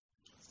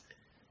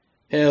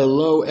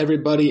Hello,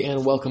 everybody,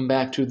 and welcome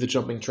back to the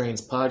Jumping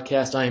Trains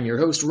podcast. I am your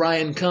host,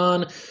 Ryan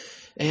Kahn,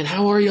 and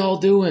how are y'all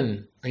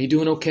doing? Are you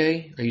doing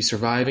okay? Are you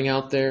surviving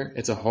out there?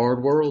 It's a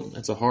hard world.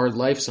 It's a hard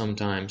life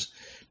sometimes,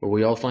 but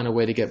we all find a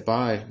way to get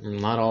by.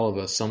 Not all of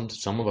us. Some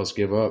of us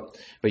give up,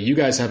 but you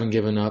guys haven't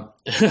given up.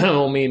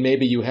 I mean,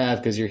 maybe you have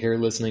because you're here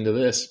listening to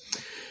this.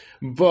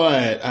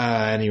 But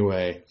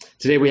anyway,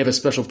 today we have a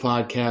special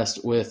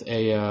podcast with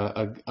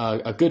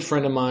a good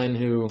friend of mine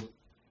who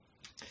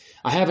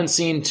I haven't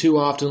seen too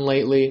often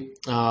lately.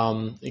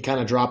 He kind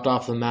of dropped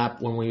off the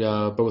map when we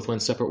both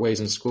went separate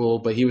ways in school,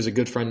 but he was a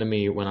good friend to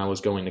me when I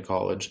was going to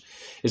college.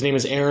 His name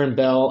is Aaron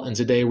Bell, and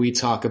today we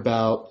talk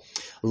about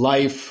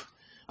life,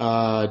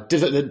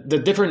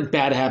 the different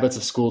bad habits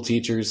of school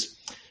teachers,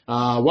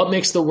 what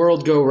makes the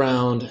world go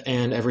round,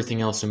 and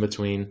everything else in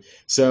between.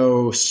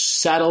 So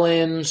saddle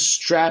in,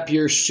 strap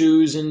your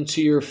shoes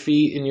into your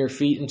feet and your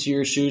feet into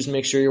your shoes, and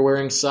make sure you're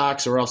wearing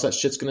socks or else that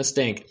shit's going to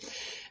stink.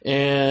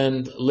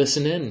 And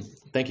listen in.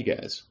 Thank you,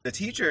 guys. The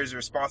teacher's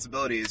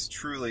responsibility is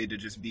truly to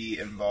just be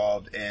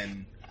involved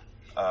in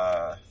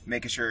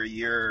making sure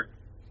you're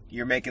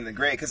making the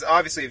grade. Because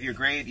obviously, if your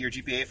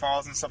GPA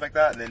falls and stuff like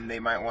that, then they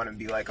might want to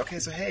be like, okay,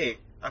 so hey,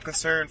 I'm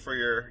concerned for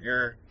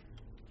your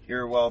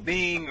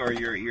well-being or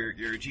your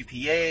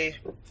GPA.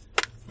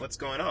 What's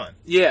going on?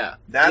 Yeah,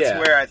 that's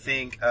where I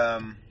think,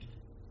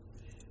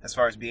 as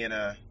far as being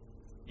a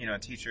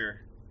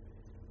teacher,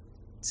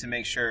 to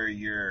make sure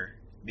you're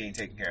being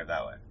taken care of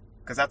that way,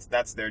 because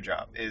that's their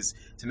job, is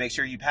to make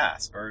sure you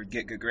pass or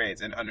get good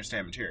grades and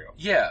understand material.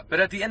 Yeah,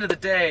 but at the end of the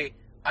day,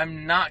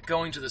 I'm not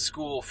going to the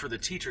school for the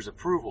teacher's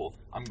approval.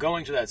 I'm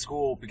going to that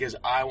school because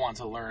I want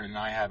to learn and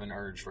I have an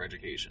urge for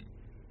education.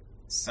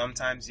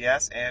 Sometimes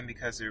yes, and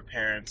because your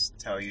parents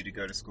tell you to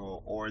go to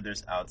school, or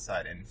there's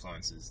outside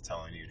influences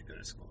telling you to go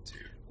to school too.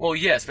 Well,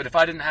 yes, but if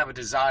I didn't have a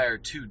desire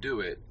to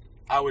do it,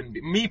 I wouldn't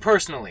be. Me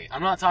personally,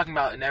 I'm not talking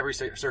about in every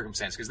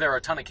circumstance, because there are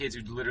a ton of kids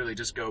who literally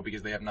just go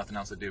because they have nothing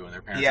else to do and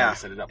their parents have to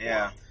set it up for them.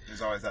 Yeah,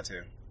 there's always that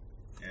too.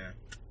 Yeah.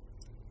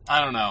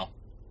 I don't know.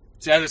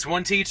 See, I have this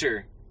one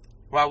teacher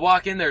who I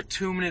walk in there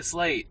 2 minutes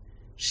late.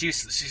 She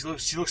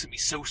looks at me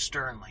so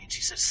sternly and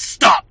she says,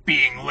 "Stop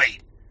being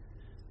late."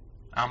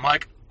 I'm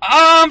like,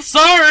 I'm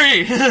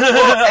sorry.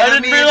 Well, I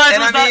didn't realize it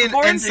was that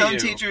important and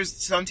to you.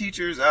 Some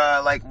teachers,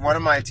 like one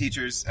of my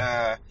teachers,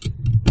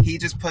 he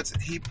puts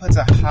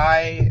a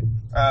high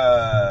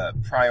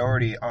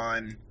priority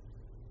on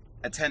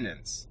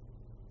attendance.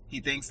 He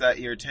thinks that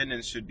your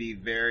attendance should be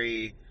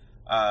very.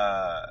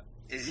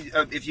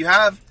 If you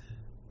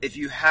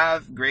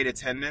have great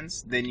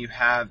attendance, then you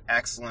have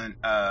excellent,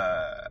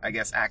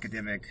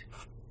 academic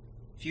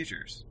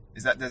futures.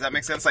 Does that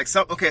make sense? Like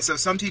so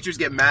some teachers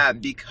get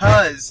mad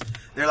because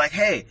they're like,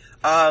 hey,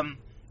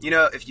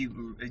 if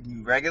you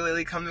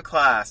regularly come to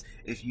class,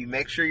 if you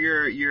make sure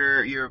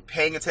you're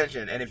paying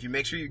attention, and if you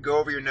make sure you go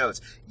over your notes,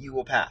 you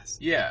will pass.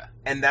 Yeah.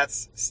 And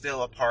that's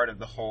still a part of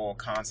the whole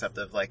concept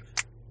of like,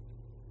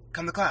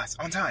 come to class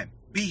on time,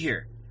 be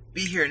here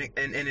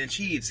and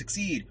achieve,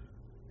 succeed.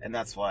 And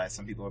that's why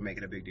some people are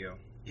making a big deal.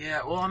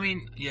 Yeah, well, I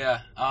mean,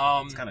 yeah.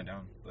 It's kind of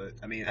dumb, but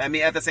I mean,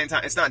 at the same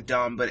time, it's not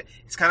dumb, but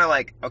it's kind of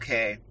like,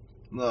 okay,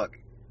 look,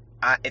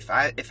 if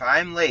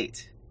I'm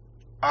late,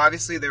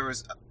 obviously there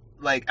was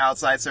like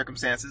outside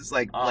circumstances,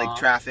 like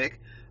traffic.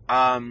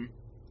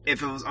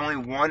 If it was only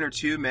 1 or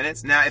 2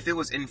 minutes, now if it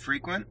was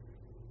infrequent,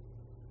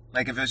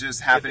 like if it was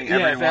just happening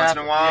every once in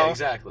a while, yeah,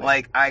 exactly.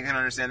 Like I can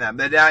understand that.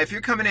 But now if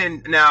you're coming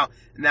in now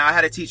I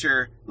had a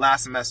teacher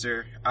last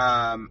semester.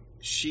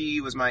 She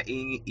was my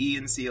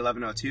ENC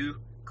 1102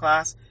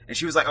 class, and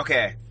she was like,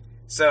 okay,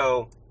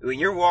 so when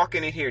you're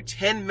walking in here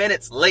 10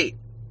 minutes late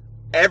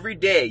every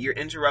day, you're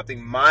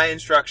interrupting my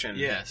instruction.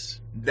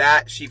 Yes.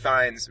 That she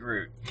finds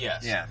rude.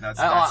 Yes. Yeah, that's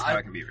how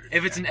it can be rude.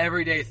 If it's an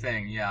everyday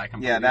thing, yeah, I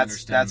completely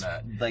understand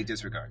that. That's like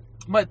disregard.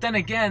 But then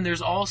again,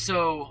 there's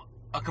also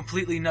a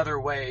completely another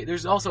way.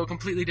 There's also a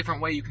completely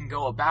different way you can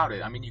go about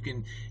it. I mean,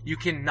 you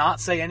can not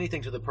say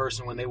anything to the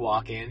person when they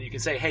walk in. You can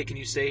say, "Hey, can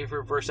you stay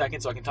here for a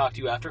second so I can talk to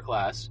you after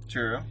class?"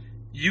 True.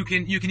 You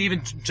can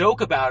even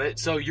joke about it,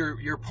 so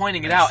you're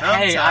pointing it out.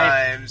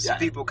 Sometimes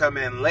people come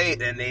in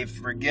late and they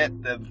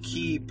forget the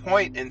key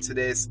point in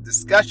today's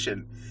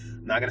discussion.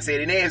 I'm not gonna say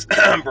any names,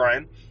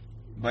 Brian,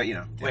 but you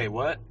know. Wait,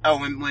 what? Oh,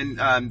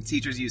 when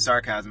teachers use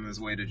sarcasm as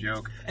a way to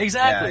joke.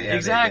 Exactly,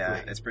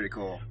 exactly. It's pretty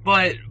cool.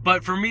 But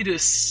for me the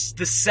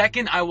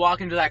second I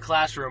walk into that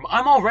classroom,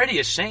 I'm already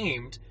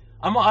ashamed.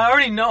 I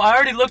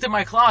already looked at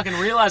my clock and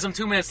realized I'm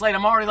 2 minutes late.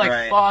 I'm already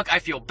like, fuck, I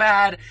feel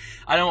bad.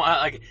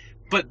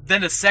 But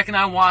then the second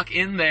I walk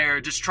in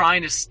there, just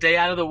trying to stay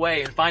out of the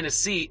way and find a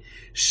seat,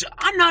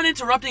 I'm not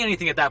interrupting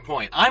anything at that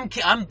point.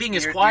 I'm being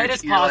as quiet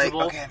as possible.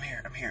 Like, okay,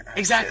 I'm here.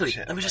 Exactly.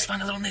 Let me just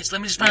find a little niche.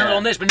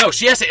 But no,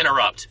 she has to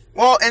interrupt.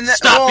 Well, and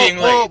stop being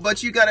late. Well,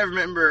 but you got to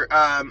remember.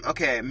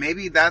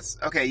 Maybe that's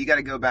okay. You got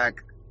to go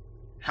back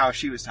how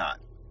she was taught,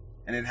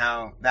 and then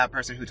how that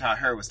person who taught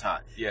her was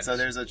taught. Yes. So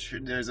there's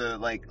a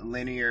like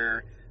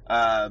linear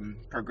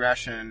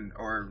progression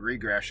or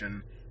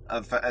regression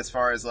of as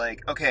far as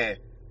like, okay,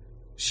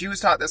 she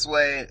was taught this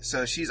way,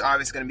 so she's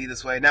obviously going to be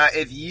this way. Now,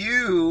 if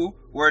you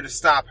were to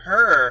stop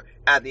her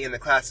at the end of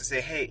the class to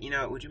say, hey,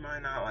 would you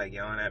mind not, like,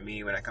 yelling at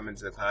me when I come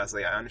into the class?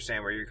 Like, I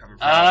understand where you're coming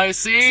from.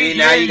 See,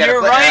 now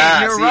you're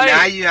right. You're right.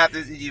 Now you have to,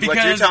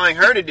 what you're telling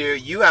her to do,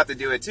 you have to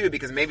do it too,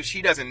 because maybe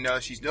she doesn't know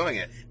she's doing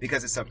it,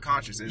 because it's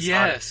subconscious.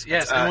 Yes.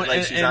 And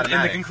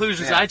the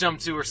conclusions I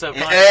jumped to are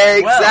subconscious.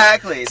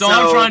 Exactly. So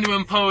I'm trying to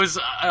impose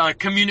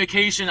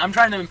communication. I'm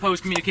trying to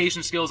impose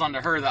communication skills onto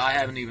her that I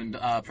haven't even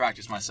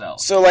practiced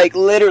myself. So, like,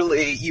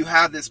 literally, you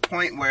have this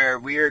point where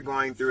we are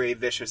going through a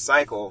vicious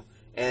cycle.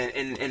 And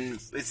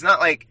it's not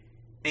like,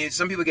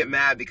 some people get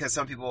mad because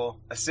some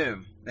people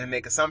assume and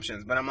make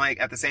assumptions. But I'm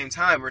like, at the same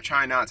time, we're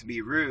trying not to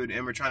be rude,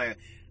 and we're trying to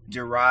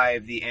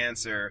derive the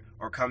answer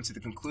or come to the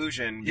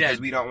conclusion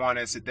because we don't want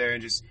to sit there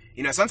and just,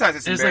 sometimes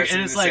it's embarrassing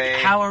and it's like,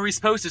 how are we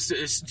supposed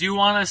to? Do you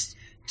want us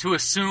to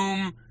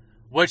assume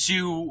what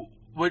you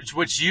would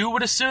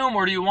assume,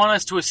 or do you want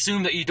us to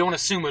assume that you don't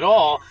assume at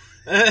all?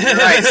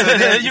 Right,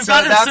 so you've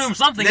got to assume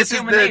something. It's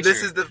human nature.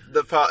 This is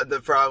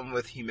the problem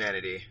with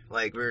humanity.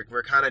 Like,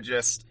 we're kind of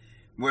just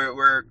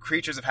we're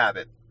creatures of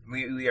habit.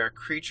 We are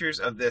creatures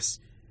of this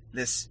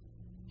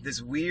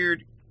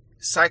weird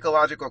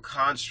psychological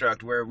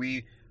construct where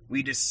we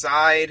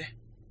decide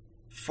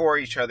for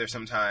each other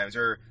sometimes,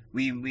 or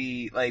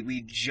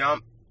we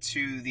jump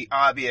to the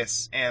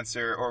obvious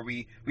answer, or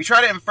we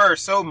try to infer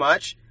so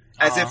much.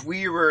 As if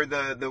we were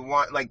the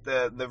one, like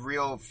the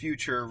real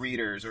future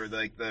readers, or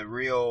like the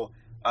real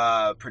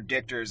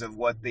predictors of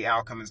what the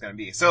outcome is going to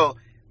be. So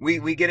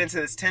we get into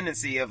this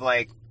tendency of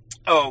like,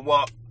 oh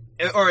well,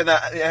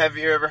 have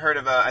you ever heard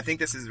of? I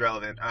think this is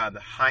relevant. The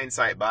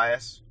hindsight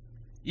bias.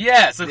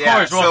 Yes, of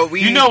course. Well, so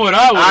you know what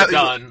I would have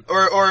done,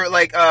 or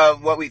like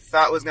what we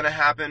thought was going to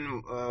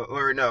happen,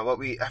 or no,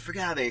 I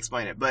forget how they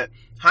explain it. But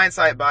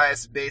hindsight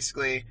bias,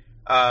 basically,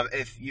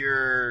 if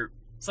you're,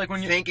 it's like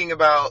when you're thinking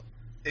about.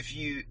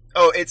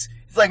 It's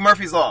like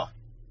Murphy's Law,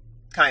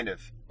 kind of.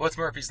 What's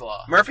Murphy's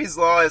Law? Murphy's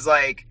Law is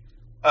like,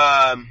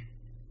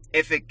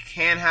 if it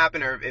can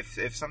happen, or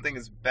if something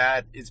is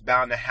bad, it's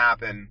bound to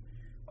happen.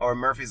 Or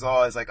Murphy's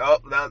Law is like, oh,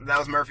 that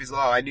was Murphy's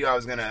Law. I knew I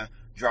was gonna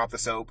drop the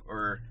soap,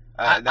 or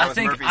I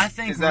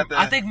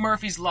think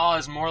Murphy's Law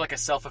is more like a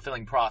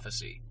self-fulfilling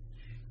prophecy.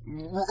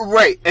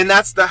 Right, and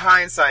that's the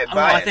hindsight bias.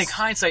 Well, I think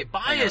hindsight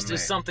bias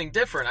is something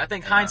different. I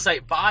think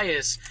hindsight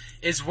bias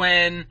is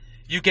when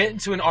you get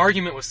into an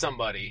argument with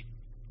somebody,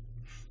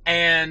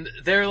 and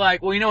they're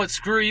like, well, you know what,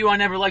 screw you, I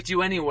never liked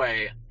you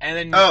anyway.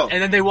 And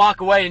then they walk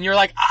away, and you're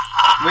like,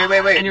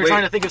 wait. And you're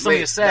trying to think of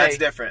something to say. That's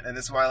different, and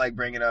this is why I like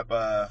bringing up,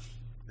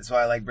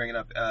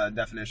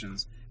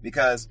 definitions.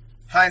 Because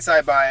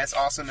hindsight bias,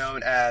 also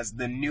known as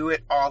the knew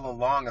it all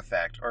along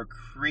effect, or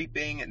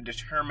creeping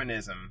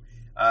determinism,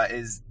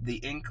 is the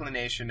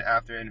inclination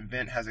after an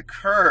event has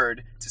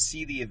occurred to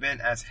see the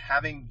event as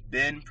having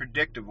been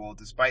predictable,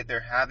 despite there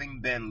having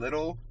been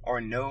little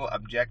or no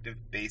objective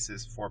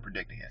basis for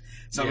predicting it.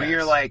 So when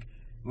you're like,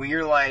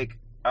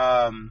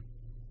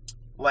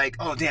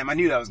 oh damn, I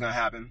knew that was going to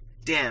happen.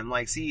 Damn,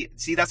 like, see,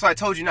 that's why I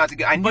told you not to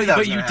go. I knew that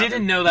was going to happen. But you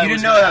didn't know that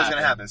was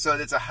going to happen. So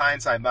it's a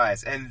hindsight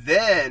bias. And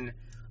then,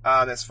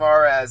 as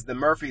far as the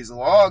Murphy's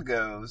Law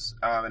goes,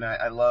 and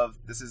I love,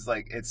 this is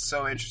like, it's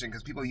so interesting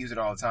because people use it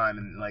all the time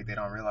and like they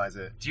don't realize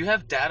it. Do you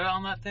have data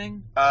on that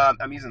thing?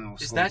 I'm using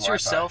the Is that your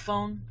Wi-Fi. cell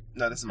phone?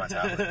 No, this is my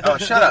tablet. Oh,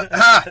 shut up.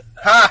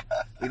 Ha!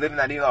 We live in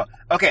that new law.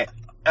 Okay,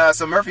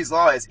 so Murphy's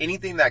Law is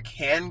anything that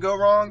can go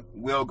wrong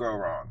will go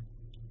wrong.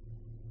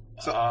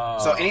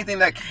 So anything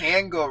that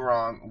can go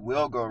wrong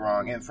will go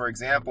wrong. And for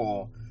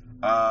example,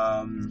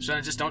 so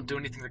just don't do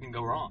anything that can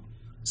go wrong.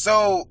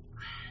 So,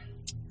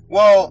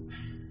 well,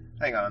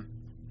 hang on.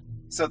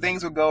 So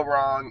things will go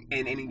wrong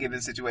in any given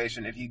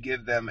situation if you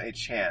give them a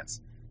chance.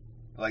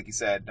 Like you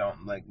said,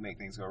 don't like make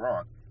things go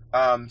wrong.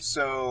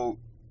 So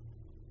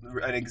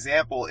an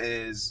example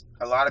is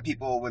a lot of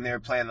people when they're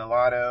playing the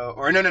lotto,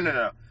 or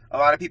no. A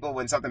lot of people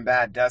when something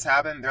bad does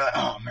happen, they're like,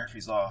 "Oh,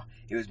 Murphy's Law,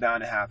 it was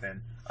bound to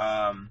happen."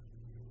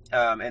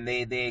 And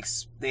they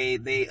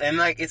and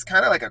like it's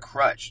kind of like a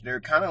crutch.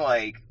 They're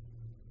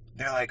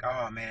like,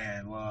 "Oh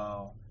man,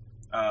 well,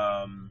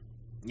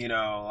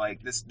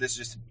 like this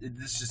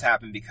just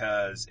happened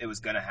because it was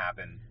gonna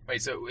happen."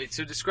 Wait, so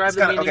describe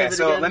the meaning of it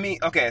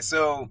again.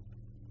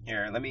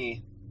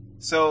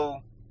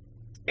 So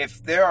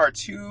if there are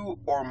two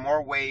or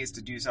more ways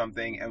to do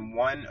something, and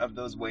one of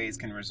those ways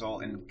can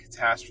result in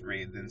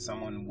catastrophe, then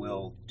someone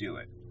will do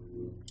it.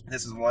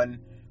 This is one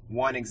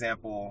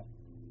example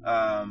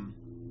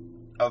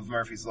of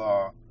Murphy's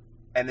Law.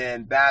 And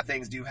then bad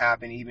things do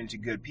happen even to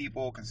good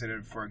people.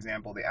 Consider, for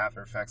example, the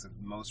after effects of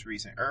most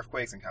recent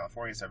earthquakes in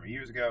California several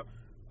years ago.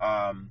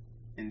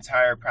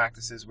 Entire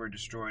practices were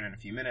destroyed in a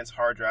few minutes.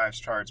 Hard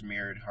drives, charts,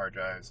 mirrored hard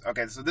drives.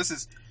 Okay, so this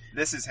is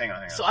hang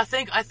on. So I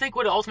think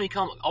what it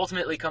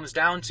ultimately comes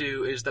down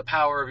to is the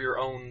power of your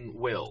own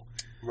will.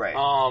 Right.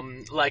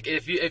 Like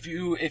if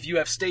you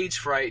have stage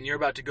fright and you're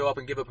about to go up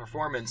and give a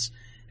performance,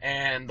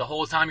 and the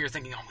whole time you're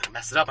thinking, oh, I'm going to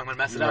mess it up.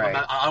 Right.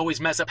 I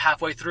always mess up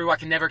halfway through. I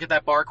can never get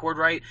that bar chord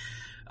right.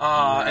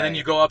 And then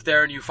you go up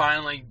there and you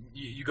finally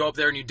you go up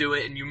there and you do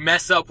it and you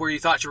mess up where you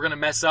thought you were going to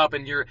mess up,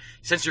 and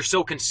since you're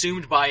so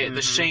consumed by it,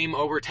 the shame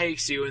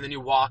overtakes you, and then you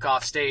walk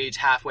off stage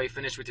halfway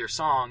finished with your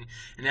song,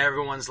 and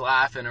everyone's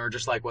laughing or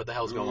just like, what the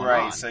hell's going on?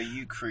 Right, so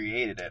you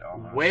created it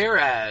almost.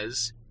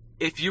 Whereas,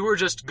 if you were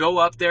just go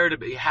up there to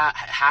be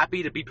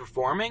happy to be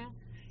performing,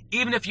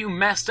 even if you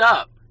messed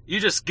up, you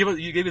just give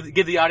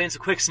the audience a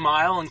quick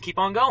smile and keep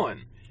on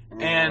going.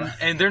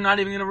 And they're not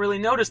even going to really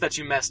notice that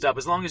you messed up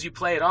as long as you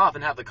play it off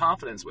and have the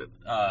confidence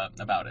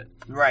about it.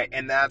 Right,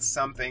 and that's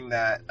something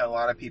that a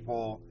lot of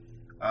people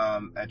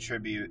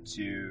attribute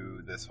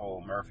to this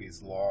whole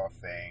Murphy's Law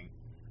thing.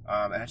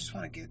 And I just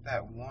want to get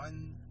that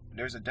one.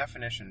 There's a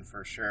definition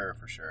for sure.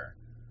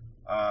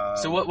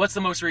 So what's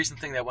the most recent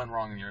thing that went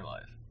wrong in your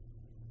life?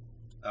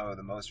 Oh,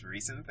 the most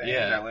recent thing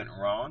that went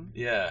wrong?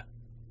 Yeah.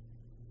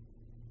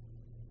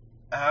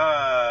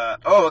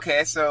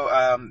 Okay.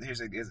 So, here's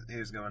a good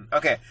one.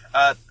 Okay.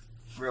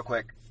 Real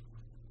quick,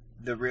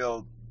 the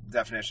real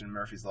definition of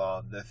Murphy's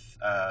Law: the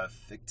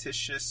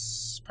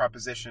fictitious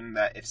proposition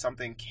that if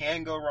something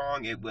can go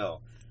wrong, it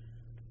will.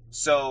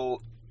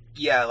 So,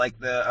 yeah, like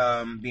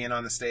the being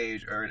on the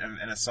stage or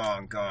in a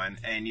song going,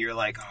 and you're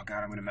like, oh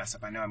god, I'm gonna mess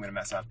up. I know I'm gonna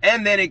mess up,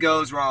 and then it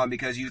goes wrong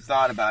because you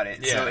thought about it.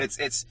 Yeah. So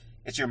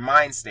it's your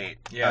mind state.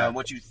 Yeah.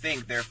 What you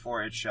think,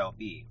 therefore it shall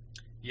be.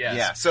 Yes.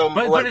 Yeah. So,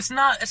 but it's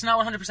not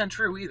 100%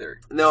 true either.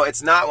 No,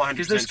 it's not 100%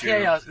 because there's true.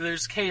 chaos.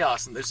 There's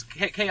chaos, and there's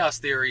chaos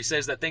theory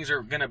says that things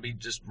are gonna be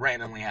just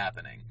randomly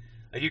happening.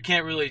 Like, you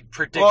can't really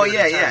predict. Well,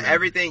 yeah.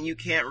 Everything you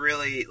can't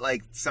really,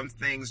 like, some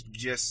things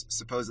just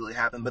supposedly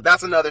happen. But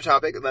that's another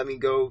topic. Let me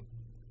go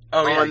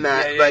on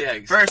that.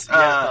 But first,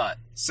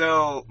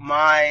 so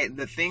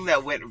the thing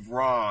that went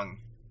wrong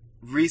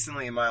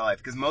recently in my life,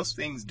 because most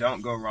things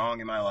don't go wrong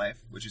in my life,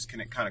 which is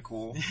kind of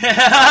cool. No,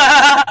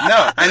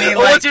 I mean,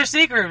 well, what's your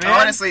secret, man?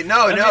 Honestly,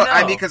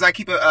 because I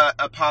keep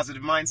a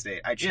positive mind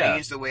state. I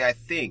change the way I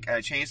think.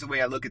 I change the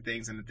way I look at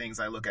things, and the things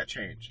I look at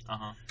change.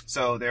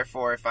 So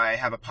therefore, if I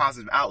have a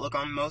positive outlook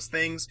on most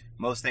things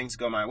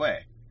go my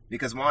way.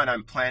 Because one,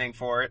 I'm planning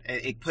for it.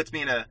 It puts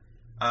me in a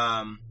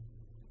I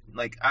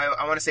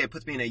want to say it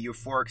puts me in a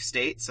euphoric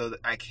state so that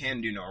I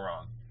can do no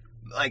wrong.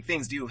 Like,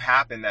 things do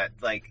happen that,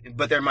 like,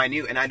 but they're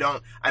minute, and I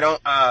don't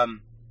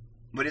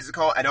what is it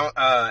called? I don't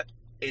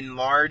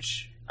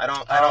enlarge. I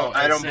don't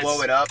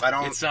blow it up. I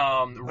don't. It's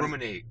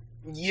ruminate.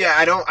 Yeah,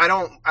 I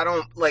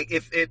don't like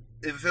if it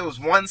was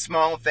one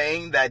small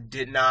thing that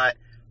did not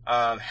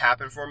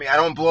happen for me, I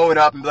don't blow it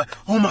up and be like,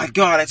 oh my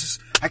god,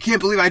 I can't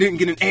believe I didn't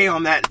get an A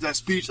on that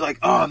speech. Like,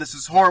 oh, this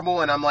is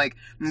horrible, and I'm like,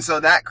 and so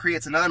that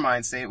creates another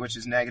mind state which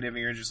is negative,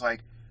 and you're just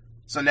like.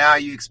 So now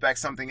you expect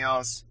something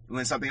else.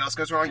 When something else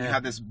goes wrong, you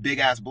have this big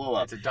ass blow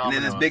up, and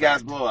then this big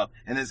ass blow up,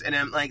 and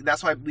then like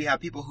that's why we have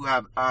people who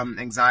have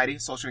anxiety,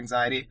 social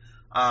anxiety.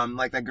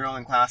 Like that girl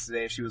in class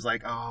today, she was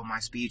like, "Oh, my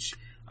speech.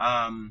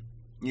 I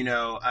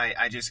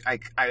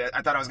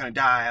thought I was gonna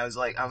die. I was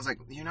like,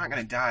 you're not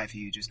gonna die if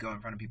you just go in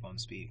front of people and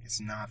speak. It's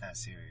not that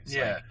serious.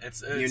 Yeah,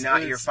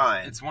 like, you're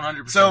fine. It's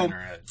 100% so, in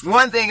her head.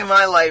 One thing in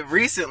my life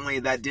recently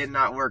that did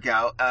not work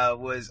out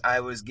was I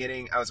was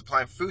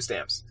applying for food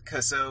stamps.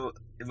 So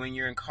when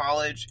you're in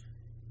college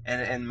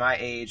and my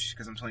age,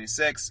 because I'm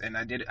 26, and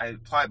I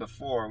applied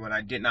before when I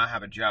did not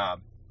have a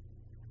job,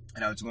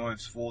 and I was going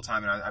full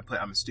time, and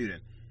I'm a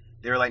student.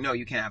 They were like, no,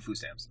 you can't have food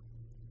stamps.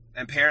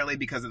 Apparently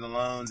because of the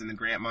loans and the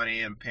grant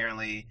money, and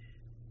apparently,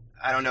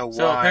 I don't know why.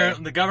 So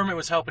apparently the government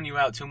was helping you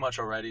out too much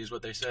already, is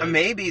what they said.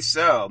 Maybe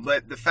so,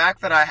 but the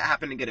fact that I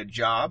happened to get a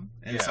job,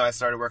 and so I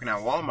started working at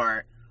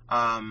Walmart,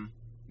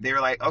 they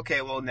were like,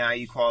 okay, well, now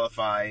you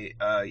qualify,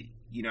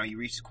 you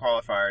reach the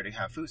qualifier to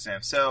have food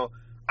stamps. So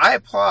I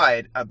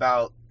applied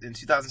in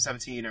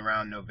 2017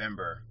 around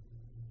November.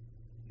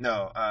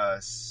 No, I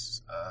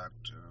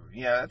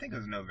think it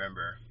was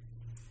November.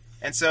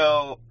 And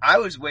so I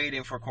was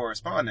waiting for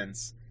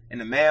correspondence in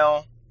the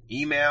mail,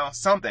 email,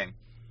 something.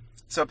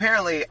 So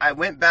apparently I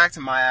went back to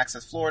My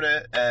Access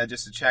Florida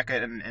just to check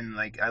it, and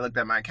like I looked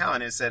at my account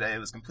and it said it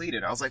was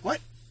completed. I was like,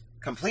 what?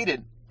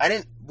 Completed? I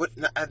didn't. What?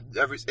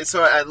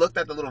 So I looked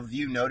at the little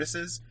view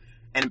notices,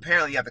 and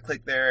apparently you have to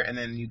click there, and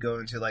then you go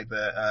into like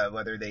the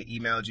whether they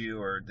emailed you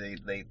or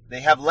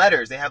they have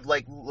letters. They have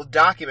like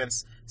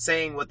documents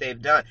saying what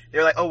they've done.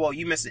 They're like, oh well,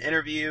 you missed an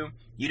interview.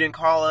 You didn't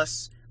call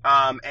us.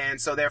 And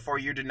so therefore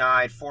you're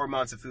denied 4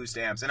 months of food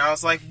stamps. And I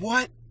was like,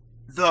 what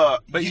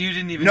the? But you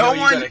didn't even know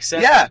you got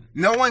accepted. Yeah,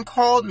 no one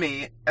called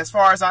me as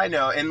far as I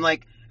know.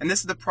 And this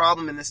is the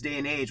problem in this day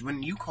and age.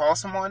 When you call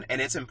someone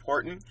and it's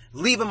important,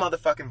 leave a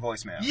motherfucking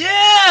voicemail.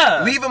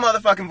 Yeah! Leave a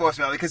motherfucking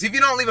voicemail. Because if you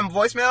don't leave a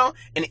voicemail,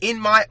 and in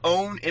my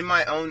own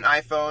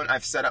iPhone,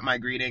 I've set up my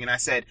greeting and I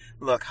said,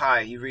 look,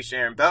 hi, you've reached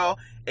Aaron Bell.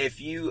 If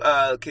you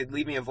could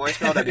leave me a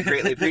voicemail, that'd be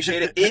greatly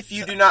appreciated. If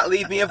you do not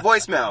leave me a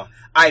voicemail,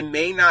 I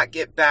may not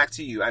get back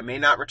to you. I may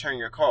not return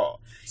your call.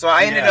 So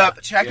I ended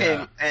up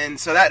checking, and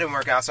so that didn't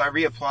work out. So I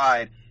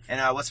reapplied. And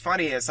what's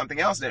funny is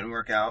something else didn't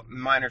work out,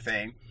 minor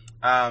thing.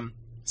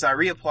 So I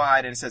reapplied,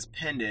 and it says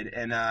pended.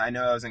 And I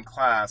know I was in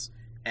class,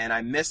 and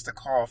I missed a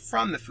call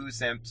from the food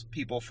stamps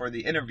people for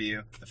the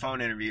interview, the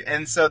phone interview.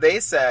 And so they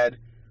said,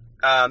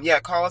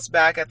 call us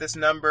back at this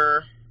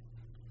number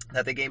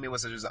that they gave me,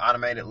 was just an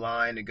automated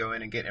line to go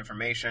in and get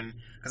information.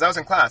 Because I was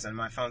in class and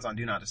my phone's on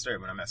Do Not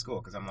Disturb when I'm at school,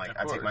 because I'm like,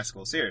 I take my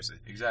school seriously.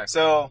 Exactly.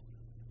 So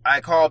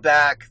I called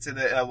back to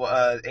the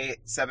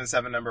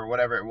 877 number,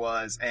 whatever it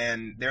was,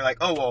 and they're like,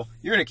 oh, well,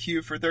 you're in a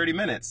queue for 30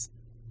 minutes.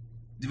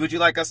 Would you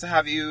like us to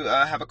have you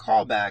have a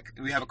callback?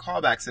 We have a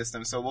callback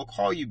system, so we'll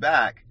call you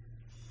back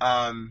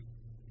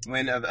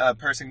when a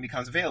person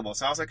becomes available.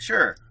 So I was like,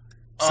 sure.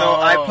 So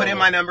I put in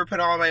my number, put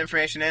all my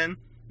information in.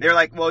 They're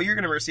like, well, you're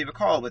going to receive a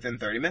call within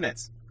 30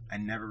 minutes. I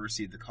never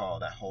received the call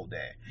that whole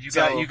day. You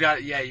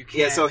can't.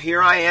 Yeah, so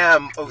here I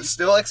am,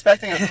 still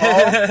expecting a call.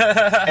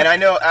 And I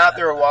know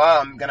after a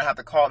while, I'm going to have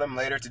to call them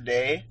later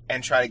today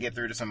and try to get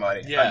through to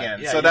somebody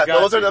again. So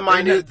those are the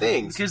minute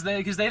things. Because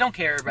they don't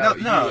care about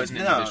you as an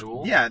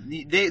individual. Yeah,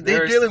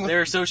 they're dealing with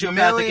they're a sociopathic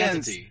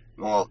millions. entity.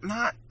 Well,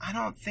 I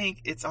don't think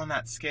it's on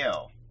that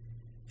scale.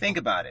 Think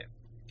about it.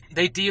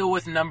 They deal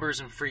with numbers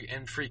and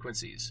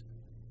frequencies.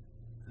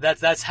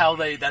 That's how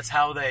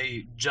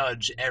they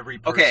judge every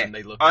person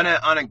they look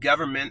at. On a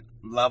government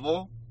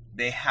level,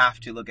 they have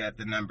to look at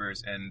the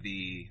numbers and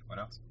the what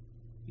else?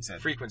 You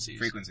said frequencies.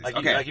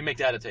 Like you make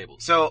data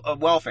tables. So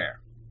welfare,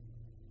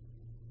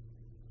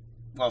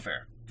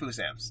 food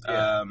stamps,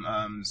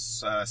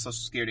 social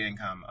security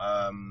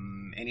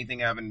income, anything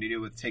having to do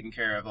with taking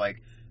care of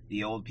like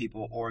the old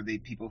people or the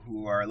people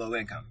who are low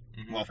income,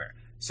 welfare.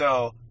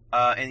 So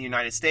in the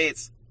United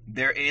States,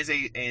 there is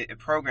a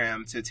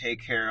program to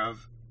take care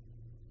of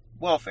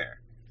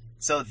welfare.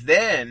 So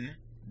then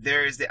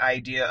there's the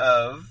idea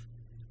of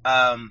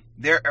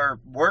there are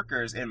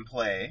workers in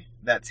play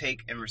that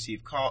take and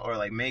receive call or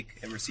like make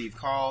and receive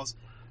calls.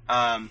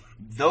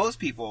 Those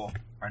people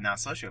are not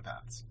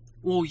sociopaths.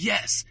 Well,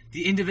 yes,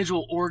 the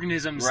individual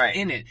organisms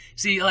in it.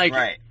 See, like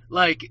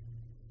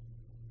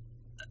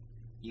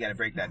you got to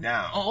break that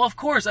down. Oh, of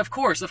course,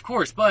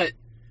 but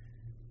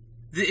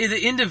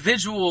the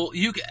individual,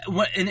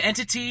 an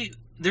entity.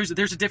 There's a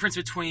difference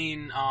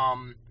between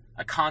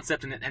a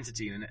concept and an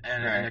entity, and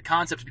a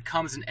concept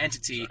becomes an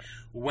entity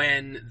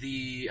when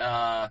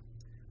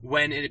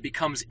it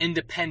becomes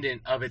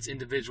independent of its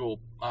individual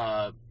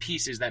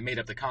pieces that made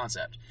up the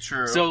concept.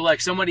 True. So,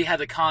 like, somebody had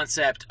the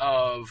concept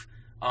of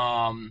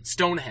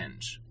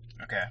Stonehenge.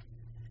 Okay.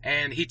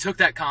 And he took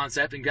that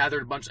concept and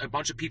gathered a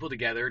bunch of people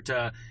together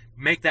to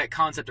make that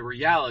concept a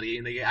reality,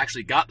 and they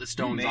actually got the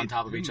stones on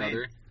top of each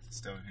other.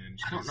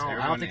 Stonehenge. I don't know.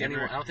 I don't think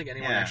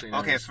anyone actually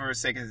knows. Okay, for a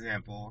second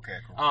example. Okay,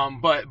 cool.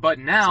 But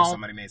now, so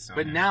somebody made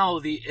Stonehenge. But now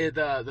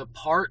the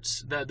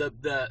parts,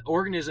 the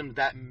organisms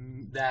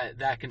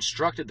that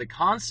constructed the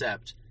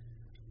concept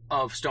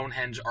of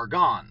Stonehenge are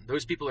gone.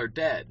 Those people are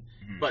dead.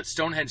 Mm-hmm. But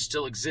Stonehenge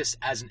still exists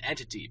as an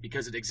entity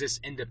because it exists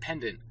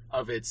independent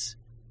of its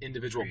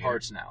individual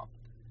parts now.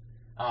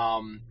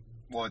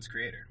 Well, it's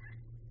creator.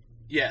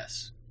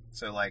 Yes.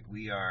 So, like,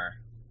 we are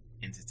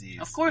entities.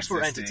 Of course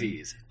we're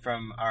entities.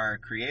 From our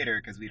creator,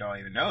 because we don't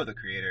even know the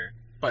creator.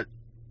 But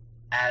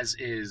as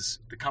is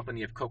the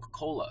company of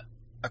Coca-Cola.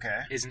 Okay.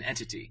 Is an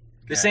entity.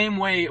 The same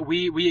way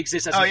we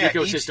exist as an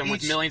ecosystem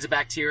with millions of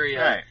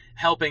bacteria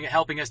helping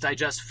us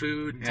digest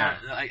food.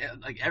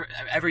 Like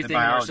everything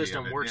in our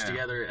system works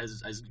together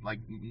as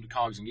like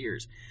cogs and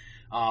gears.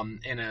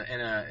 In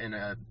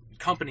a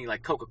company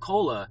like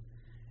Coca-Cola,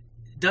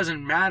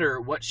 doesn't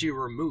matter what you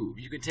remove.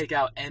 You can take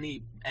out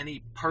any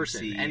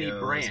person, CEOs, any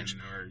brand,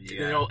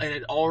 and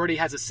it already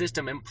has a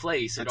system in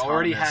place. It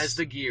already has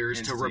the gears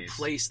entities to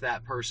replace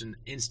that person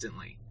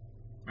instantly.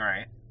 All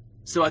right.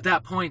 So at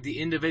that point, the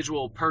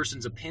individual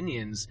person's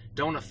opinions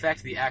don't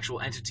affect the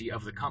actual entity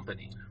of the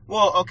company.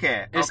 Well,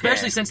 okay.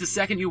 Especially since the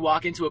second you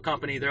walk into a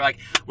company, they're like,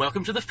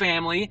 welcome to the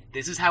family.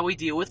 This is how we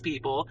deal with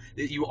people.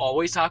 You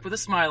always talk with a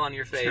smile on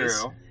your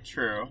face.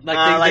 True. Like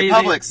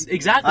Publix.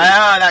 Exactly.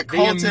 That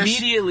cultish.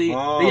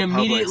 They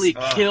immediately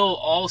kill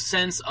all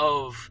sense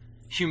of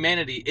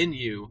humanity in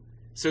you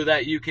so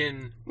that you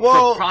can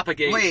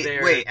propagate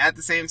their... Wait, at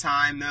the same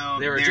time, though,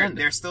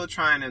 they're still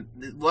trying to...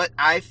 What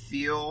I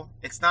feel,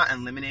 it's not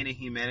eliminating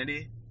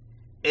humanity.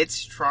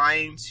 It's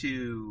trying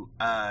to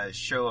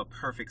show a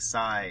perfect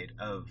side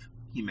of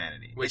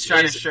humanity. Which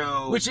is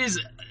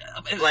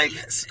like,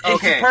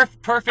 okay,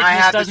 perfectness I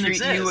have doesn't to treat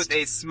exist. you with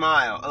a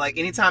smile. Like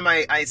anytime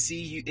I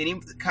see you, any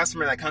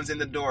customer that comes in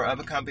the door of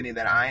a company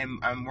that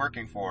I'm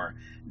working for,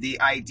 the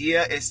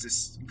idea is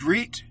to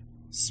greet,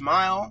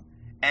 smile,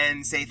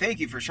 and say thank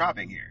you for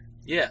shopping here.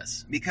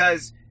 Yes,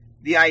 because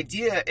the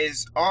idea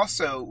is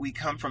also we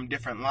come from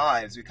different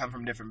lives, we come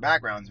from different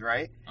backgrounds,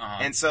 right? Uh-huh.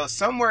 And so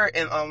somewhere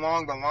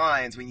along the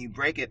lines, when you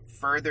break it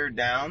further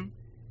down,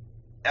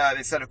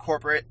 instead of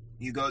corporate,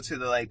 you go to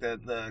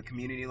the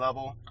community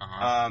level.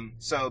 Uh-huh.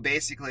 So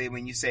basically,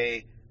 when you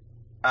say,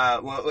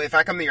 well, if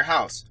I come to your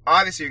house,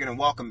 obviously you're going to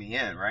welcome me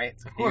in, right?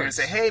 Of course. You're going to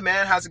say, hey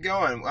man, how's it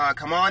going?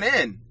 Come on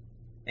in.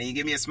 And you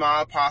give me a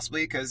smile,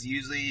 possibly, because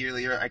usually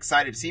you're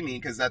excited to see me,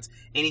 because that's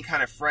any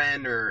kind of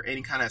friend or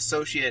any kind of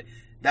associate.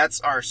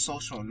 That's our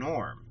social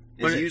norm.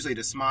 Is usually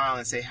to smile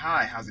and say,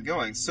 hi, how's it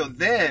going? So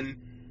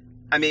then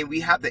I mean, we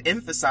have to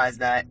emphasize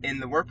that in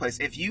the workplace.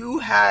 If you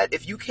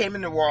came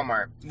into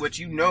Walmart, which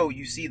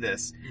you see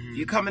this, if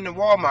you come into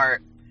Walmart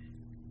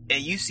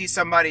and you see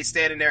somebody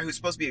standing there who's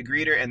supposed to be a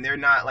greeter and they're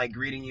not like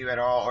greeting you at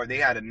all, or they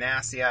got a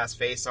nasty ass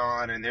face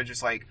on and they're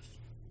just like,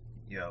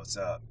 yo, what's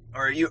up?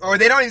 Or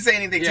they don't even say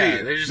anything to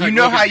you. They're just you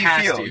know how you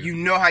feel. You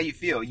know how you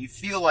feel. You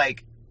feel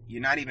like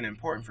you're not even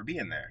important for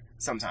being there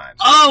sometimes.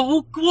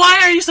 Oh, well, why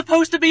are you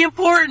supposed to be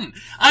important?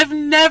 I've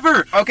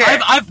never. Okay.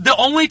 I've the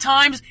only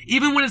times,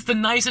 even when it's the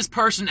nicest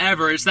person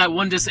ever, it's that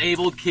one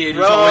disabled kid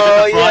who's always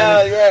at the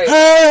front. Yeah, right.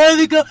 Hey, how's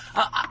it go?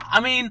 I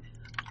mean,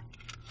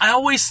 I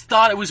always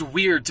thought it was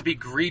weird to be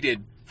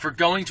greeted for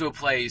going to a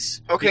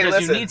place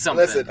because you need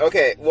something. Listen,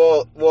 okay,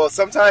 well,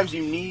 sometimes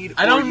you need.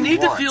 I don't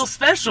need to feel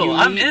special.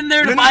 I'm in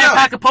there to buy a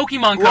pack of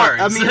Pokemon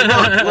cards. I mean,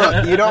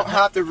 look, you don't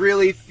have to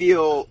really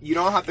feel. You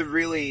don't have to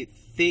really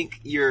think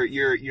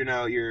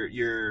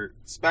you're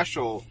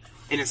special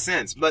in a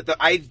sense. But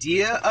the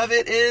idea of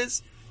it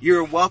is you're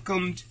a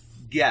welcomed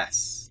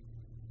guest.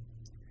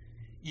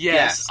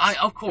 Yes,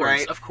 of course,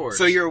 right? Of course.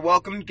 So you're a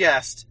welcomed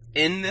guest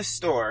in this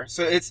store.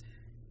 So it's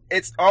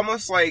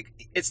almost like,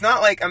 it's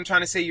not like I'm trying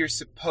to say you're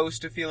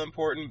supposed to feel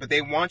important, but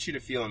they want you to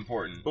feel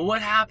important. But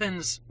what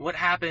happens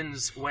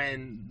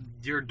when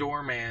your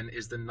doorman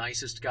is the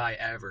nicest guy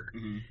ever,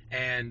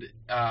 and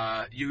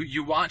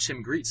you watch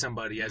him greet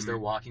somebody as they're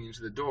walking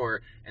into the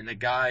door, and the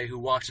guy who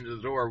walks into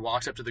the door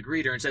walks up to the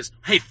greeter and says,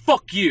 "Hey,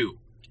 fuck you."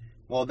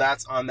 Well,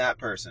 that's on that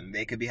person.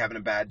 They could be having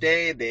a bad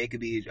day. They could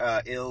be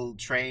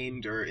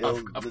ill-trained or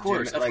ill. Of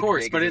course.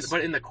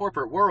 But in the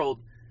corporate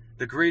world,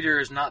 the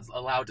greeter is not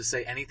allowed to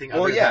say anything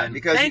other than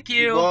because "Thank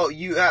you."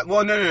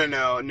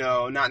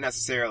 No, not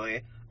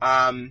necessarily.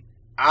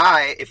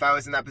 If I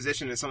was in that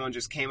position and someone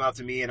just came up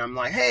to me and I'm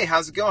like, "Hey,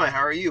 how's it going?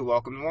 How are you?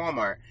 Welcome to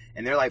Walmart."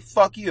 And they're like,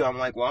 "Fuck you." I'm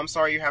like, "Well, I'm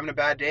sorry you're having a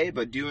bad day,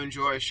 but do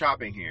enjoy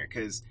shopping here."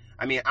 Because,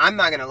 I mean, I'm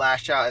not going to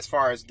lash out as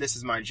far as this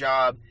is my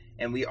job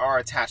and we are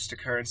attached to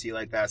currency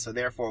like that. So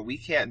therefore, we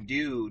can't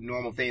do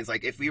normal things.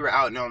 Like if we were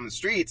out and on the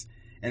streets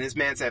and this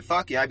man said,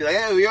 "Fuck you," I'd be like,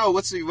 "Hey, yo,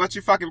 what's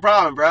your fucking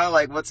problem, bro?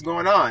 Like, what's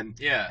going on?"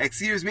 Yeah.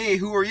 "Excuse me,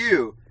 who are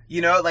you?"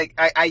 You know, like,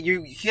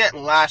 you can't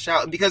lash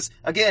out. Because,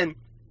 again,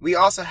 we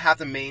also have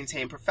to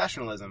maintain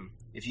professionalism.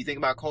 If you think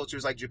about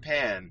cultures like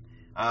Japan.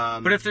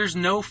 But if there's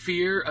no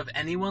fear of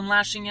anyone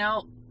lashing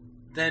out,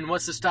 then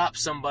what's to stop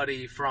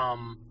somebody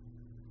from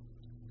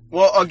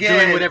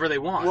doing whatever they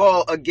want?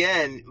 Well,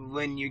 again,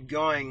 when you're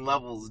going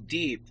levels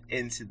deep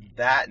into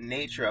that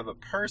nature of a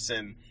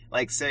person,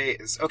 like, say,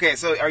 okay,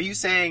 so are you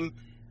saying...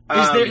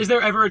 Is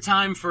there ever a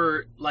time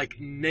for, like,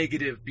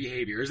 negative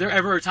behavior? Is there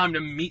ever a time to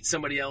meet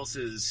somebody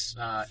else's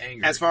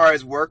anger? As far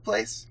as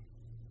workplace?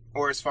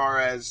 Or as far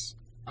as...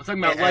 I'm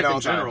talking about life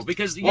in general.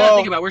 Because you gotta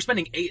think about it, we're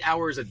spending 8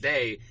 hours a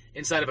day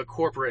inside of a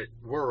corporate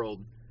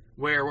world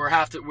where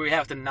we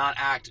have to not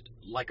act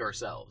like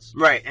ourselves.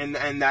 Right,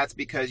 and that's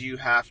because you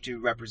have to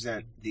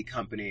represent the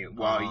company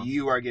while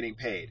you are getting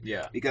paid.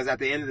 Yeah. Because at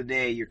the end of the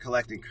day, you're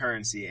collecting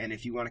currency, and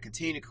if you want to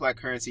continue to collect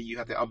currency, you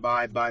have to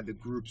abide by the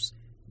group's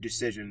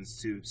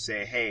decisions to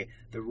say, hey,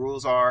 the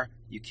rules are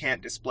you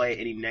can't display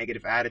any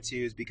negative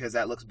attitudes because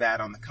that looks bad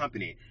on the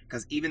company.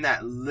 Because even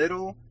that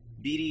little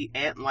beady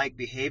ant-like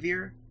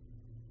behavior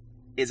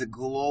is a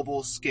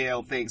global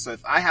scale thing. So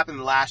if I happen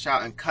to lash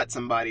out and cut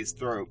somebody's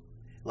throat,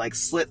 like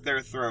slit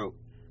their throat,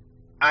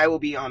 I will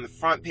be on the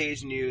front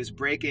page news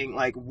breaking,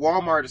 like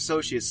Walmart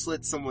associates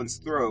slit someone's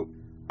throat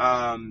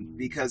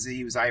because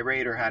he was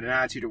irate or had an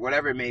attitude or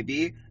whatever it may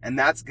be, and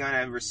that's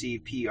gonna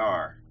receive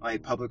PR,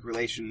 like public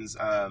relations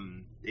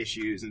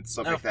issues and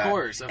stuff like that. Of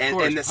course.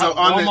 And so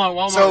Walmart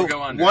will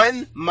go under.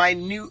 One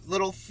minute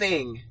little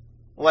thing,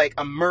 like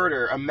a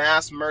murder, a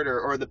mass murder,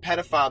 or the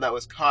pedophile that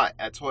was caught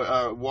at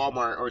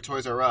Walmart or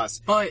Toys R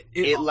Us, but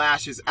it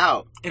lashes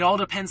out. It all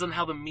depends on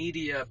how the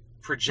media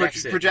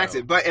projects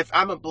it. But if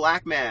I'm a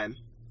black man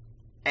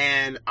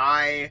and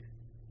I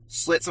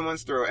slit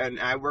someone's throat and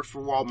I work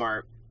for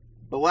Walmart,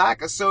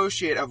 black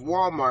associate of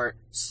Walmart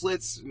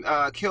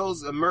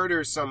kills,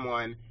 murders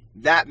someone,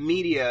 that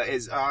media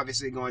is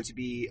obviously going to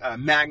be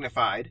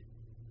magnified,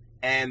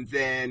 and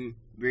then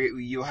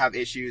you'll have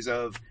issues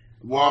of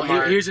Walmart.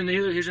 Well, here's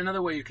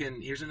another way you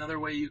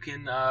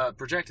can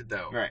project it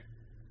though. Right.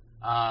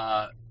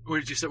 What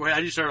did you say? How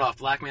did you start off?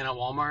 Black man at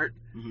Walmart.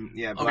 Mm-hmm.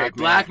 Yeah.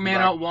 Black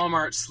man at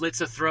Walmart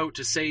slits a throat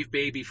to save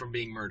baby from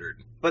being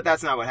murdered. But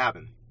that's not what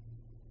happened.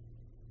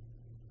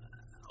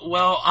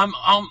 Well,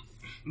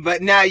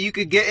 But now you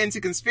could get into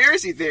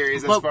conspiracy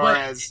theories as far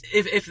as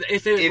if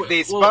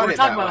they spun we're it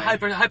talking that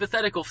about way.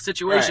 hypothetical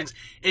situations.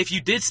 Right. If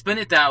you did spin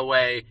it that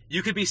way,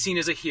 you could be seen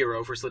as a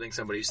hero for slitting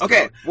somebody's throat.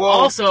 Okay. Well,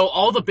 also,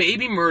 all the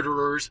baby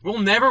murderers will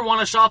never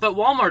want to shop at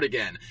Walmart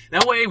again.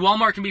 That way,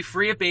 Walmart can be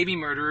free of baby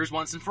murderers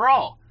once and for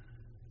all.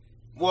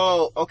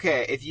 Well,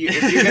 okay, if you're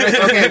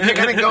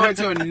gonna go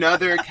into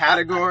another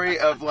category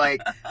of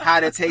like how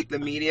to take the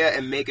media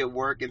and make it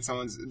work in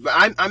someone's,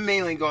 but I'm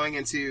mainly going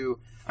into,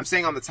 I'm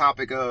saying on the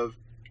topic of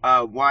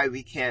why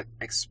we can't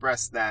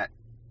express that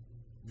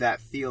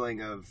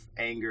feeling of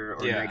anger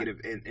or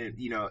negative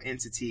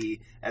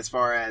entity as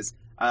far as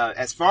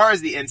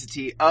the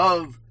entity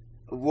of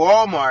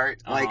Walmart,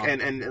 like,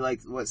 and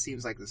like what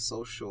seems like the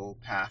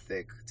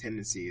sociopathic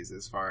tendencies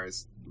as far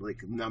as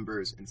like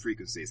numbers and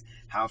frequencies.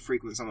 How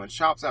frequent someone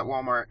shops at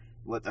Walmart.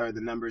 What are the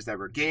numbers that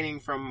we're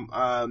gaining from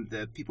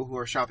the people who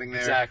are shopping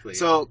there? Exactly.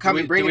 So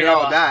bringing it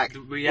all back.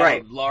 We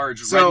have a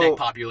large redneck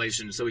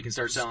population, so we can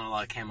start selling a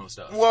lot of camo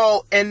stuff.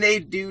 Well, and they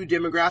do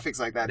demographics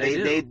like that.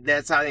 They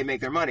that's how they make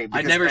their money.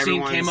 I've never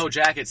seen camo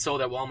jackets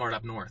sold at Walmart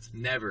up north.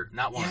 Never,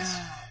 not once.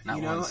 Yeah,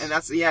 not once. And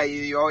that's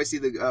you always see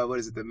the what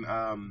is it, the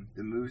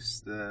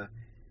moose,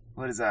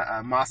 what is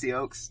that? Mossy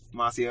Oaks.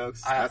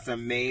 That's the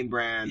main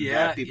brand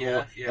that people.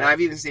 Yeah. And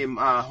I've even seen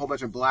a whole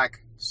bunch of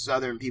black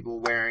Southern people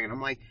wearing, and I'm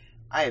like,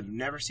 I have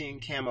never seen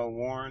camo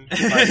worn by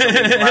so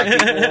many black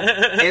people.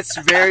 It's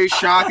very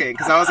shocking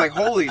because I was like,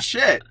 holy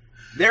shit.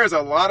 There's a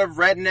lot of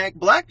redneck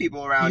black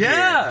people around here.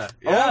 Yeah.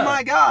 Oh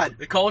my god.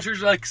 The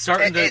culture's like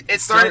starting to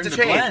it started to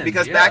change blend.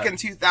 Because back in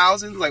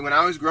 2000, like when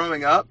I was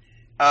growing up,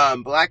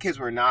 black kids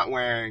were not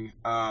wearing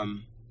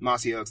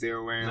Mossy Oaks. They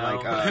were wearing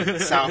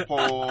like South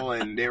Pole,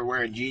 and they were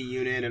wearing G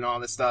Unit and all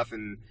this stuff,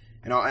 and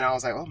I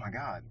was like, oh my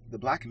god, the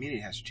black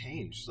community has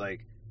changed.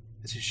 Like,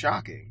 it's just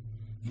shocking.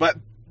 But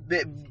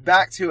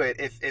back to it,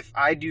 if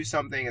I do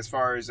something as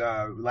far as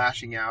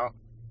lashing out,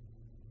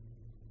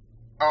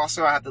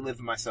 also I have to live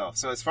for myself.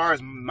 So as far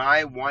as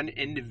my one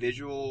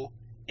individual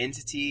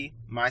entity,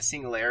 my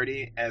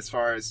singularity, as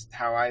far as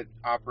how I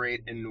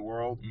operate in the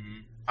world,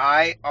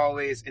 I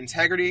always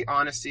integrity,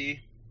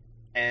 honesty,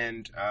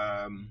 and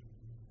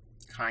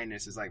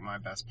kindness is like my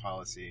best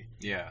policy.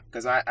 Yeah.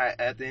 Because I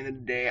at the end of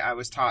the day, I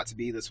was taught to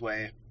be this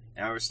way,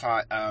 and I was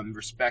taught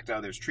respect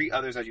others, treat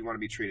others as you want to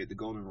be treated. The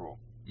golden rule.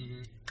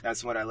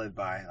 That's what I live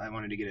by. I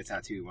wanted to get a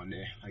tattoo one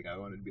day. Like, I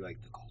wanted to be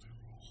like the golden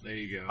rule. There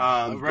you go.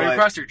 Right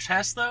across your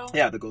chest, though?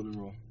 Yeah, the golden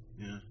rule.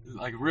 Yeah.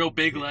 Like real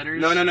big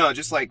letters? No.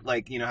 Just like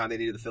you know how they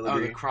do the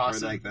filigree? The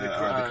cross. Or like the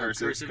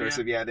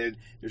cursive. Yeah, they're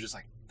just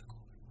like the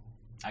golden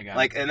rule. I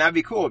got it. And that'd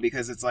be cool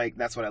because it's like,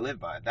 that's what I live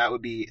by. That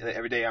would be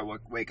every day I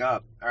wake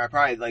up. Or I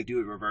probably like do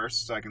it reverse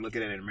so I can look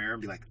at it in a mirror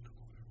and be like, the golden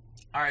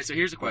rule. All right, so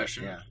here's a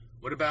question. Yeah.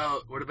 What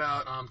about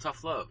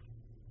tough love?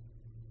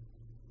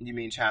 You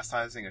mean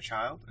chastising a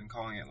child and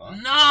calling it love?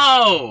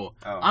 No!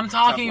 I'm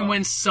talking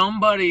when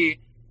somebody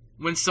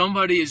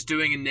is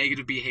doing a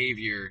negative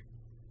behavior,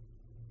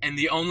 and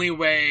the only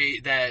way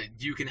that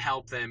you can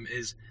help them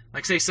is,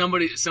 like, say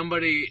somebody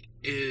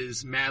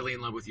is madly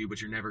in love with you,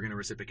 but you're never going to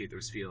reciprocate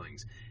those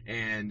feelings,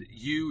 and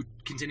you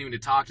continuing to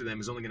talk to them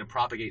is only going to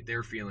propagate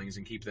their feelings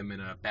and keep them in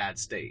a bad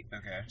state.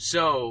 Okay.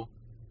 So,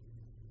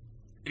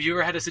 have you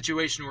ever had a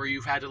situation where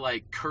you've had to,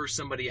 like, curse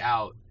somebody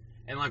out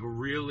and, like,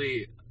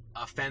 really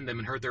offend them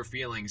and hurt their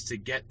feelings to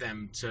get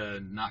them to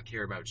not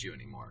care about you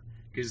anymore?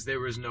 Because there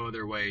was no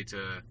other way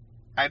to...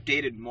 I've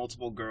dated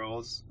multiple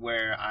girls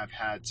where I've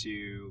had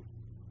to...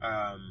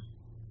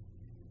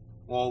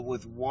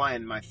 with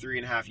one, my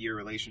 3.5-year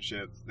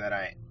relationship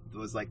that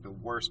was like the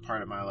worst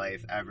part of my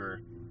life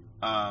ever,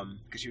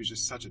 because she was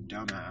just such a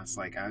dumbass.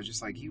 Like, I was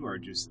just like, you are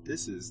just,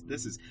 this is.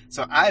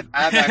 So I've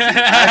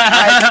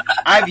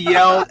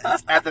yelled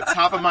at the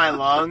top of my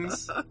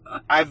lungs.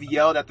 I've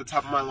yelled at the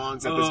top of my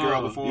lungs at this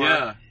girl before.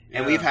 Yeah.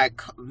 And we've had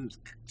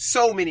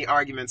so many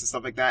arguments and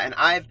stuff like that. And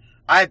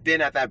I've been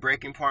at that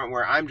breaking point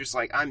where I'm just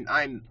like, I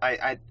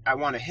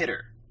want to hit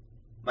her.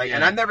 Like,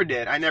 and I never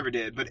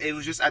did, but it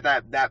was just at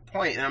that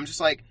point, and I'm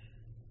just like,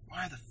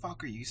 why the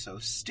fuck are you so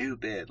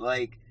stupid?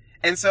 Like,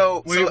 and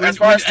so as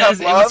far as tough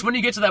love, it's when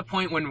you get to that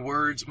point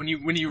when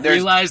you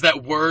realize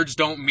that words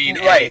don't mean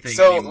anything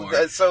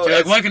anymore. So you're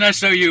like, what can I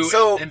show you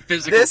in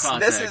physical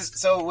context?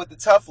 So with the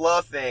tough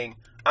love thing,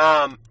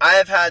 I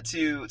have had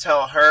to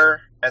tell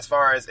her, as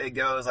far as it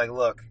goes, like,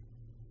 look,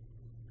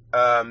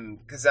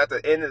 because at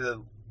the end of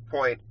the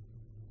point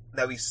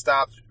that we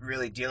stopped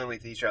really dealing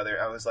with each other,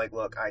 I was like,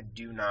 look, I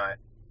do not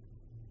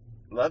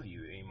love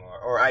you anymore,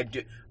 or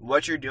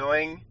what you're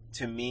doing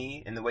to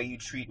me and the way you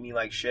treat me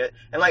like shit.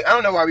 And like, I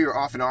don't know why we were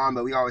off and on,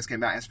 but we always came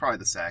back. It's probably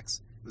the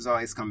sex. It was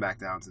always come back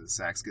down to the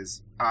sex,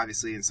 because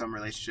obviously in some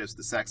relationships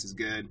the sex is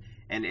good,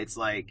 and it's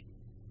like,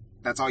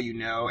 that's all you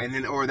know. And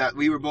then, or that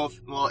we were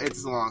both, well,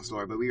 it's a long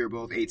story, but we were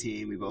both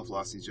 18. We both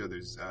lost each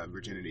other's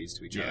virginities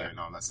to each other and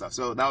all that stuff.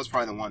 So that was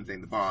probably the one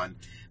thing, the bond.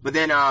 But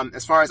then,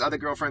 as far as other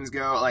girlfriends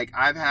go, like,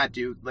 I've had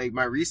to, like,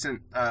 my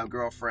recent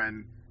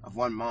girlfriend of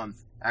 1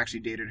 month, I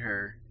actually dated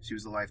her. She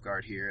was the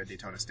lifeguard here at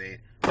Daytona State.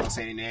 I won't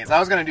say any names. I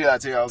was going to do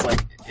that too. I was like,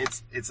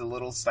 it's a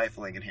little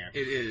stifling in here.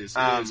 It is.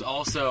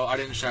 Also, I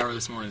didn't shower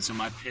this morning, so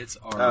my pits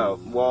are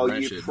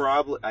wretched. You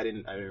probably... I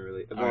didn't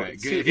really... All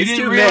right, good. It's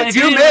too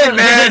mid,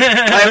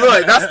 man. Like,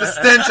 look, that's the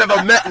stench of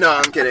a met. No,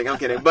 I'm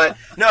kidding. But,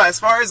 no, as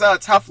far as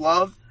tough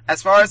love,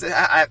 as far as...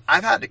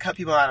 I've had to cut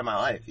people out of my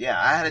life.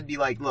 Yeah, I had to be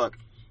like, look,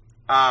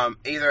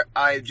 either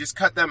I just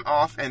cut them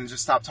off and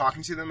just stop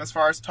talking to them as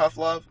far as tough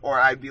love, or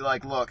I'd be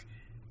like, look,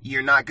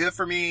 you're not good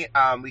for me.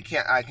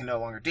 I can no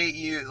longer date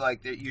you.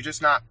 Like, you're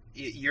just not,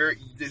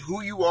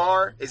 who you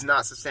are is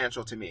not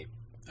substantial to me.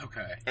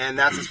 Okay. And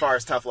that's as far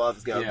as tough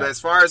love goes. Yeah. But as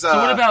far as, so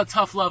what about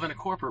tough love in a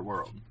corporate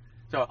world?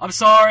 So, I'm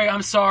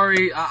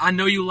sorry. I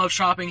know you love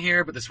shopping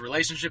here, but this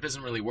relationship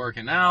isn't really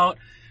working out.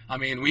 I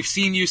mean, we've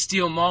seen you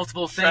steal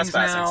multiple things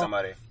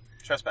now.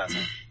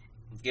 Trespassing.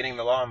 Getting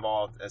the law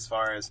involved as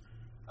far as,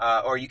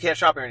 or you can't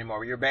shop here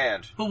anymore. You're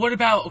banned. But what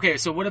about? Okay,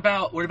 so what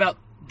about?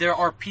 There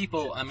are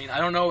people. I mean, I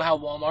don't know how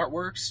Walmart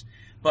works,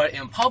 but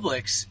in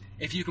Publix,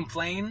 if you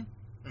complain,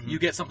 you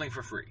get something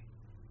for free.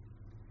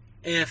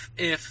 If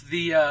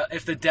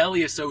the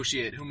deli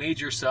associate who made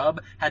your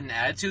sub had an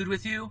attitude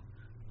with you,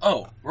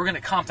 oh, we're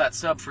gonna comp that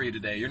sub for you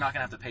today. You're not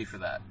gonna have to pay for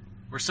that.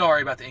 We're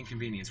sorry about the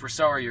inconvenience. We're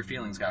sorry your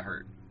feelings got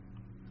hurt.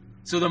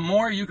 So the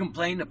more you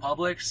complain to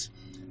Publix,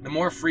 the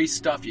more free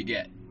stuff you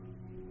get.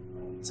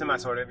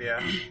 Sort of,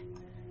 yeah.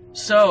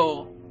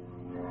 So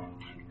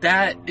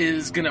that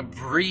is gonna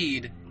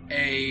breed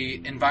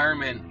a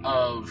environment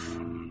of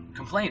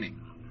complaining.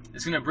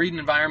 It's going to breed an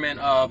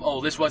environment of,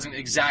 oh, this wasn't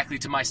exactly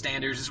to my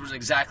standards. This wasn't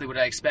exactly what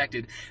I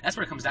expected. That's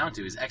what it comes down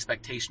to, is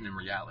expectation and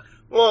reality.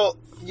 Well,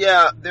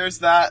 yeah, there's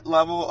that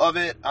level of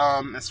it.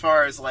 As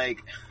far as,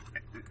 like,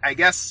 I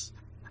guess,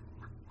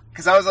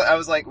 because I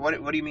was like, what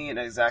do you mean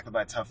exactly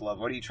by tough love?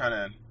 What are you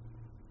trying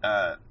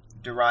to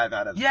derive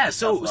out of? Yeah.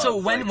 So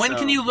when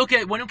can you look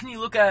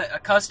at a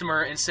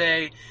customer and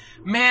say,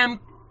 ma'am,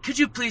 could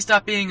you please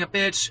stop being a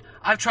bitch?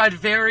 I've tried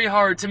very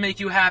hard to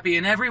make you happy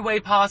in every way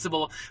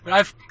possible, but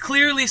I've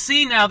clearly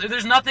seen now that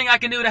there's nothing I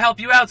can do to help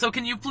you out, so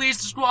can you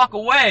please just walk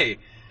away?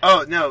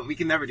 Oh, no, we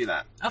can never do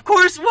that. Of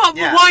course, well,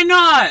 yeah. Why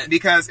not?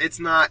 Because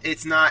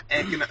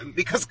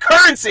because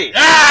currency!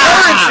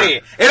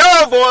 Currency! It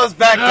all boils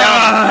back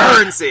down to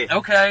currency.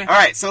 Okay.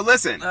 Alright, so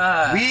listen.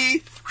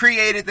 We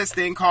created this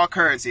thing called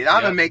currency, and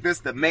I'm gonna make this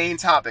the main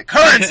topic.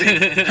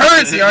 Currency!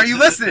 Currency, are you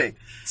listening?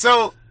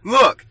 So,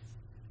 look.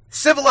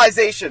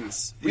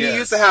 Civilizations. We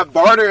used to have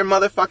barter and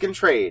motherfucking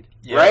trade,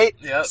 right?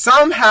 Yep.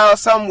 Somehow,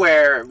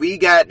 somewhere, we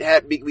came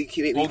up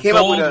with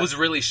gold was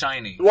really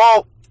shiny.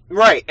 Well,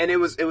 right, and it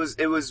was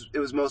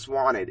most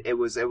wanted. It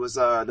was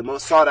the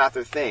most sought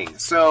after thing.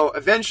 So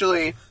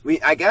eventually,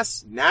 I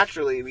guess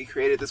naturally we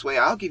created this way.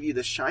 I'll give you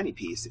the shiny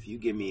piece if you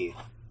give me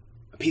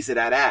a piece of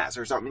that ass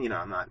or something. You know,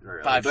 I'm not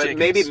really, but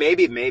chickens.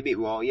 maybe.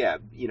 Well, yeah,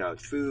 you know,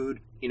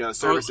 food. You know,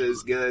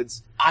 services,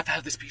 goods. I've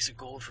had this piece of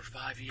gold for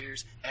 5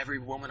 years. Every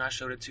woman I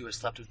showed it to has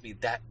slept with me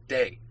that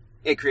day.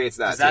 It creates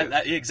that too.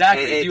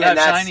 Exactly. If you have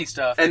shiny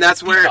stuff, and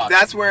that's where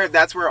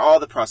all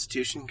the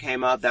prostitution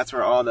came up. That's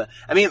where all the.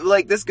 I mean,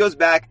 like this goes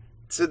back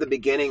to the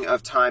beginning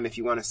of time, if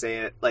you want to say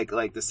it, like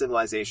the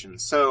civilization.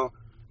 So,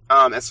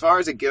 as far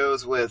as it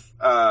goes with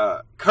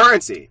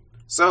currency,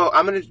 so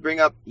I'm going to bring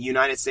up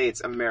United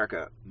States of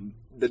America,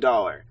 the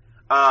dollar.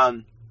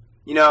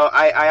 You know,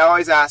 I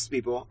always ask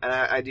people, and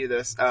I do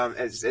this,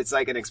 it's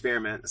like an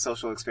experiment, a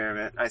social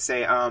experiment. I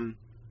say,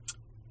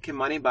 can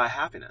money buy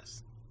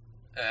happiness?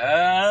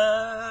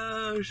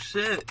 Oh,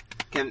 shit.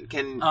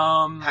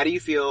 How do you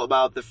feel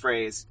about the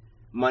phrase,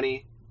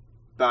 money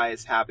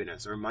buys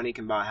happiness, or money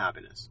can buy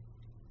happiness?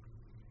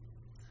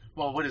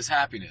 Well, what is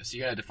happiness?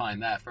 You gotta define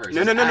that first.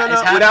 No.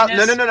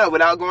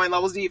 Without going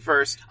levels deep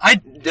first. I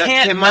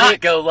can't not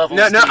go levels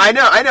deep. No, I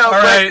know. All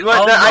right,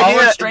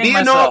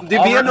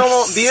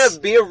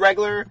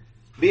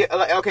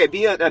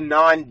 be a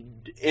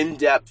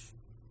non-in-depth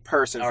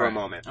person for a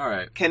moment. All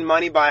right. Can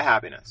money buy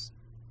happiness?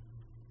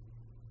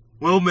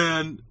 Well,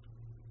 man.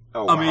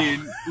 Oh, wow. I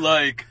mean,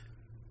 like,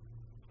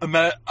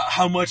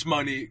 how much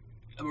money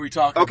are we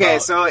talking about? Okay,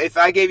 so if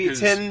I gave you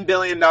 $10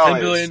 billion... $10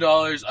 billion,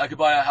 I could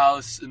buy a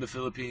house in the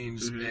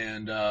Philippines,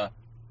 and I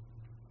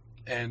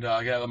could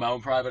have my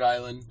own private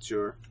island.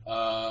 Sure.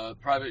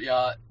 Private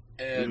yacht,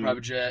 and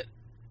private jet,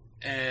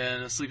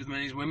 and sleep with as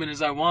many women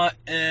as I want,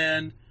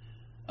 and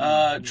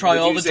try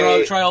all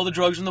the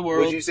drugs in the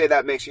world. Would you say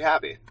that makes you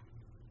happy?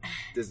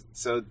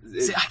 See,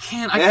 I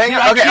can't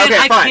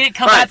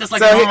come at this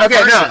like a normal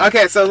person.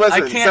 Okay, so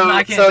listen.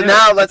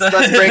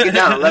 Let's break it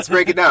down. Let's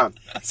break it down.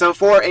 So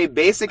for a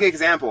basic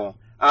example,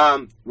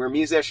 we're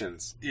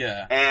musicians.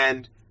 Yeah.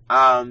 And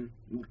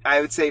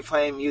I would say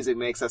playing music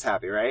makes us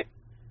happy, right?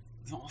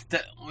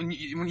 When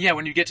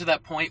you get to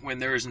that point when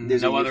there's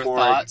no other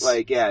thoughts,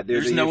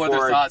 there's no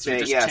other thoughts. You're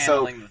just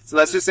channeling so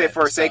let's just say,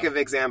 for sake of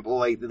example,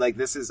 like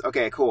this is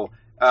okay, cool.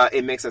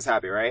 It makes us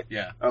happy, right?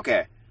 Yeah.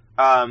 Okay.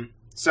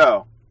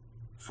 So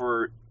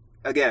for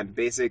again,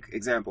 basic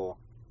example,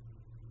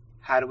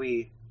 how do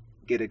we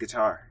get a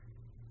guitar?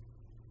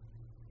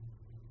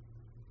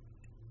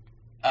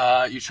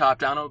 You chop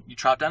down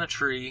a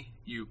tree.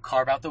 You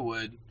carve out the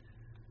wood.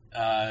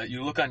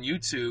 You look on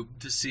YouTube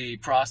to see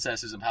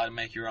processes of how to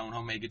make your own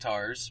homemade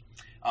guitars.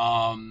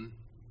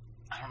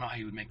 I don't know how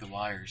you would make the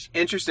wires.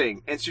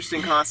 Interesting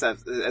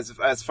concept.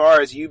 As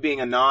far as you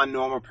being a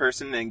non-normal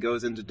person and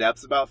goes into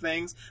depths about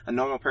things, a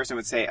normal person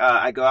would say,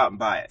 I go out and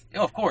buy it.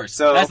 Oh, of course.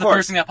 So that's the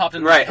first thing that popped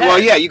into my head. Well,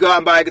 yeah, you go out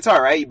and buy a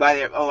guitar, right? You buy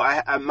it.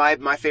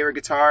 My favorite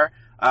guitar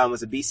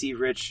was a BC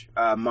Rich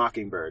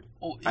Mockingbird.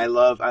 Oh, I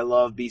love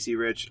BC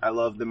Rich. I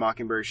love the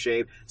Mockingbird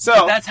shape. So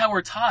but that's how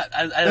we're taught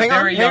at a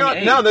very young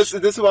age. No, this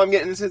is what I'm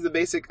getting. This is the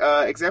basic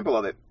example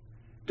of it.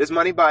 Does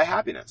money buy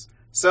happiness?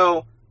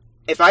 So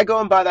if I go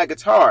and buy that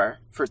guitar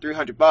for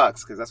 $300,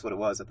 because that's what it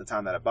was at the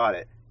time that I bought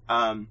it,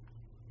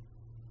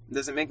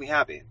 does it make me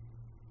happy?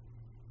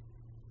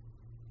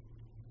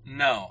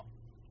 No.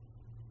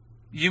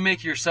 You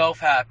make yourself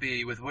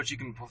happy with what you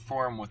can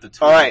perform with the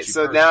tools. All right, that you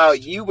so purchased. now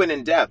you went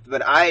in depth,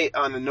 but I,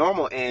 on the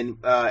normal end,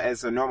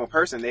 as a normal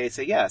person, they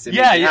say yes.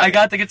 Yeah, I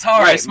got the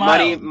guitar. Right, I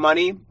smiled.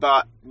 money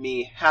bought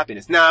me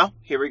happiness. Now,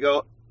 here we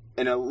go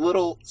in a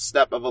little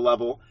step of a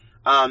level.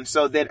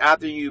 So then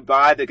after you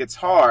buy the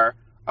guitar,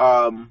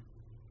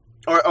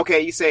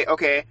 you say,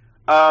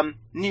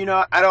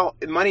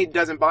 money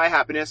doesn't buy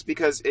happiness,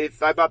 because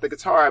if I bought the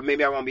guitar,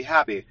 maybe I won't be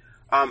happy.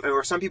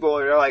 Or some people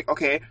are like,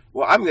 okay,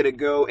 well, I'm going to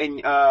go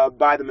and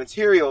buy the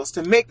materials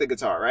to make the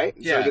guitar, right?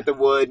 Yeah. So get the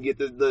wood, get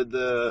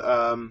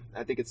the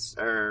I think it's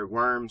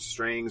worm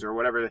strings or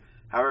whatever,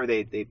 however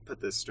they put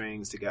the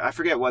strings together. I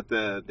forget what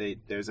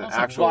there's an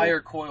actual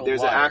wire coil. There's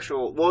wire. an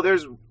actual. Well,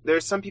 there's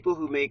some people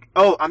who make.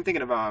 Oh, I'm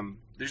thinking of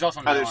There's also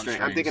other nylon string.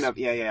 strings. I'm thinking of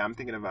I'm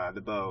thinking of the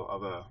bow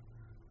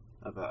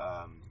of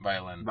a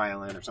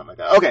violin or something like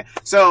that. Okay,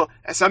 so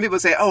some people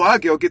say, "Oh, I'll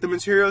go get the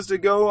materials to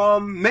go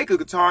make a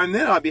guitar, and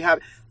then I'll be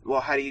happy."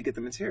 Well, how do you get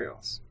the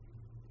materials?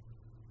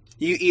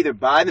 You either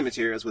buy the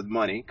materials with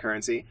money,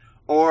 currency,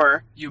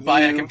 or you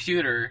buy a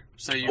computer.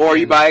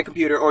 You buy a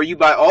computer, or you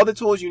buy all the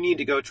tools you need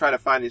to go try to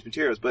find these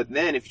materials. But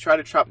then, if you try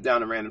to chop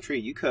down a random tree,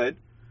 you could,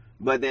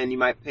 but then you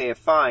might pay a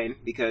fine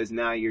because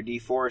now you're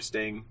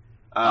deforesting.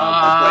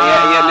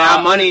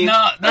 Now money. No,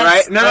 all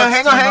right. No,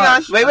 hang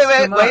on.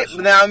 Wait.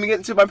 Now I'm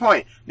getting to my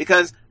point,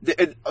 because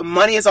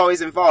money is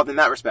always involved in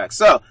that respect.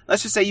 So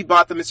let's just say you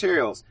bought the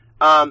materials.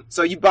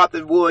 So you bought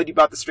the wood, you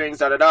bought the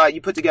strings, you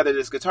put together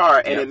this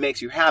guitar, and it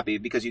makes you happy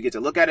because you get to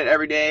look at it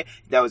every day.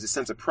 That was a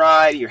sense of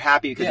pride. You're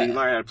happy because you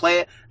learned how to play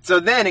it. So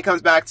then it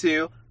comes back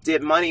to,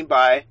 did money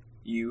buy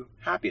you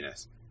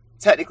happiness?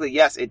 Technically,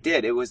 yes, it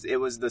did. It was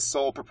the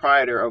sole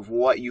proprietor of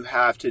what you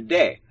have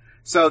today.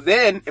 So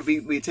then, if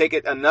we take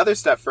it another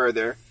step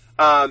further,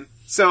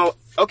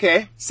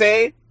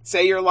 say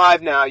you're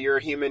alive now, you're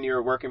a human, you're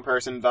a working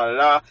person,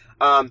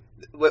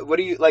 what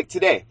do you, like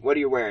today, what are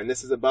you wearing?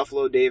 This is a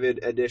Buffalo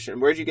David edition.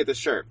 Where'd you get the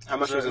shirt? How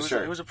much was the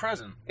shirt? It was a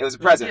present. It was a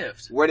present. A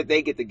gift. Where did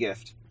they get the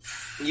gift?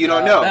 You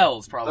don't know.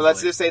 Bell's, probably.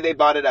 Let's just say they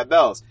bought it at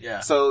Bell's. Yeah.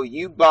 So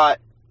you bought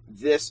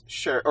this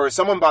shirt, or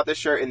someone bought this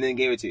shirt and then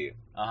gave it to you.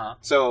 Uh-huh.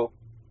 So,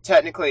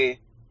 technically,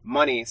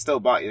 money still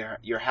bought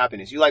your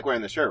happiness. You like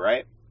wearing the shirt,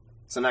 right?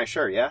 It's a nice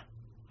shirt, yeah?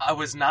 I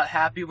was not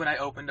happy when I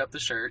opened up the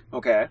shirt.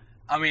 Okay.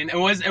 I mean,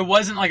 it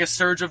wasn't like a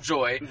surge of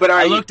joy. But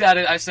I looked at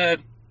it, I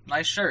said,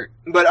 nice shirt.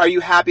 But are you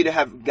happy to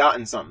have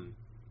gotten something?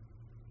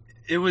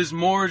 It was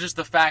more just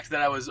the fact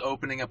that I was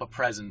opening up a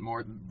present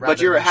more. But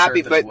you're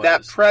happy, but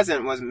that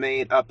present was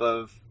made up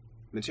of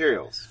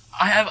materials.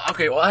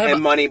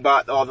 And money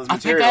bought all those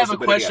materials. I think I have a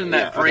question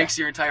that breaks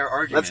your entire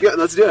argument.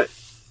 Let's do it.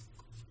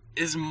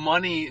 Is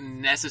money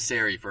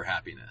necessary for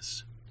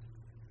happiness?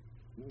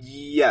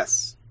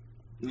 Yes.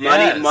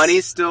 Yes.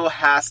 Money still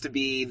has to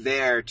be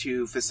there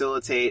to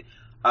facilitate.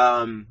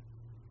 Can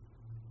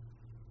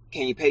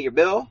you pay your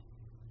bill?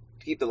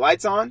 Keep the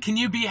lights on? Can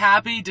you be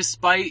happy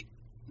despite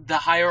the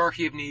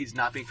hierarchy of needs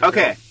not being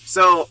fulfilled? Okay,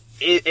 so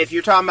if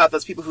you're talking about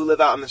those people who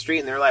live out on the street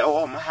and they're like,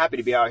 oh, I'm happy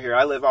to be out here.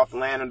 I live off the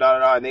land and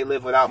and they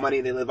live without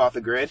money. They live off the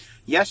grid.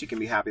 Yes, you can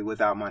be happy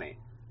without money.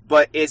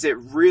 But is it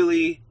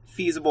really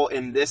feasible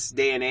in this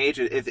day and age?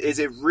 Is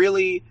it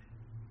really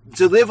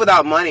to live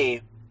without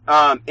money?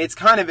 It's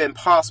kind of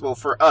impossible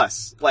for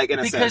us, like in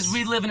a sense. Because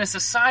we live in a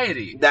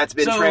society that's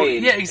been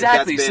trained. Yeah,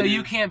 exactly. So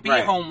you can't be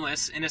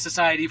homeless in a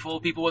society full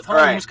of people with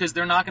homes because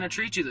they're not going to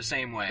treat you the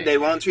same way. They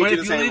won't treat you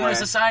the same way. But if you live in a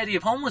society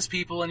of homeless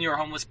people and you're a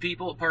homeless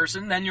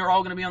person, then you're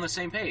all going to be on the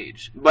same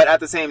page. But at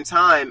the same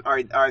time,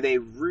 are they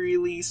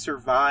really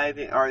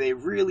surviving? Are they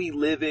really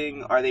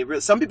living?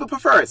 Some people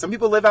prefer it. Some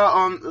people live out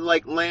on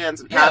like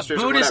lands and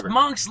pastures or whatever. Buddhist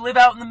monks live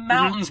out in the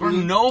mountains where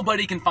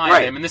nobody can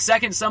find them. And the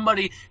second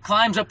somebody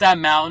climbs up that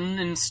mountain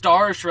and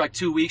starves for like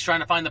 2 weeks trying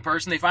to find the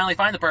person, they finally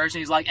find the person,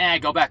 he's like,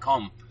 go back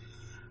home.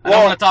 I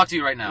don't want to talk to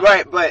you right now.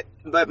 Right,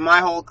 but my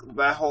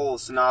whole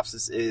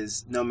synopsis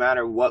is, no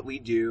matter what we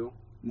do,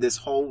 this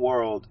whole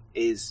world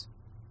is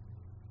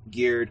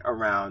geared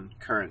around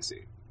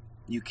currency.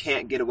 You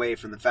can't get away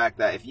from the fact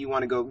that if you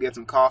want to go get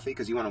some coffee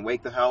because you want to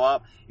wake the hell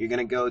up, you're going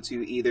to go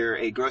to either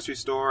a grocery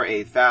store,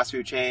 a fast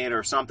food chain,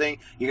 or something.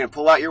 You're going to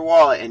pull out your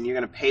wallet and you're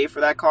going to pay for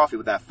that coffee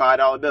with that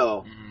 $5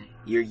 bill. Mm-hmm.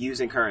 You're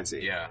using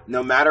currency. Yeah.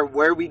 No matter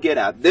where we get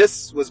at.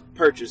 This was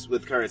purchased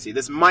with currency.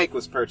 This mic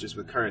was purchased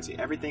with currency.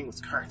 Everything was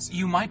currency.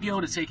 You might be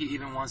able to take it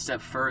even one step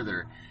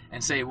further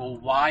and say, well,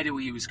 why do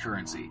we use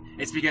currency?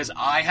 It's because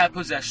I have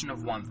possession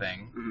of one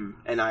thing.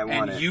 And I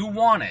want it. And you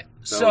want it.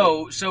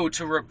 So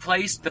to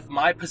replace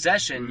my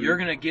possession, you're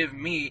going to give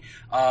me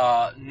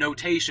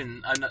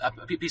notation, a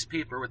piece of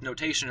paper with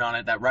notation on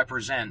it that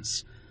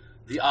represents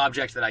the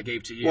object that I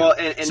gave to you. Well,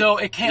 and so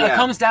it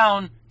comes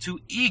down to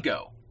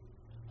ego.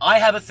 I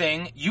have a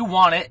thing, you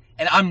want it,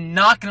 and I'm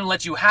not going to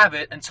let you have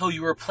it until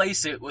you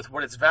replace it with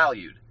what it's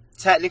valued.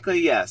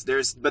 Technically, yes.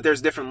 There's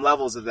different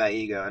levels of that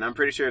ego, and I'm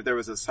pretty sure if there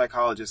was a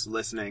psychologist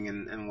listening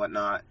and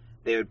whatnot,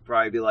 they would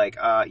probably be like,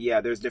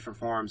 yeah, there's different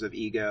forms of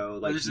ego.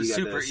 Like there's you got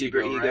super the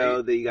super ego, ego,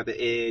 right? then you got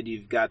the id,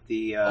 you've got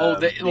the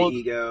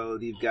ego,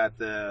 you've got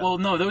the. Well,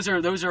 no,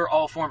 those are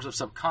all forms of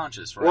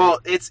subconscious, right? Well,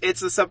 it's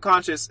the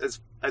subconscious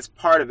as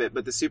part of it,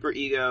 but the super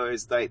ego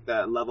is like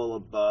that level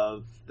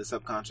above the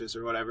subconscious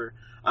or whatever.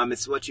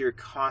 It's what you're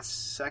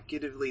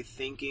consecutively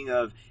thinking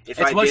of. It's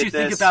what you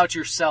think about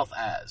yourself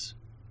as.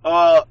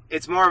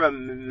 It's more of a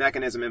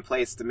mechanism in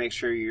place to make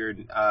sure you're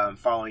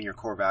following your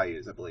core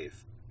values, I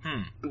believe.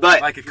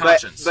 But like a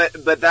conscience.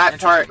 But that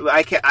part,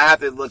 I have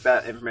to look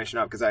that information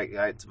up because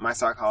I my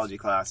psychology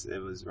class, it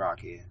was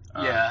rocky.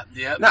 Yeah.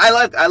 No, I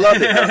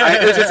loved it.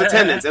 It was just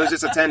attendance. It was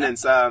just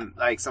attendance.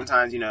 Like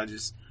sometimes,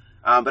 just.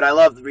 But I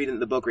loved reading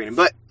the book reading.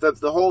 But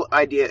the whole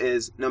idea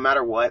is, no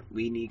matter what,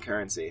 we need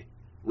currency.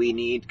 We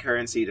need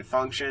currency to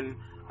function.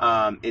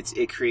 It's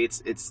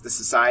the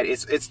society.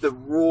 It's the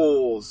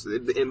rules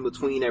in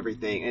between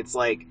everything. It's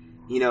like,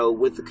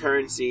 with the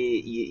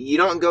currency, you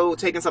don't go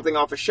taking something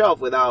off a shelf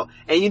without.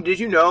 And did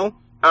you know?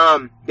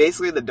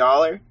 Basically, the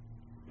dollar.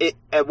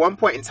 At one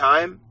point in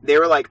time, they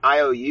were like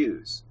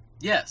IOUs.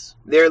 Yes.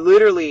 They're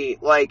literally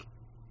like,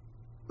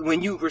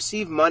 when you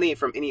receive money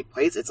from any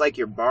place, it's like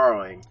you're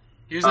borrowing.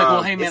 He was like,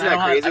 well, hey, man,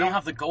 I don't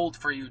have the gold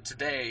for you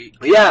today.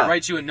 Can I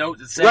write you a note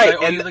that says right, I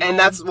owe you the gold? And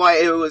that's why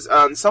it was,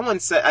 someone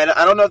said,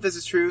 I don't know if this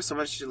is true,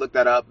 someone should look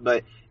that up,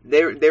 but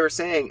they were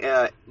saying,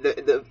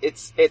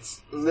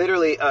 it's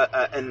literally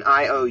an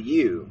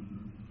IOU,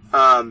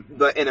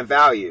 but in a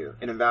value.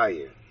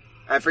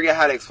 I forget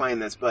how to explain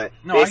this, but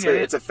basically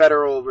it's a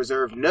Federal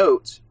Reserve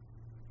note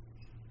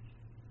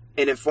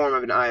in a form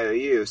of an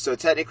IOU. So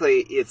technically,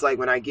 it's like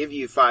when I give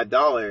you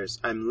 $5,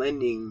 I'm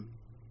lending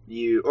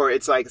you, or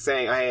it's like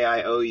saying, hey,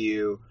 I owe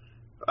you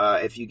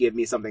if you give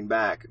me something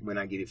back when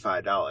I give you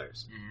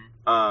 $5.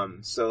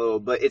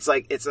 But it's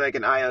like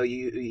an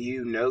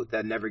IOU note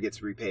that never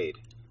gets repaid.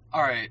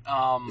 All right.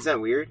 Is that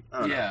weird? I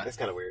don't know. Yeah, that's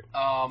kind of weird.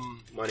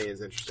 Money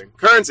is interesting.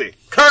 Currency.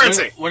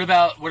 What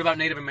about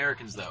Native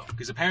Americans though?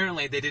 Because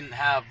apparently they didn't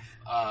have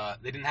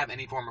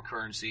any form of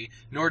currency,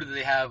 nor did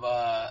they have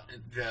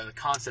the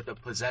concept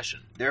of possession.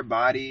 Their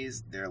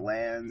bodies, their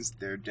lands,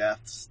 their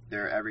deaths,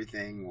 their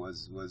everything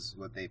was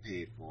what they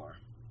paid for,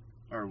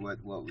 or what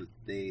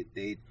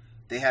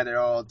they had it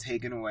all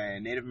taken away.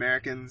 Native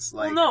Americans,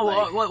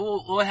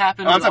 what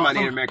happened? I'm talking about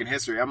Native American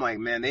history. I'm like,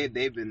 man,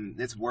 they've been.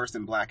 It's worse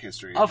than Black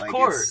history. Of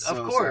course.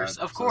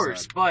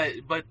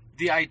 But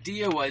the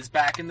idea was,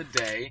 back in the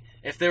day,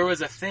 if there was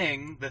a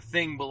thing, the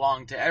thing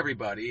belonged to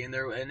everybody, and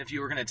if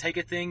you were going to take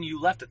a thing, you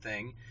left a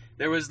thing.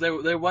 There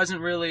wasn't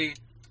really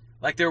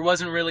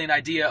an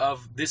idea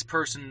of this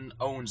person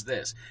owns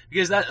this,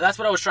 because that's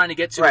what I was trying to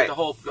get to with the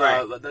whole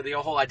the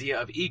whole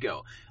idea of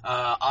ego.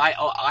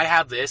 I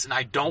have this and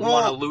I don't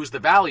want to lose the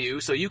value,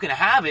 so you can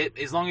have it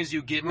as long as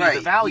you give me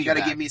the value. You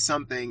got to give me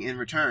something in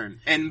return,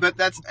 but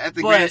that's at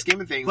the grand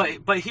scheme of things.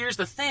 But here's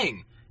the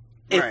thing: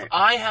 if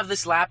I have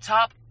this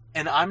laptop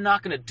and I'm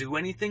not going to do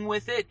anything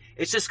with it,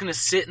 it's just going to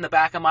sit in the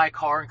back of my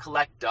car and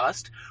collect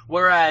dust.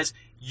 Whereas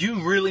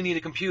you really need a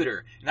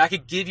computer, and I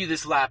could give you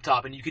this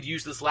laptop, and you could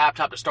use this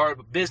laptop to start up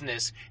a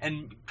business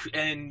and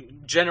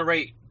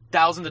generate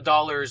thousands of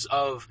dollars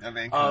of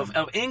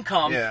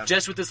income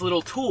just with this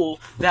little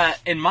tool that,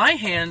 in my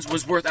hands,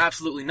 was worth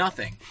absolutely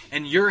nothing,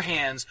 and your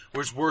hands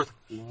was worth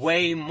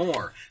way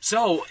more.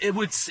 So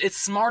it's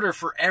smarter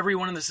for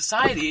everyone in the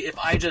society if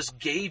I just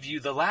gave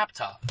you the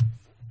laptop.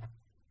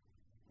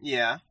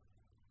 Yeah.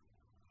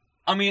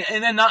 I mean,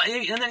 and then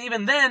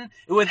even then,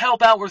 it would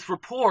help out with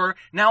rapport.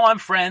 Now I'm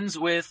friends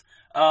with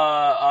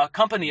a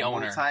company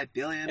owner.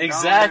 Multi-billion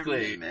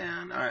exactly.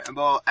 Man. All right.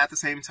 Well, at the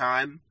same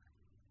time,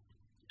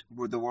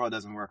 the world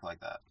doesn't work like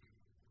that.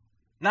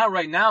 Not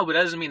right now, but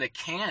that doesn't mean it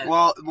can't.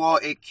 Well,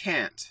 it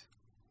can't.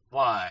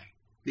 Why?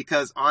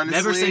 Because honestly,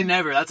 never say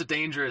never. That's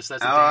dangerous.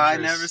 I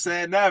never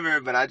said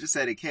never, but I just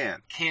said it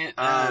can't. Can't.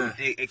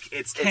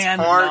 It's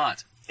cannot.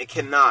 hard. It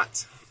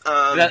cannot.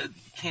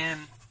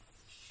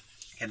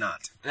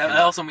 Cannot. That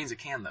also means it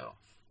can, though.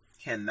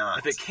 Cannot.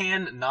 If it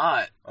can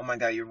not. Oh my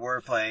god, you're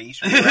wordplaying. You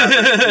should be a rapper.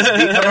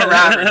 Just become a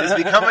rapper. Just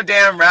become a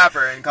damn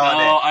rapper and call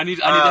it. No, I need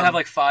to have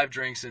like 5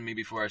 drinks in me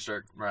before I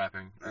start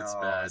rapping. It's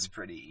bad. It's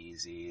pretty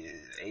easy.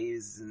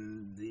 A's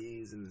and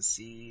B's and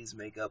C's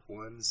make up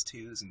 1s,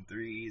 2s, and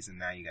 3s, and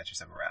now you got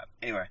yourself a rap.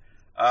 Anyway,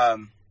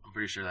 I'm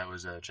pretty sure that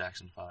was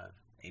Jackson 5.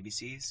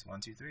 ABCs, 1,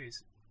 2,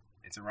 3s.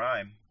 It's a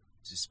rhyme.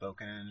 Just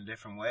spoken in a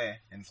different way,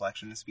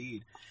 inflection and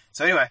speed.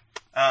 So anyway,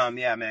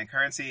 yeah, man,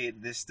 currency,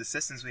 the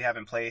systems we have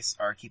in place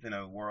are keeping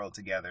a world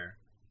together.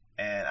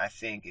 And I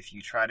think if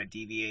you try to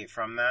deviate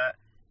from that,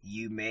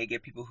 you may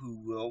get people who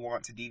will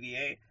want to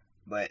deviate.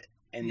 But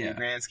in the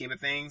grand scheme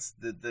of things,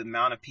 the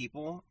amount of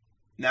people.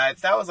 Now,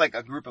 if that was like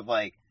a group of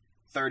like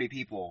 30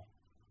 people,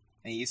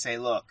 and you say,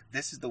 look,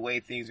 this is the way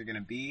things are going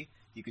to be,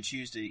 you can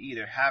choose to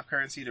either have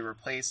currency to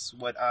replace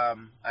what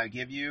I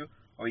give you,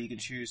 or you can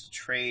choose to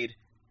trade.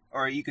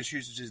 Or you could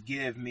choose to just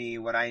give me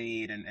what I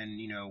need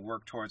and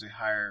work towards a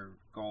higher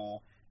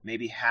goal.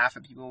 Maybe half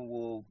of people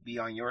will be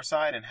on your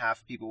side and half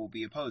of people will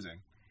be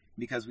opposing.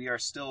 because we are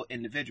still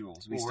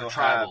individuals. We still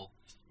tribal.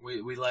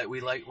 We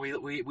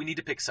need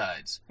to pick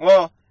sides.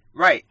 Well,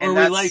 right, and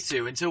we like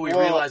to until we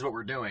realize what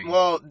we're doing.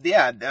 Well,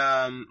 yeah.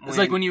 It's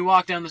like when you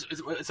walk down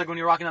it's like when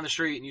you're walking down the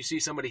street and you see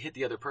somebody hit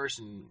the other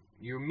person.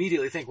 You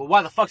immediately think, well,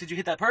 why the fuck did you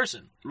hit that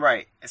person?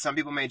 Right. Some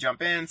people may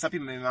jump in. Some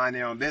people may mind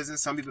their own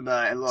business. Some people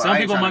might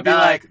be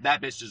like,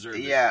 that bitch deserved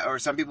it. Yeah, or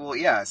some people,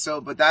 yeah. So,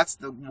 but that's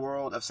the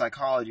world of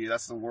psychology.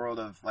 That's the world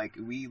of, like,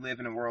 we live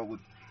in a world with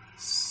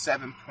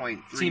 7.3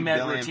 Team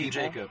billion Edward, Team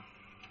people. Jacob.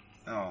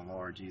 Oh,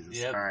 Lord Jesus.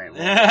 Yep. All right.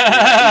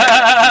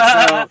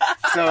 Well,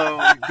 so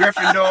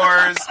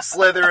Gryffindors,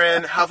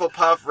 Slytherin,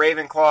 Hufflepuff,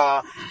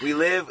 Ravenclaw. We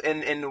live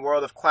in the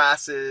world of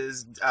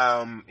classes,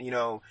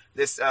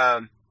 this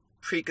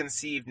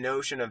preconceived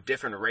notion of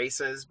different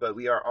races, but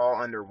we are all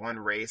under one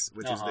race,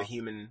 which is the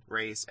human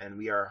race, and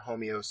we are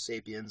Homo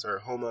sapiens.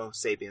 Homo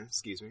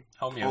sapiens.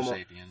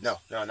 No,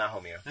 not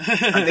homeo.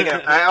 I'm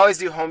thinking I always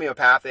do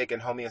homeopathic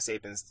and Homo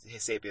sapiens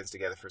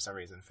together for some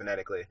reason,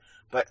 phonetically.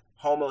 But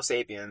Homo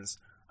sapiens,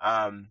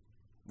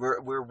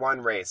 we're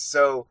one race.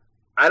 So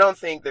I don't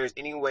think there's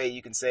any way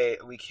you can say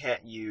we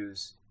can't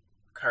use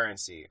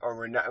currency,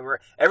 or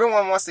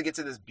everyone wants to get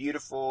to this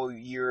beautiful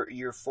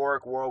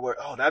euphoric world where,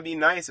 oh, that'd be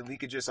nice if we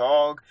could just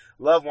all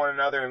love one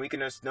another and we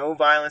can just no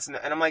violence, and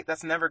I'm like,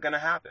 that's never gonna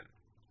happen.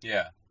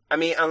 Yeah. I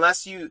mean,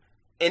 unless you,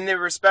 in the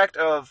respect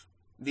of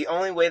the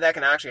only way that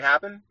can actually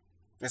happen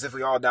is if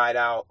we all died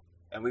out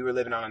and we were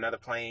living on another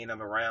plane of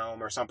a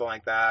realm or something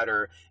like that,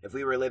 or if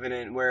we were living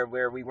in where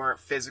we weren't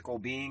physical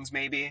beings,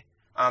 maybe,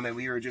 and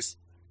we were just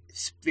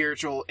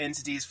spiritual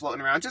entities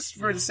floating around, just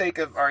for the sake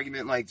of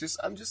argument. Like,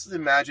 I'm just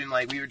imagine,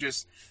 like, we were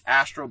just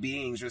astral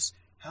beings, just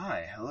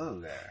hi, hello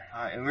there,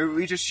 hi, and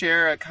we just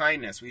share a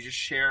kindness, we just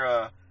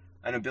share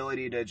an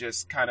ability to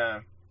just kind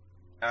of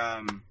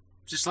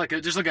just like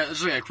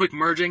a quick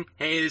merging.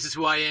 Hey, this is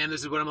who I am,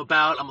 this is what I'm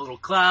about, I'm a little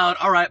cloud,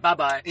 all right, bye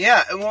bye.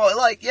 Yeah, well,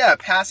 like, yeah,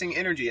 passing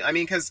energy. I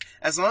mean, because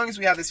as long as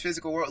we have this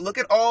physical world, look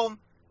at all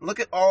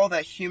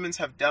that humans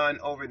have done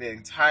over the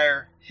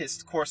entire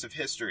course of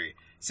history.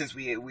 Since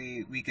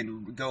we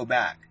can go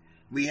back,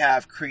 we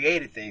have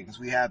created things,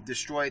 we have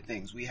destroyed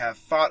things, we have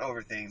fought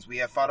over things, we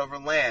have fought over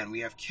land, we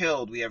have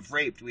killed, we have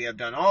raped, we have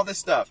done all this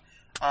stuff.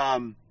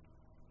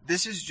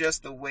 This is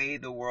just the way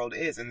the world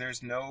is, and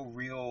there's no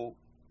real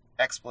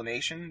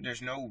explanation.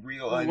 There's no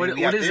real.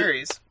 We have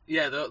theories.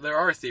 Yeah, there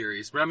are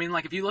theories, but I mean,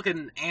 like, if you look at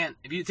an ant,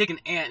 if you take an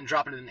ant and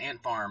drop it in an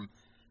ant farm,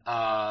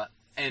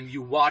 and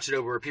you watch it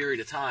over a period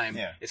of time,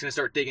 it's going to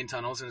start digging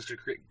tunnels and it's going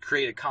to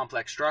create a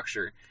complex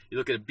structure. You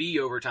look at a bee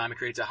over time, it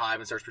creates a hive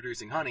and starts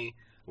producing honey.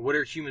 What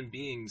are human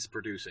beings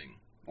producing?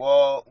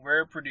 Well,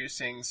 we're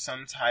producing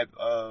some type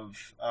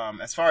of,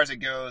 as far as it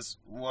goes,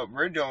 what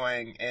we're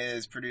doing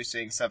is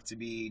producing stuff to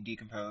be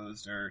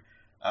decomposed, or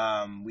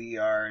we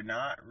are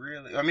not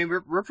really. I mean,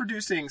 we're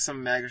producing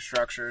some mega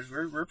structures.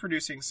 We're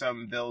producing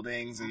some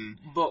buildings and.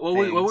 But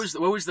what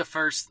was the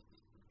first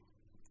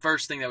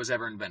thing that was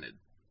ever invented?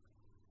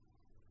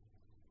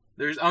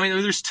 There's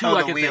two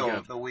I can think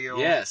of. The wheel.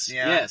 Yes,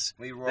 yeah, yes.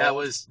 We rolled.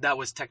 That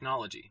was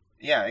technology.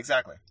 Yeah,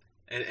 exactly.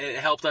 It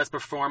helped us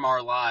perform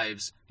our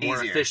lives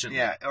more efficiently.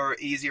 Yeah, or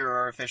easier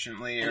or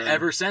efficiently. And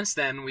ever since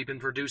then, we've been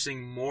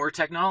producing more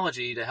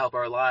technology to help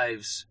our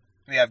lives.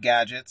 We have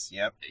gadgets,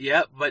 yep.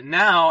 Yep, but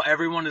now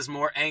everyone is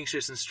more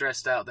anxious and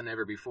stressed out than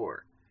ever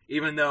before.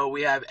 Even though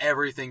we have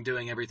everything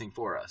doing everything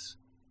for us.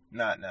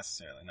 Not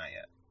necessarily, not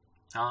yet.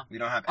 Huh? We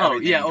don't have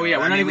everything. Oh yeah.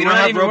 We're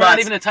not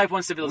even a Type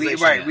 1 civilization.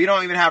 Right. We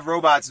don't even have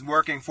robots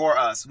working for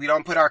us. We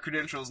don't put our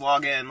credentials,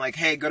 log in, like,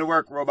 hey, go to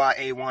work, robot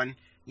A1.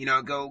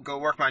 Go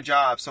work my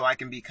job so I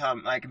can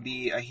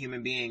be a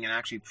human being and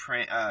actually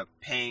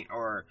paint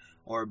or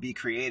be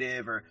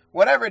creative or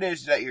whatever it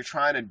is that you're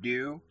trying to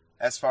do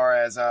as far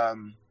as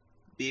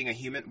being a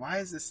human. Why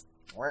is this?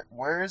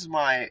 Where's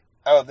my?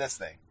 Oh, this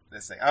thing.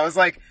 I was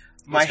like.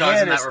 My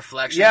hand is that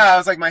reflection. Yeah, I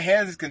was like, my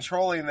hand is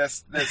controlling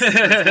this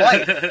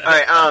light.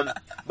 All right,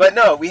 but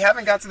no, we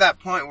haven't got to that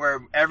point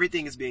where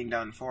everything is being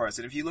done for us.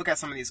 And if you look at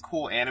some of these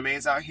cool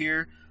animes out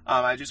here,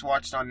 I just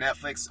watched on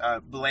Netflix,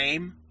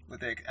 Blame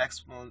with the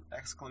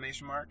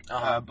exclamation mark.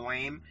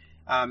 Blame.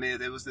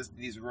 It was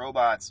these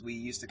robots we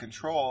used to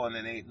control, and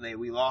then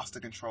we lost the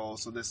control.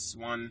 So this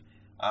one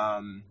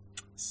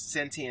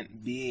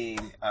sentient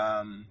being,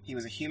 he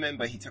was a human,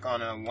 but he took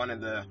on one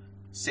of the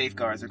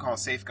safeguards. They're called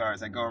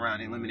safeguards that go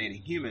around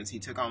eliminating humans. He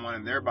took on one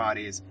of their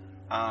bodies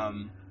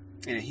in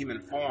a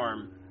human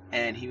form,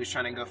 and he was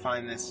trying to go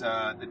find this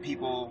a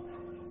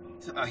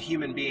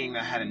human being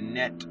that had a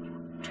net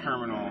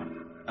terminal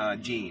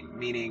gene,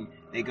 meaning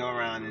they go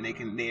around and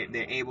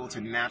they're able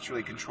to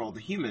naturally control the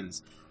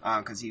humans,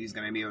 because he was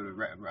going to be able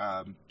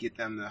to get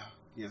them to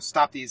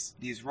stop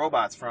these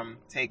robots from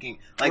taking.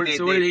 Like, what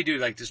did he do?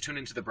 Like, just tune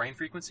into the brain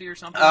frequency or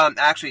something?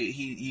 Actually,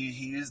 he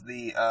used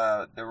the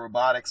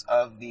robotics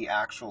of the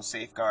actual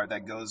safeguard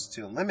that goes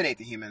to eliminate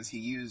the humans. He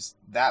used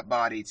that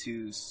body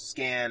to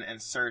scan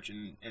and search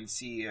and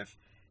see if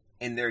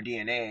in their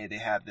DNA they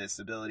have this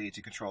ability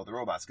to control the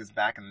robots. Because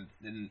back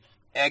in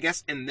I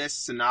guess in this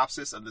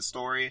synopsis of the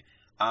story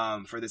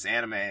for this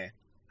anime,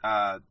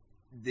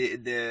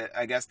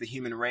 I guess the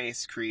human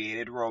race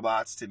created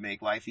robots to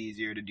make life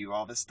easier, to do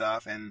all this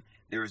stuff, and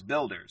there was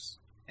builders,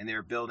 and they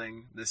were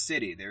building the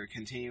city. They were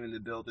continuing to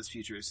build this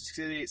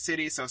futuristic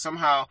city. So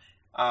somehow,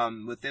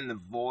 within the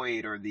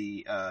void or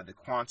the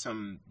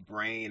quantum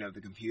brain of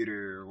the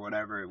computer or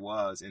whatever it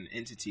was, an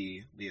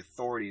entity, the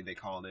authority they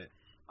called it,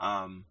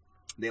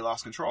 they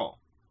lost control.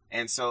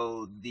 And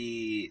so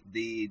the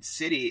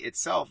city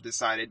itself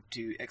decided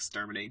to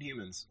exterminate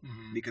humans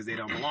because they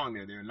don't belong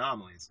there. They're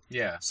anomalies.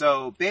 Yeah.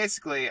 So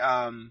basically,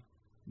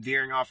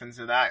 veering off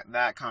into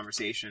that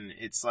conversation,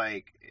 it's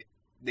like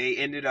they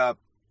ended up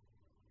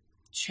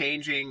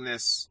changing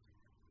this.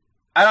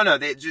 I don't know.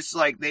 They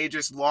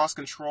just lost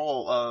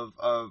control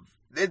of.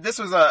 This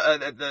was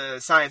the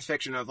science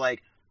fiction of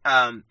like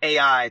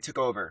AI took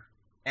over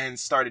and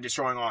started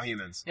destroying all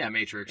humans. Yeah,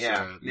 Matrix.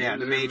 Yeah,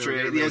 the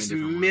Matrix. There's a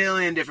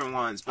million different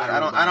ones, but I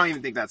don't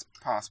even think that's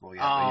possible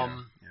yet.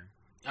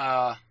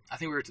 I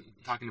think we were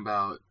talking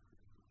about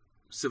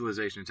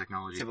civilization and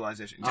technology.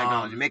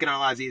 Making our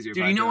lives easier.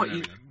 Dude, you know what?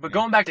 But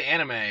going back to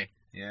anime.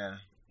 Yeah.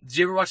 Did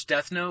you ever watch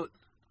Death Note?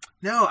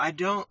 No, I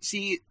don't.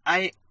 See,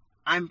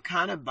 I'm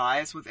kind of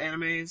biased with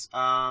animes.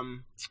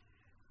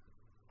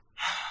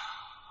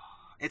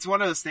 It's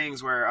one of those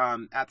things where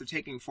after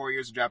taking 4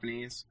 years of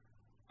Japanese,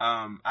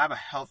 I have a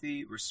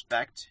healthy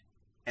respect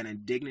and a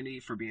dignity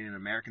for being an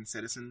American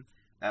citizen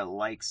that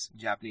likes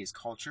Japanese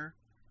culture.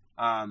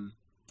 And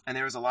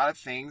there was a lot of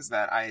things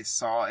that I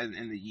saw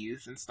in the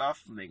youth and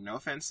stuff, like no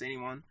offense to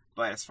anyone,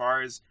 but as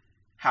far as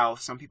how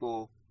some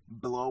people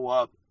blow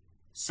up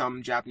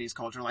some Japanese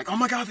culture, like, oh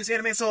my god, this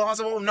anime is so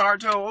awesome, oh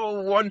Naruto,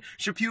 oh One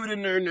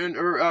Shippuden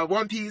or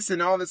One Piece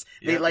and all this,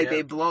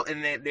 they blow,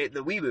 and they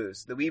the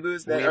weeboos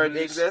that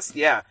they exist,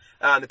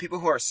 the people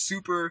who are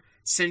super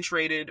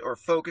centrated or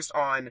focused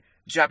on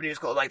Japanese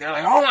culture, like they're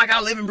like, oh my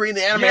god, live and breathe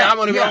the anime, I'm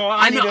gonna go.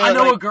 I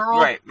know a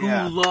girl who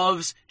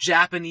loves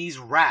Japanese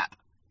rap.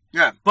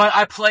 Yeah, but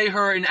I play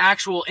her an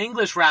actual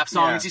English rap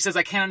song, and she says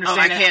I can't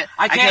understand.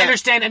 I can't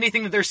understand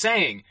anything that they're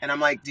saying. And I'm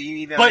like, do you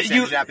even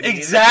understand Japanese?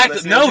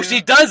 Exactly. No,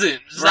 she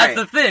doesn't. Right. That's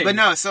the thing. But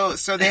no, so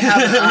they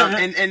have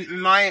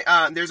and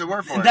my there's a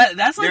word for it.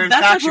 That's like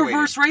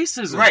reverse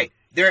racism. Right.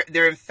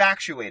 They're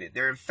infatuated.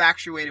 They're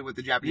infatuated with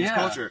the Japanese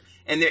culture,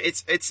 and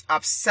it's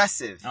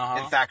obsessive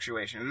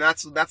infatuation, and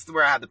that's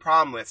where I had the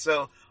problem with.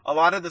 So a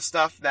lot of the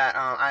stuff that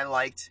I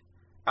liked.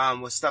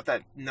 Was stuff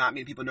that not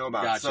many people know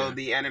about. Gotcha. So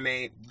the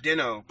anime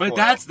Dino. But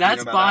that's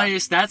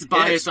bias. That's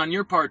bias on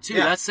your part too.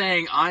 Yeah. That's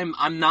saying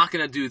I'm not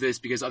gonna do this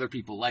because other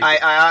people like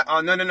it.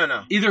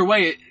 No. Either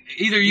way,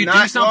 either you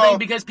do something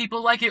because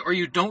people like it, or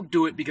you don't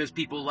do it because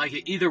people like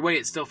it. Either way,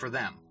 it's still for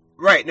them.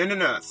 Right.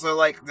 No. So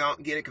like,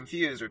 don't get it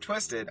confused or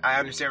twisted. I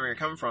understand where you're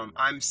coming from.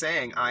 I'm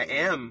saying I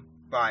am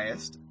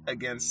biased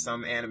against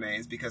some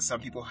animes because some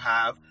people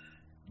have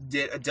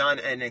done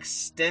an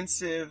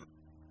extensive,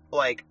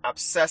 like,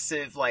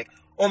 obsessive, like,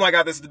 oh my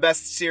god, this is the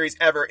best series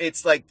ever.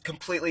 It's like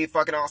completely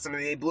fucking awesome.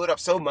 And they blew it up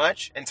so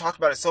much and talked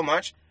about it so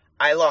much,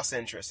 I lost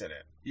interest in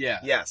it. Yeah.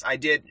 Yes, I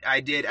did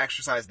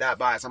exercise that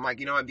bias. I'm like,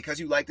 you know what, because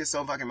you like this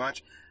so fucking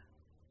much,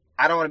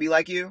 I don't want to be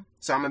like you,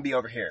 so I'm gonna be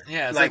over here.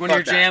 Yeah, it's like when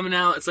you're jamming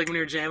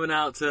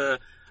out, to,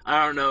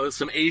 I don't know,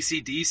 some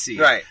AC/DC.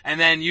 Right. And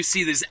then you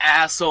see this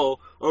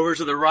asshole over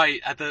to the right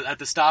at the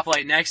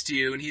stoplight next to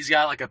you, and he's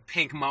got like a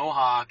pink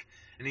mohawk,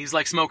 and he's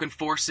like smoking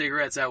 4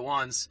 cigarettes at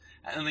once.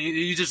 And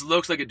he just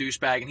looks like a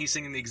douchebag, and he's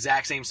singing the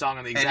exact same song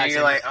on the exact same... And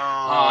you're like,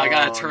 I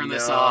gotta turn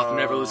this off. I'm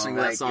never listening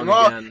to that song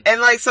again. And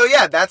like, so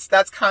yeah, that's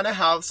kind of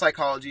how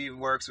psychology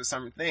works with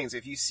some things.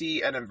 If you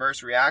see an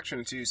adverse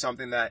reaction to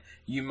something that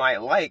you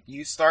might like,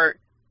 you're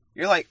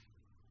like,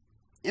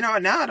 you know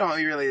what, now I don't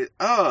really,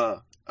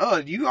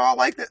 you all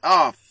like this?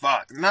 Oh,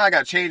 fuck. Now I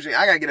gotta change it.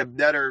 I gotta get a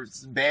better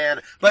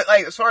band. But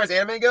like, as far as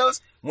anime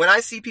goes, when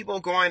I see people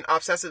going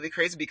obsessively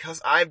crazy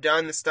because I've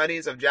done the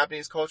studies of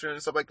Japanese culture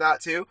and stuff like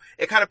that too,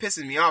 it kind of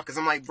pisses me off because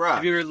I'm like, bruh,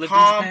 have you ever lived in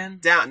Japan?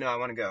 Down. No, I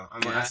want to go.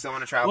 I still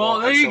want to travel. Well,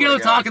 there you go,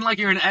 talking like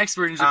you're an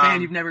expert in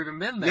Japan. You've never even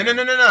been there.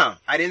 No.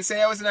 I didn't say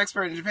I was an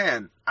expert in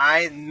Japan.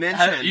 I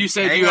mentioned... You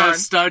said you have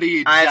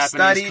studied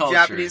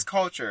Japanese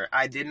culture.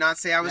 I did not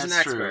say I was an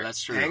expert.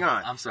 That's true. Hang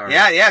on. I'm sorry.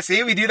 Yeah,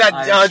 see, we do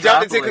that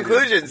jump into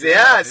conclusions.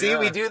 Yeah, see,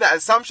 we do that,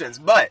 assumptions.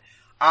 But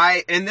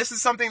and this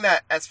is something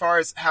that, as far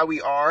as how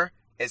we are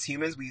as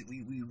humans,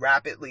 we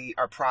rapidly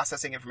are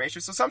processing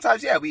information. So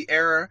sometimes, we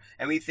err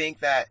and we think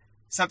that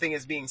something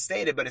is being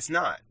stated, but it's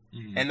not.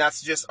 Mm-hmm. And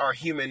that's just our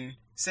human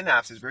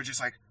synapses. We're just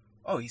like,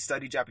 oh, he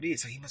studied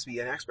Japanese, so he must be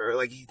an expert. Or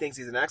like, he thinks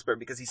he's an expert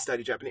because he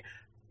studied Japanese.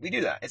 We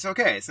do that. It's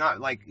okay. It's not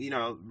like,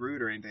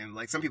 rude or anything.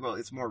 Like, some people,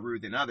 it's more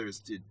rude than others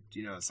to,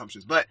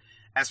 assumptions. But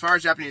as far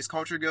as Japanese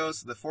culture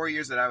goes, the 4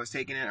 years that I was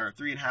taking it, or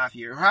 3.5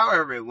 years,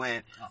 however it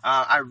went,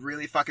 I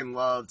really fucking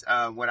loved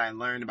what I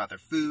learned about their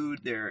food,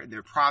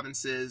 their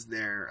provinces,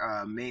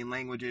 their main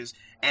languages.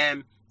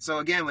 And so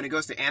again, when it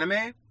goes to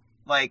anime,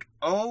 like,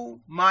 oh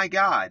my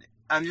god,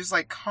 I'm just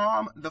like,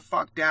 calm the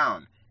fuck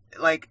down.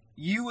 like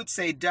you would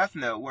say Death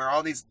Note, where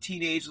all these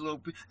teenage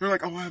they're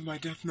like, oh, I have my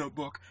Death Note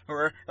book,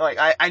 or like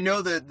I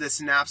know the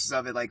synopsis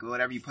of it, like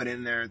whatever you put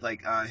in there,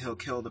 like he'll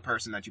kill the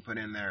person that you put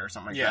in there or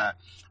something like that.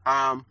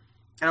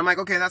 And I'm like,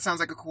 okay, that sounds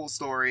like a cool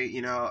story,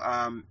 you know.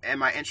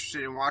 Am I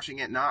interested in watching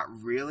it? Not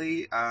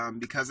really,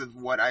 because of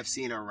what I've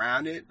seen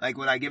around it. Like,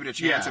 would I give it a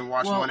chance and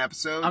watch one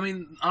episode? I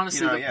mean,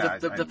 honestly,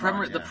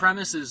 the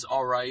premise is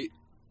all right.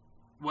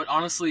 What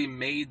honestly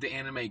made the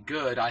anime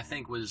good, I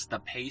think, was the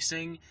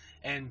pacing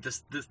and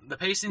the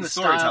pacing, the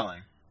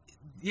storytelling.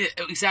 Yeah,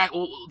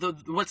 exactly. Well,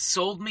 what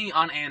sold me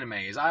on anime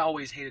is I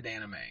always hated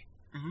anime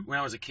when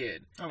I was a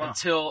kid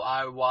until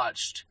I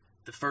watched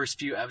the first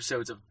few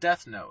episodes of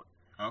Death Note.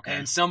 Okay.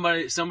 And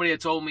somebody had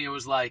told me, it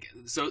was like,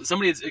 so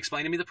somebody had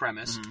explained to me the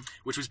premise,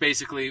 which was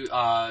basically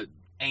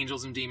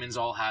angels and demons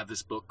all have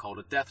this book called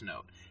a Death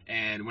Note.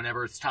 And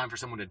whenever it's time for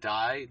someone to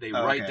die, they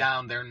write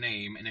down their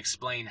name and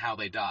explain how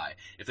they die.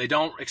 If they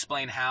don't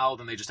explain how,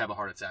 then they just have a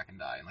heart attack and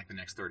die in like the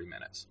next 30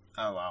 minutes.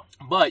 Oh, wow.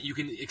 But you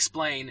can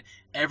explain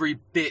every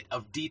bit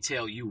of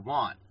detail you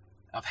want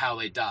of how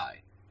they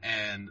die.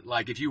 And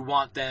like if you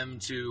want them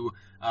to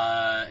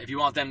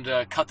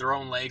cut their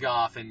own leg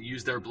off and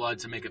use their blood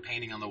to make a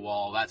painting on the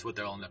wall, that's what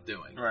they'll end up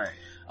doing. Right.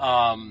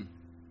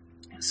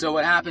 So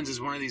what happens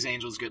is one of these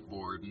angels get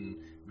bored and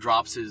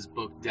drops his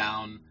book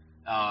down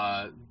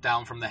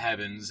from the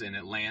heavens, and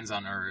it lands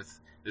on Earth.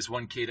 This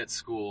one kid at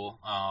school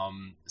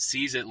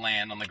sees it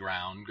land on the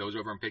ground, goes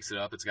over and picks it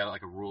up. It's got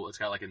like a rule. It's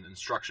got like an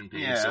instruction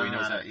page, so he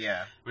knows that.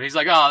 Yeah. But he's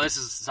like, "Oh, this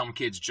is some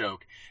kid's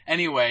joke."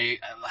 Anyway,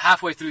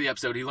 halfway through the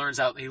episode, he learns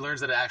that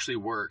it actually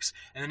works,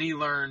 and then he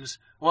learns,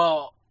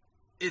 well,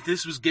 if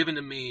this was given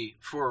to me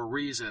for a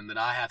reason, that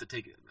I have to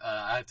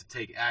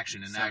take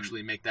action and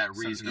actually make that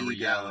reason a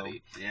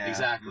reality. Yeah.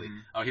 Exactly.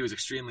 Oh, he was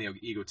extremely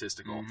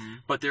egotistical.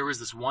 But there was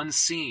this one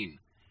scene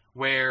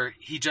where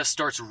he just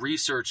starts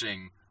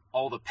researching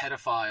all the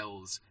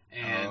pedophiles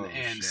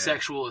and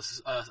sexual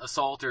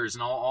assaulters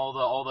and all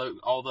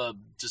the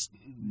just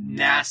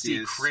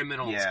nasty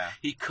criminals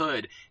he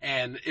could,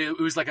 and it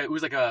was like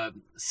a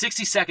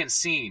 60-second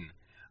scene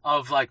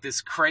of like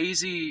this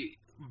crazy,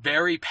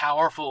 very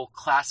powerful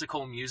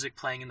classical music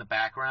playing in the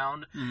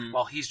background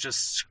while he's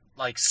just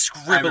like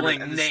scribbling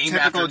name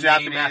after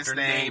name after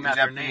name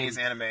after name. Japanese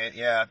anime,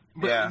 yeah.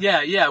 But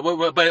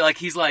like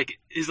he's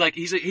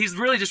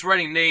really just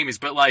writing names,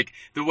 but like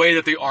the way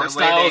that the art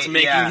style is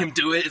making him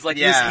do it is like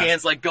his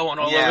hands like going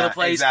all over the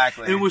place.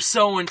 Exactly. And it was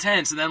so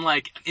intense. And then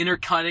like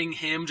intercutting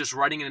him just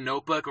writing in a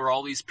notebook, or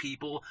all these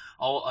people,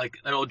 all like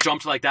it'll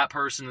jump to like that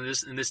person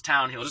in this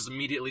town, he'll just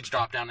immediately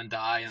drop down and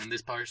die, and then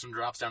this person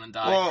drops down and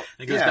die. And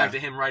it goes back to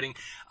him writing.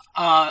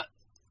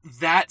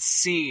 That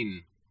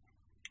scene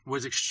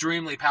was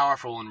extremely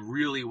powerful and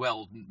really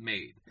well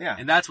made. Yeah.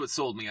 And that's what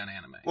sold me on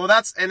anime. Well,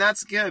 that's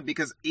good,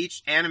 because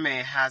each anime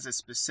has a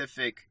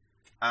specific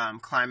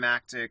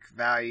climactic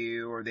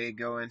value, or they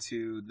go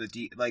into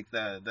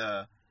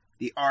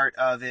the art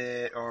of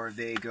it, or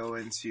they go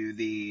into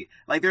the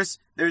like there's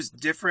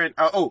different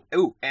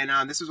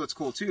and this is what's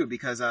cool too,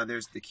 because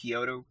there's the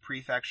Kyoto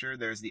prefecture,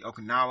 there's the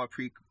Okinawa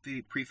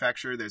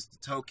prefecture, there's the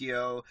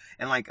Tokyo,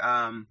 and like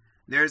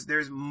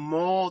there's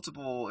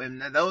multiple,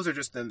 and those are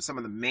just some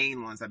of the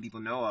main ones that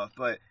people know of.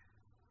 But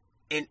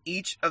in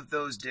each of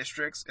those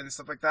districts and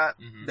stuff like that,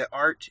 the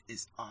art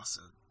is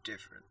also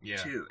different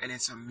too, and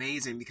it's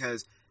amazing,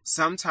 because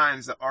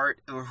sometimes the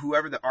art, or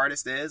whoever the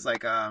artist is,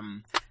 like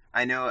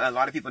I know a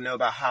lot of people know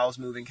about Howl's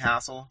Moving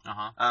Castle.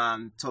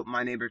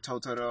 My Neighbor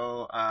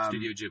Totoro.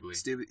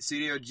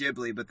 Studio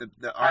Ghibli, but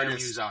the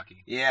artist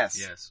Miyazaki.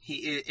 Yes.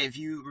 If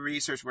you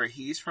research where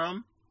he's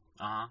from,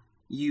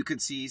 you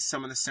could see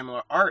some of the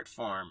similar art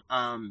form.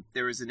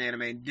 There was an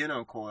anime,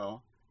 Dennou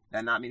Coil,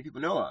 that not many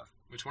people know of.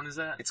 Which one is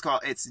that? It's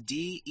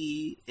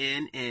Dennou,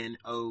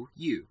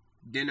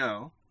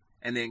 Dennou,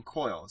 and then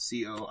Coil,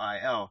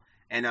 Coil.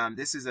 And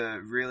this is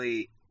a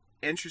really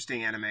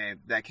interesting anime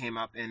that came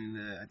up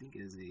in I think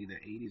it was either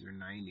 80s or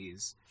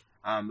 90s.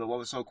 But what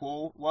was so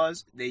cool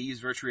was they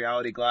used virtual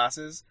reality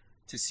glasses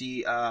to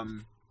see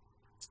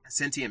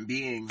sentient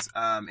beings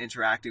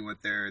interacting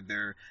with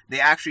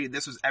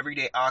this was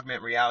everyday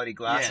augmented reality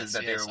glasses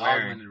that they were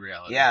wearing. Augmented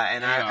reality. Yeah,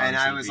 and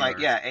I was like,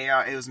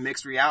 AR, it was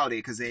mixed reality,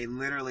 because they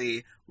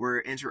literally were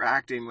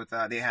interacting with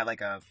they had like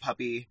a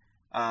puppy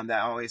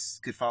that always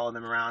could follow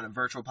them around, a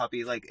virtual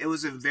puppy. Like, it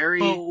was a very...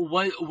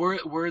 But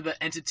were the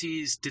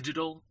entities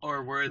digital,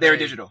 or were they were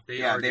digital.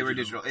 They were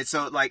digital. It's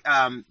so like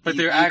but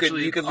they're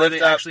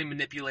actually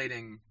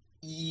manipulating.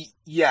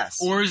 Yes.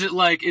 Or is it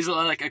like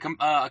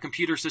a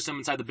computer system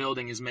inside the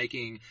building is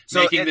making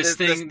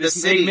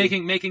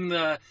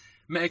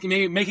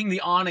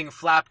the awning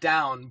flap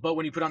down, but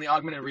when you put on the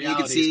augmented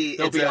reality,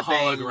 there'll be a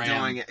hologram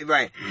doing it.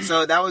 Right.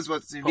 So that was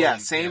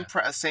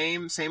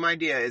same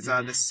idea. Is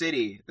the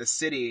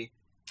city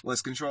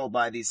was controlled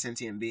by these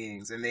sentient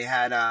beings, and they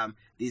had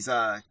these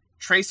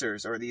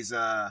tracers, or these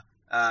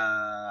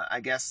I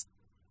guess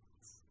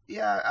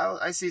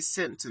I see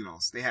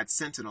sentinels. They had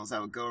sentinels that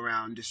would go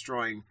around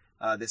destroying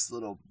this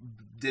little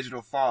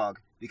digital fog,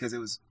 because it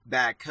was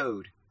bad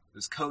code. It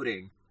was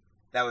coding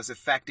that was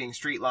affecting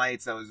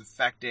streetlights, that was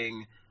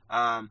affecting.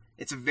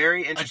 It's a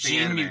very interesting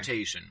gene anime.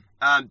 mutation.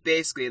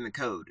 Basically in the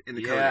code,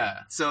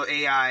 Yeah. So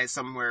AI is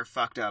somewhere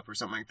fucked up or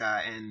something like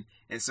that,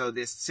 and so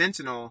this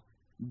Sentinel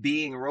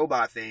being a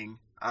robot thing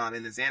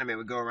in this anime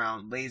would go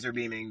around laser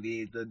beaming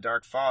the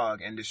dark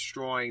fog and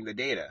destroying the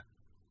data.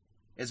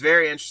 It's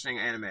very interesting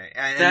anime,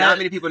 and not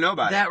many people know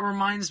about it. That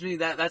reminds me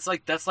that's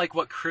like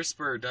what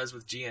CRISPR does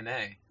with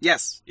GNA.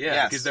 Yes,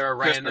 Yeah, because there are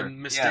random CRISPR,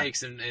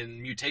 mistakes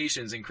and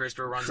mutations, and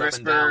CRISPR runs up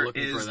and down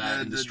looking for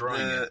that and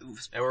destroying it.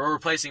 And we're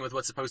replacing it with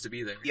what's supposed to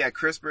be there. Yeah,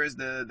 CRISPR is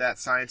that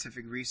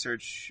scientific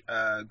research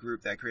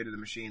group that created a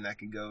machine that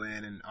could go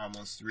in and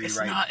almost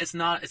rewrite. It's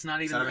not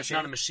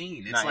a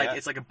machine. It's Not like yet?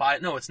 it's like a bio.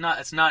 No, it's not.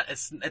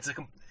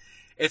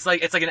 It's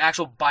like an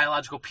actual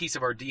biological piece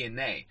of our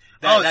DNA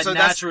that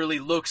naturally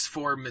looks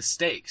for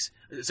mistakes.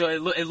 So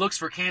it looks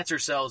for cancer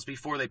cells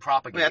before they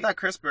propagate. Wait, I thought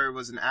CRISPR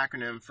was an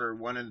acronym for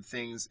one of the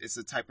things. It's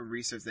the type of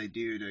research they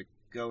do to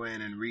go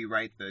in and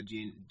rewrite the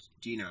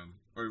genome,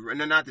 or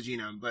no, not the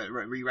genome, but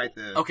rewrite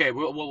the. Okay,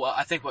 well,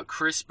 I think what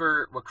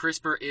CRISPR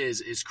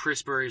is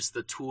CRISPR is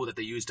the tool that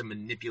they use to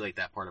manipulate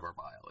that part of our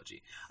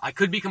biology. I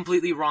could be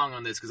completely wrong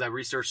on this because I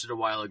researced it a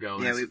while ago.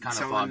 And it's kind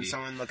of foggy.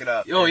 Someone look it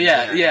up. Oh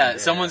yeah.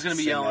 Someone's gonna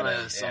be yelling at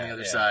us on the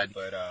other side.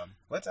 But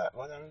what's that?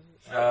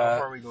 How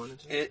far are we going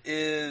into? It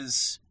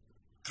is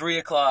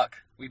 3:00.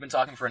 We've been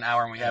talking for an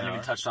hour and we haven't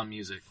even touched on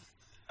music.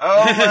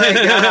 Oh my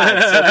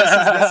god! So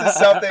this is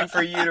something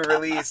for you to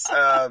release.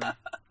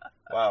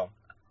 Wow.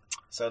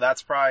 So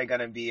that's probably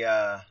gonna be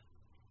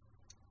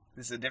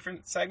this is a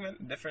different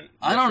segment, different.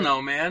 I don't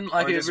know, man.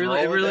 Like it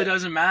really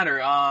doesn't matter.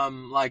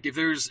 Like if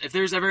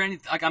there's ever any,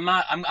 like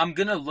I'm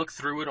gonna look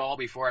through it all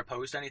before I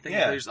post anything.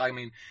 Yeah.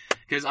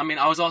 Because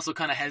I was also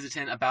kind of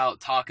hesitant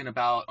about talking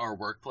about our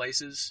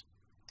workplaces.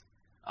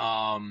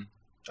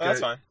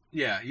 That's fine.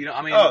 Yeah,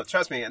 Oh,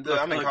 trust me,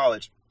 I'm in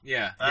college.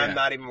 Yeah, I'm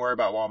not even worried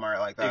about Walmart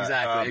like that.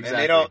 Exactly. And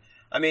they don't.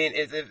 I mean,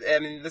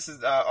 this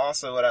is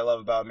also what I love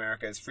about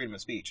America is freedom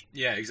of speech.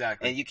 Yeah,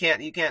 exactly. And you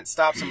can't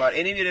stop somebody.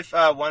 And even if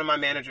one of my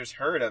managers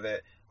heard of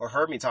it or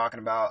heard me talking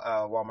about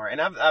Walmart,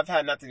 and I've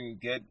had nothing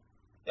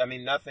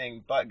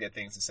but good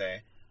things to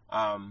say.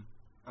 I'm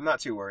not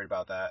too worried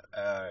about that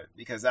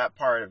because that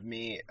part of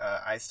me,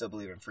 I still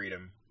believe in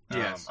freedom.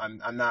 Yes.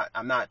 I'm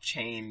not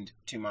chained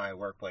to my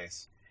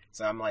workplace,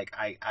 so I'm like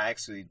I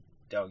actually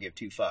don't give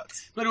two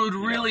fucks. But it would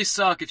really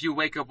suck if you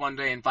wake up one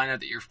day and find out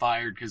that you're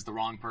fired because the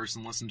wrong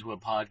person listened to a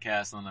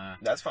podcast on a...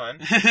 That's fine.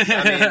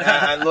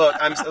 I mean, look,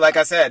 like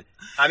I said,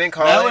 I'm in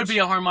college. That would be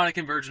a harmonic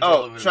convergence.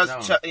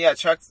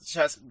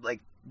 Trust.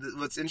 Like,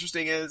 what's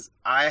interesting is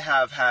I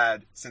have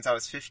had, since I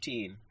was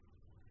 15,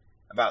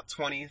 about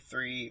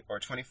 23 or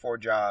 24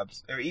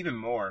 jobs, or even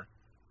more,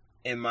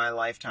 in my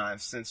lifetime,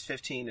 since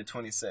 15 to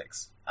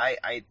 26.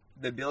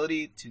 The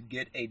ability to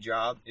get a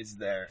job is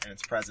there, and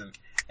it's present.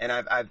 And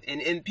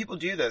and people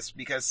do this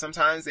because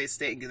sometimes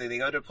they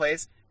go to a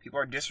place, people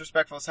are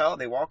disrespectful as hell,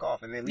 they walk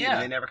off and they leave and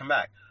they never come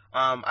back.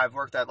 I've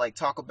worked at like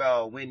Taco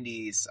Bell,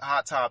 Wendy's,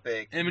 Hot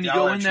Topic, and when you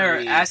Dollar go in there,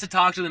 Tree. Ask to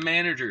talk to the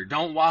manager.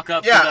 Don't walk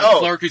up to the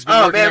clerk who's been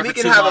working there for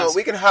 2 months.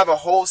 We can have a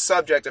whole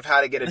subject of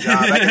how to get a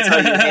job. I can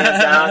tell you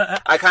hands down.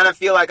 I kind of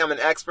feel like I'm an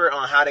expert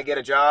on how to get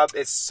a job.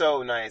 It's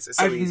so nice. It's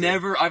so easy.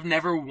 I've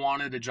never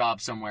wanted a job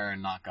somewhere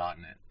and not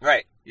gotten it.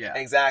 Right. Yeah.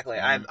 Exactly.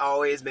 Mm-hmm. I've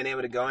always been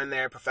able to go in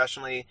there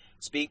professionally,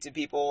 speak to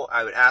people.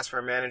 I would ask for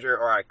a manager,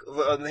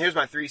 here's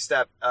my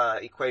 3-step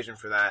equation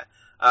for that.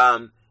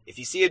 If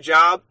you see a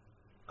job,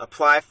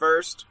 apply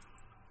first,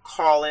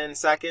 call in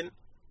second,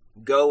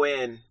 go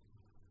in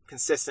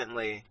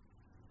consistently,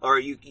 or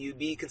you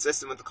be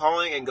consistent with the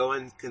calling and go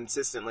in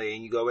consistently,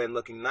 and you go in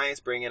looking nice,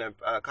 bring in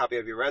a copy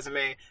of your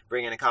resume,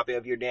 bring in a copy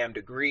of your damn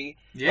degree.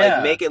 Yeah.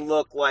 Like, make it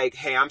look like,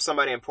 hey, I'm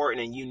somebody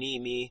important and you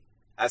need me.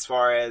 As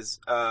far as,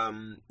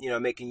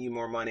 making you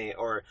more money,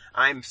 or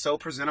I'm so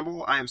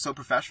presentable, I am so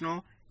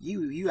professional,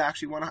 you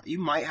actually you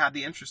might have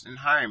the interest in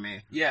hiring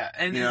me. Yeah,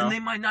 and they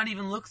might not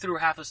even look through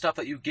half the stuff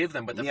that you give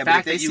them, but the fact but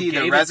if they that you see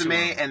gave the resume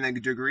it to them, and the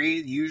degree,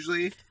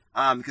 usually,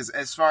 because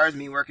as far as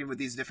me working with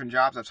these different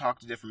jobs, I've talked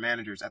to different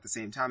managers at the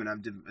same time, and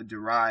I've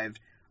derived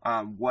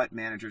what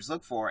managers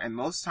look for, and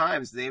most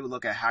times they would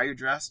look at how you're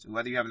dressed,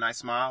 whether you have a nice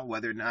smile,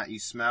 whether or not you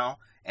smell.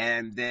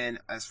 And then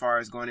as far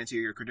as going into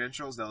your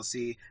credentials, they'll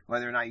see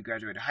whether or not you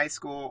graduated high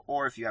school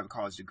or if you have a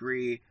college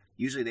degree.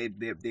 Usually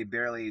they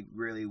barely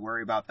really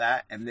worry about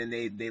that. And then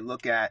they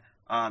look at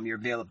your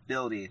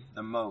availability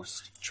the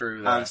most.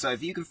 True. So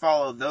if you can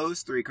follow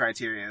those 3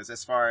 criteria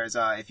as far as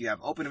if you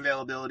have open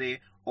availability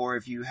or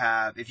if you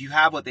have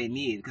what they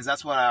need, because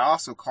that's what I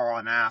also call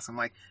and ask. I'm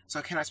like, so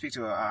can I speak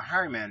to a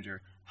hiring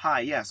manager?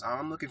 Hi, yes,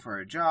 I'm looking for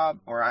a job.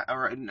 Or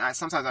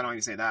sometimes I don't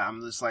even say that. I'm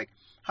just like,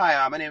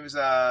 hi, my name is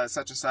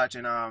such and such,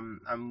 and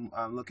I'm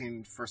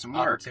looking for some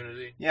work.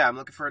 Opportunity. Yeah, I'm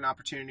looking for an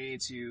opportunity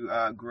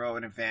to grow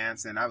and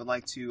advance, and I would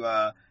like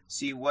to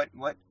see what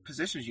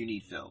positions you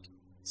need filled.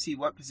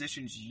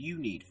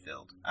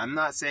 I'm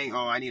not saying,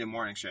 I need a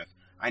morning shift.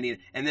 And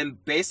then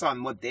based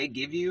on what they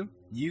give you,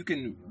 you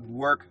can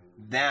work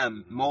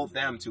mold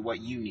them to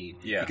what you need.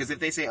 Yeah. Because if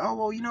they say, oh,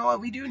 well, you know what,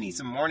 we do need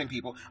some morning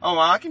people. Oh,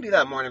 well, I can be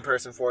that morning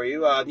person for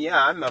you.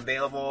 Yeah, I'm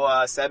available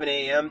 7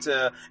 a.m.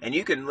 and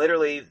you can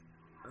literally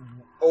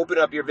open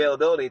up your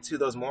availability to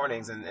those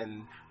mornings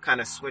and kind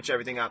of switch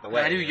everything out the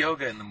way. I do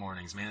yoga in the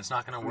mornings, man. It's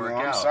not going to work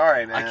out. I'm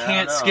sorry, man. I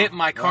can't skip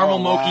my caramel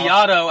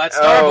macchiato at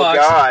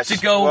Starbucks to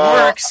go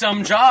work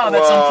some job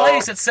at some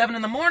place at 7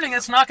 in the morning.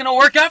 It's not going to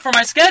work out for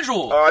my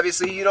schedule.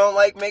 Obviously, you don't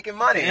like making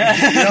money. You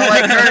don't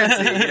like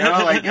currency. You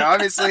know, like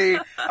obviously,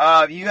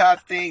 you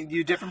have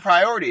you different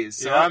priorities.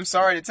 So I'm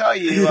sorry to tell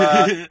you,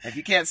 if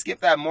you can't skip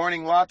that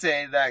morning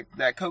latte,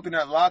 that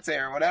coconut latte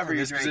or whatever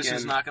you're drinking, this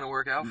position's not going to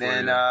work out for you.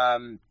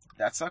 Then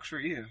that sucks for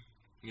you.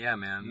 Yeah,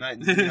 man.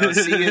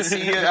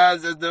 See you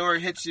as the door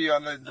hits you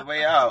on the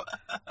way out.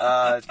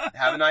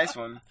 Have a nice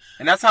one.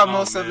 And that's how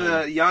most of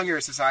the younger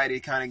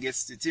society kind of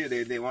gets to too.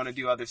 They want to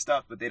do other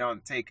stuff, but they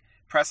don't take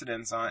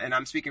precedence on. And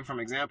I'm speaking from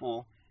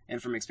example and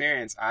from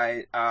experience.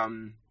 I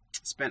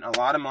spent a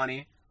lot of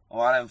money, a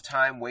lot of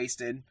time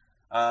wasted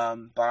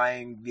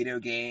buying video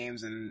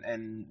games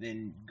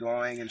and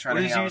going and trying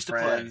to hang out with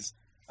friends.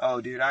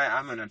 Oh, dude,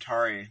 I'm an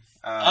Atari.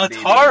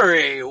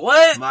 Atari? Baby.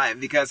 What?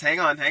 Because hang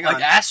on.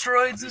 Like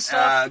asteroids and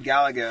stuff?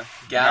 Galaga,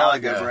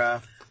 bro.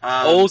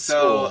 Old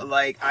school. So,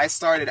 like, I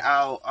started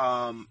out,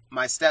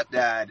 my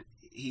stepdad,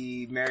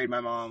 he married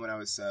my mom when I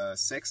was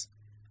 6.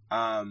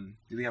 Do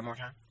we have more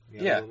time?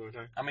 Yeah.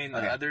 I mean,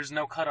 there's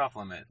no cutoff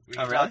limit. We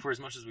can talk for as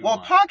much as we Well,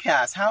 want.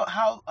 podcasts,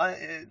 how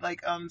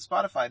like,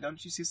 Spotify,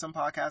 don't you see some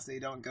podcasts, they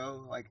don't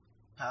go, like,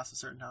 past a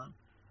certain time?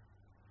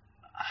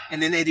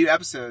 And then they do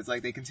episodes,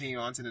 like they continue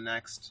on to the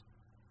next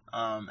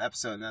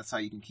episode, and that's how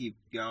you can keep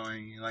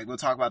going. Like, we'll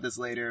talk about this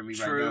later, and we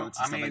write notes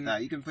and stuff like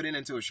that. You can put it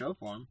into a show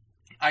form.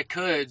 I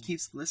could. It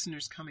keeps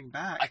listeners coming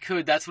back. I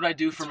could. That's what I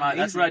do for my.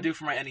 That's what I do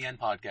for my NEN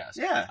podcast.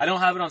 Yeah. I don't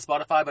have it on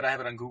Spotify, but I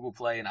have it on Google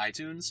Play and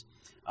iTunes.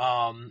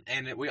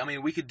 And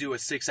we could do a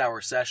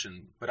 6-hour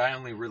session, but I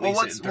only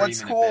release it in 30-minute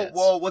bits.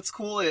 Well, what's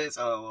cool is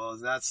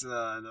that's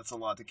a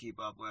lot to keep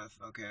up with.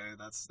 Okay,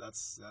 that's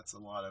a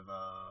lot of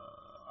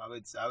I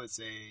would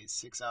say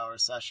 6-hour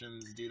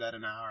sessions. Do that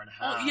in an hour and a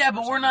half. Well, yeah,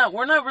 but we're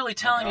not really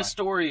telling a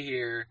story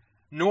here.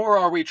 Nor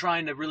are we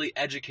trying to really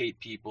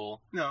educate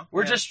people. No,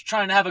 we're just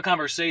trying to have a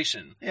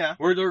conversation. Yeah,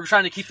 we're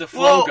trying to keep the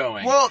flow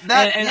going. Well,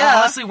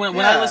 honestly, when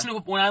I listen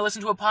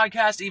to a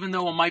podcast, even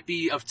though it might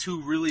be of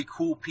two really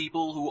cool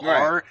people who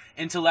are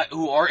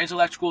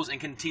intellectuals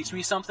and can teach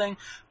me something,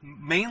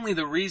 mainly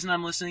the reason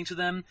I'm listening to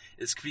them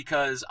is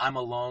because I'm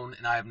alone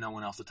and I have no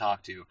one else to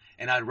talk to,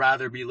 and I'd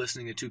rather be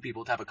listening to two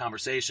people to have a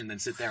conversation than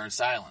sit there in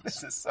silence.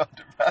 This is so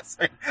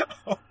depressing.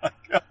 Oh my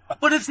god.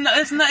 But it's not.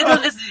 It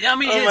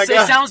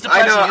sounds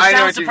depressing. It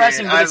sounds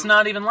depressing, but it's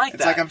not even like that.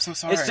 It's like, I'm so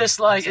sorry. It's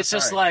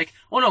just like,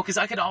 well, no, because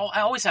I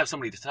always have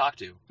somebody to talk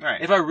to,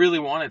 right? If I really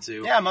wanted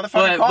to. Yeah,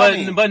 motherfucker, call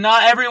me. But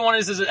not everyone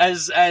is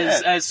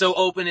as so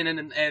open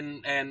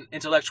and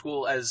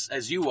intellectual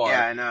as you are.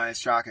 Yeah, I know. It's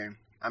shocking.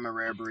 I'm a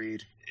rare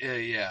breed.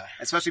 Yeah.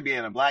 Especially being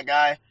a black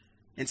guy.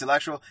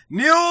 Intellectual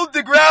Neil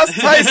deGrasse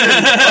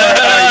Tyson.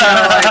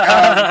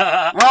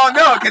 Well,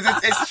 no, because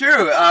it's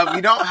true.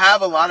 We don't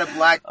have a lot of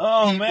black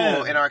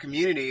people in our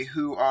community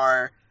who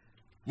are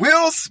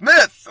Will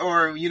Smith,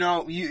 or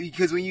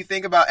because when you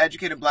think about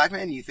educated black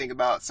men, you think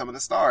about some of the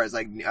stars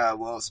like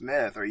Will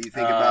Smith, or you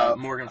think about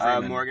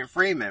Morgan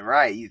Freeman,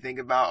 right? You think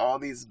about all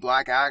these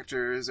black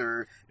actors,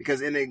 or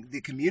because in the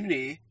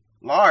community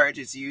large,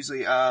 it's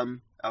usually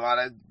a lot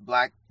of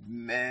black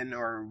men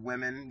or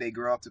women, they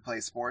grow up to play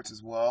sports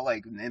as well,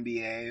 like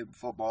NBA,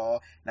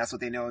 football. That's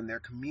what they know in their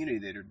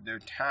community, their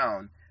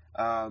town.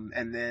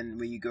 And then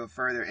when you go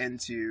further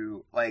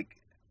into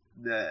like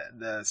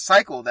the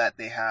cycle that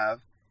they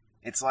have,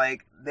 it's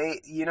like they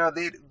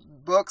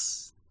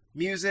books,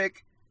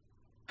 music,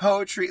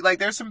 poetry. Like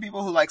there's some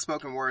people who like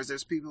spoken words.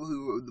 There's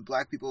the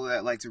black people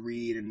that like to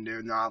read, and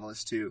they're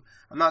novelists too.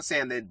 I'm not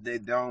saying that they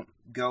don't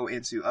go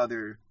into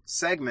other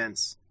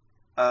segments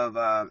of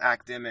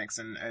academics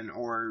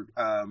or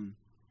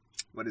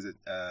what is it,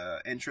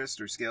 interest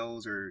or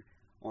skills or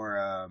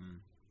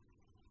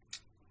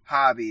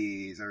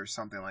hobbies or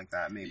something like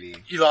that. Maybe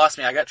you lost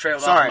me. I got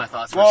trailed off in my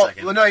thoughts for a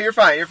second. Well, no, you're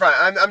fine.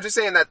 I'm just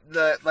saying that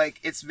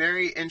it's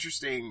very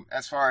interesting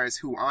as far as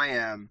who I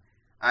am.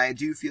 I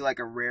do feel like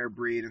a rare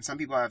breed, and some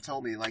people have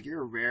told me like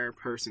you're a rare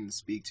person to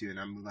speak to, and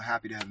I'm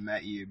happy to have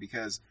met you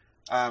because.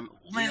 A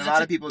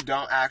lot of people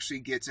don't actually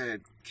get to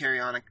carry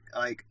on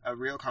a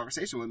real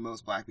conversation with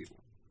most black people.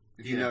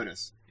 If you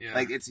notice,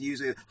 like it's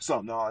usually what's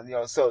up, nigga,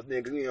 what's up,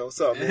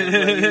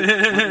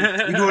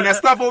 man? You doing that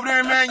stuff over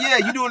there, man? Yeah,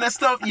 you doing that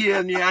stuff? Yeah,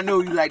 I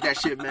know you like that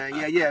shit, man.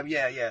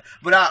 Yeah.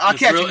 But I'll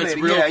catch you later. It's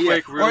real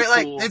quick, real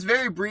cool. It's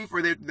very brief,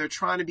 where they're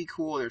trying to be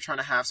cool. They're trying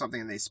to have something,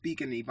 and they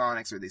speak in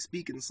Ebonics or they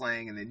speak in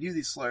slang, and they do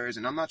these slurs.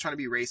 And I'm not trying to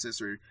be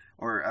racist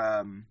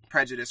or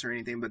prejudice or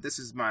anything, but this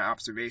is my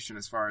observation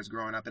as far as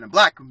growing up in a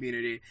black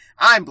community.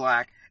 I'm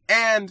black,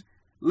 and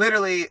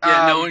literally.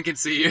 No one can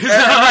see you.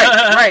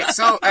 right.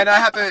 So, and I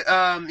have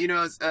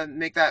to,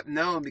 make that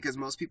known because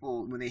most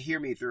people, when they hear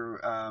me through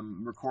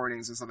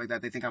recordings and stuff like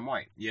that, they think I'm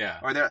white. Yeah.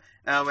 Or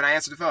when I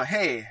answer the phone,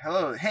 hey,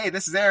 hello, hey,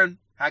 this is Aaron.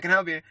 How can I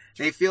help you?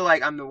 They feel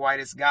like I'm the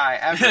whitest guy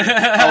ever.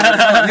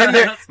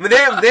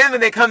 Then when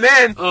they come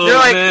in,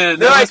 they're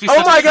like,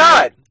 oh my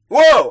God.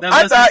 Whoa!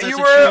 I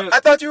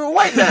thought you were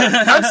white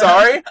then. I'm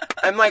sorry.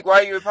 I'm like, why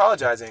are you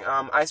apologizing?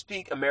 I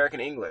speak American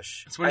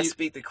English. I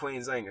speak the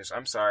Queen's English.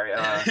 I'm sorry.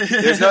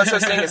 There's no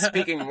such thing as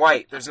speaking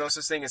white. There's no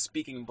such thing as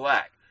speaking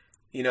black.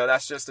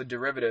 That's just a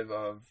derivative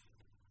of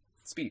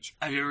speech.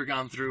 Have you ever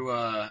gone through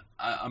a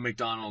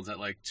McDonald's at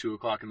like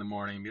 2:00 in the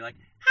morning and be like,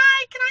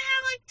 "Hi, can I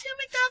have like 2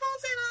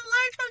 McDoubles and a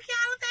large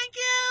macchiato, thank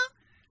you?"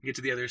 You get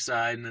to the other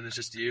side and then it's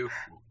just you.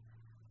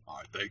 All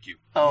right, thank you.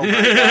 Oh my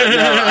God,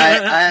 no,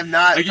 I have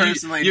not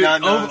personally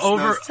done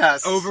those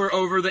tests.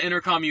 Over the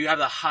intercom, you have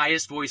the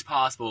highest voice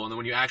possible, and then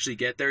when you actually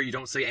get there, you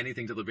don't say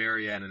anything till the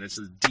very end, and it's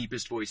the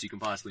deepest voice you can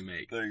possibly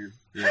make. There you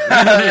go.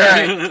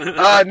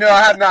 Right. No,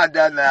 I have not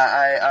done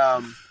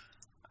that.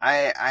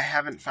 I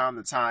haven't found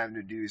the time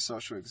to do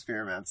social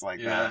experiments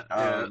like that.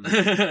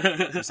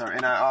 I'm sorry,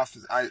 and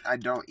I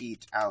don't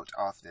eat out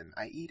often.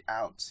 I eat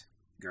out,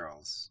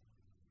 girls.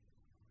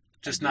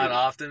 Just not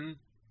often?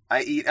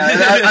 I eat,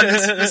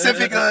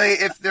 specifically,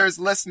 if there's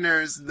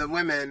listeners, the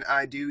women,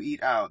 I do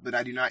eat out, but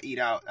I do not eat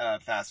out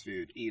fast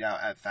food, eat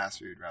out at fast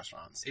food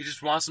restaurants. He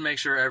just wants to make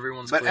sure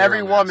everyone's But clear every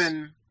on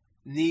woman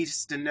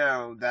needs to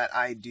know that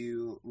I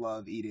do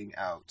love eating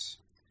out.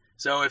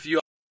 So if you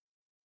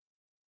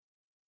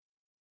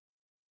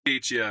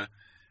eat you,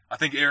 I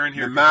think Aaron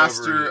here. The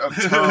master of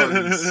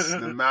tongues,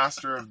 the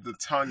master of the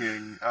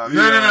tonguing.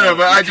 No.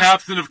 But I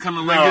captain of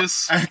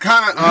cunnilingus. I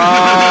kind of.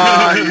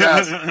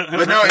 Yes.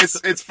 But no,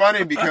 it's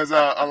funny because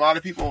a lot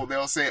of people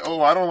they'll say,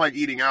 "Oh, I don't like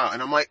eating out,"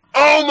 and I'm like,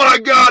 "Oh my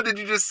God, did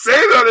you just say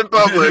that in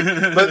public?"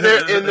 But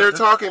they're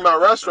talking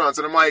about restaurants,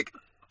 and I'm like,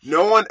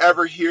 no one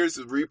ever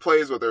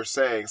replays what they're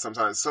saying.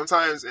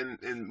 Sometimes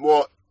in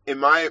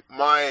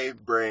my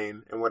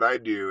brain, and what I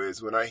do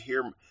is when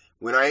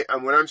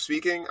I'm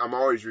speaking, I'm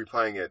always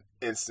replaying it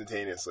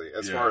instantaneously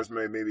as far as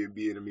maybe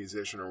being a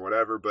musician or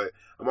whatever, but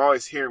I'm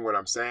always hearing what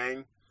I'm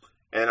saying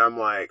and I'm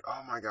like,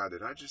 oh my God,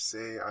 did I just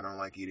say I don't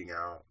like eating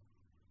out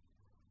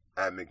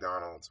at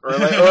McDonald's? Or you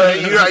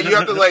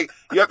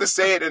have to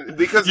say it and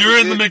because you're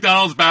in the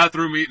McDonald's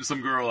bathroom eating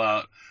some girl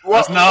out. Well,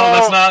 that's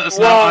not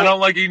I don't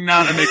like eating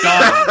out at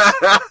McDonald's.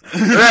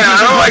 I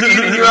don't like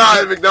eating you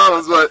out at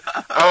McDonald's, but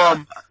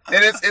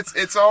and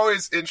it's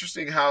always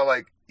interesting how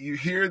like you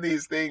hear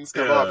these things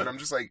come up, and I'm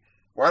just like,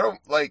 why don't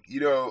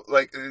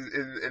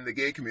in the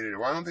gay community,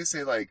 why don't they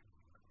say like,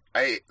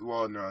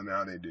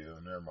 now they do.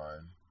 Never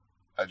mind.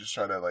 I just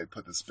try to like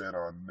put the spin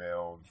on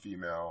male and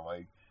female.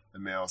 Like the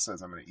male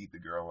says I'm going to eat the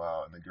girl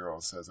out, and the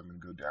girl says I'm going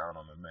to go down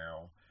on the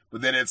male.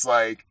 But then it's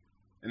like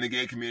in the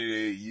gay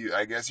community,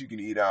 I guess you can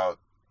eat out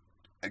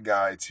a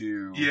guy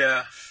too.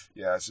 Yeah.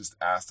 Yeah, it's just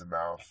ass to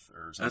mouth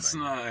or something. That's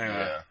not.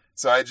 Yeah.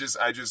 So I just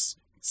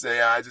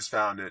say, I just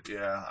found it.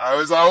 Yeah, I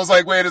was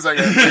like, wait a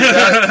second.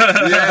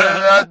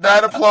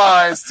 That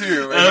applies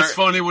too. That's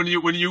funny when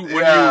you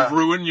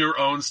ruin your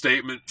own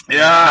statement.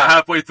 Yeah,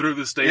 halfway through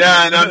the statement.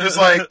 Yeah, and I'm just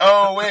like,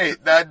 oh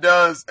wait, that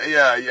does.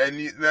 Yeah,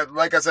 and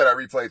like I said, I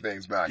replay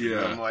things back.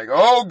 Yeah, I'm like,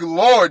 oh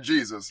Lord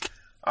Jesus.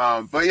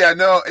 But yeah,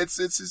 no, it's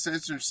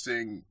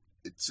interesting.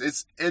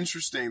 It's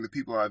interesting the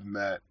people I've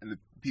met and the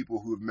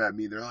people who have met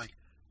me. They're like,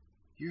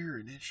 you're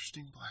an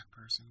interesting black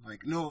person.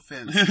 Like, no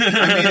offense.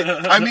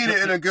 I mean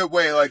it in a good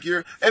way. Like,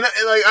 and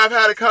like, I've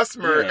had a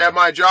customer at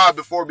my job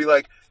before be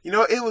like,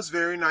 it was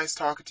very nice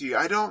talking to you.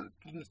 I don't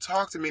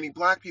talk to many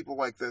black people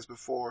like this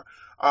before.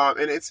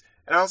 And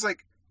I was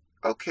like,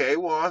 okay,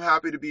 well, I'm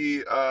happy to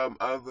be,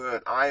 of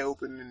an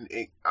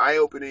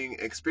eye-opening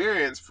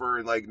experience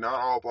for, like,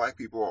 not all black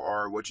people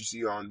are what you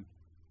see on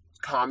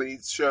comedy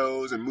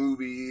shows and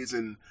movies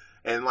and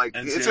like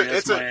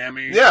it's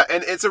Miami.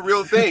 And it's a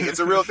real thing. It's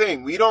a real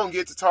thing. We don't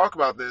get to talk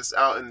about this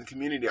out in the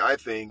community, I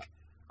think,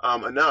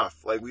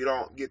 enough. Like we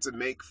don't get to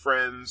make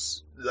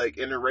friends, like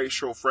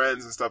interracial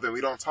friends and stuff, and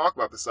we don't talk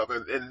about this stuff.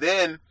 And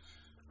then,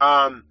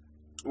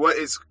 what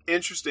is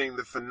interesting,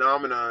 the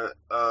phenomena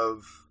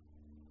of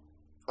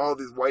all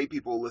these white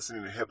people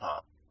listening to hip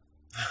hop.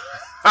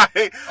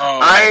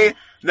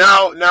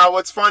 Now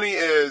what's funny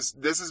is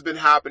this has been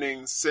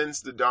happening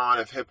since the dawn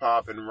of hip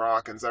hop and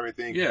rock and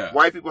everything. Yeah.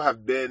 White people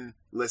have been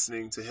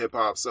listening to hip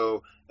hop.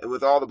 So, and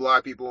with all the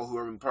black people who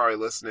are probably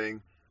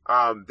listening,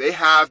 they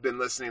have been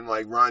listening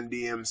like Run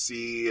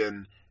DMC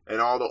and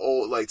all the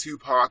old like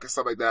Tupac and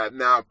stuff like that.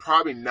 Now,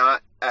 probably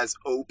not as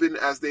open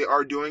as they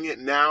are doing it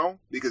now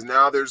because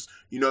now there's,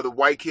 the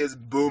white kids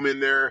booming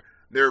their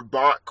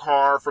bought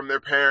car from their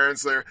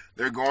parents.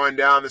 They're going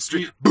down the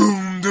street. Boom.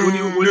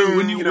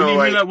 When you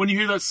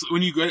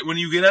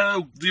get out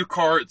of your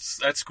car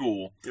at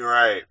school,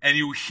 right, and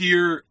you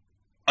hear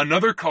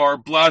another car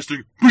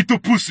blasting, beat the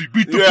pussy,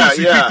 beat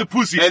the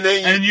pussy, and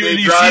then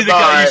you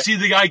see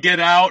the guy get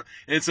out,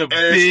 and it's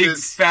big,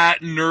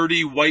 fat,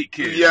 nerdy white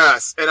kid.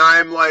 Yes, and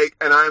I'm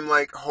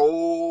like,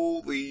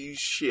 holy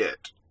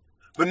shit.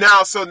 But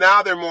now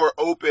they're more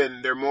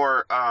open. They're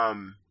more,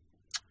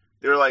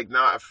 they're like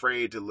not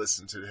afraid to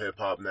listen to hip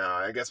hop now.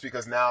 I guess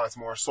because now it's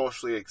more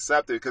socially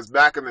accepted. Because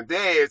back in the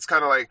day, it's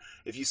kind of like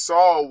if you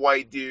saw a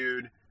white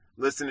dude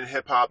listening to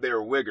hip hop, they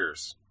were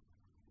wiggers.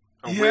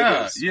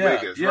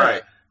 Wiggers,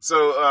 right.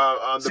 So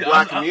the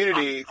black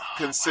community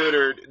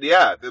considered,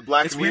 the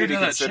black community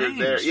considered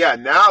their,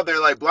 now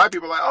they're like, black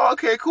people are like, oh,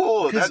 okay,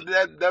 cool.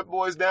 That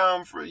boy's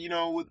down for,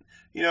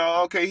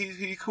 okay,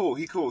 he cool.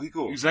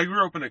 Because I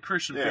grew up in a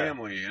Christian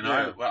family, and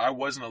I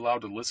wasn't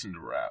allowed to listen to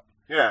rap.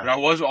 Yeah. But I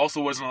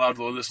wasn't allowed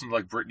to listen to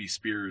like Britney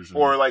Spears.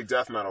 Or like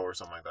death metal or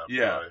something like that.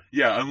 Yeah. Probably.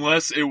 Yeah,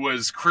 unless it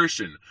was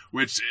Christian,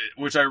 which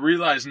I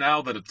realize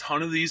now that a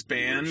ton of these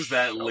bands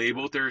that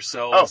label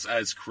themselves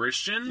as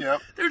Christian,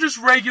 they're just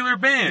regular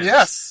bands.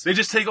 Yes. They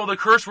just take all the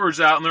curse words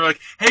out and they're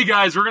like, hey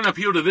guys, we're going to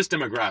appeal to this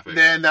demographic.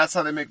 Then that's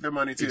how they make their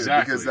money too.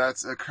 Exactly. Because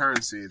that's a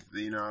currency,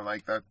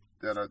 like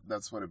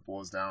that's what it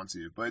boils down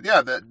to. But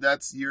yeah,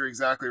 you're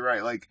exactly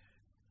right. Like,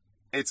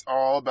 it's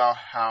all about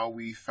how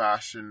we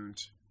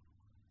fashioned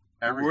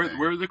everything.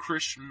 We're the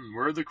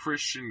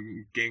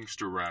Christian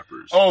gangster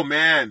rappers. Oh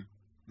man,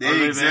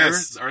 they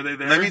exist. Are they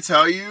there? Let me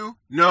tell you.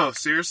 No,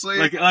 seriously.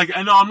 Like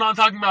I know I'm not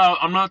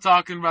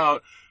talking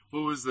about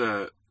what was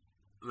that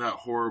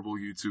horrible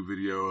YouTube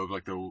video of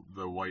like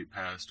the white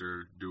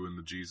pastor doing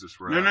the Jesus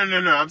rap.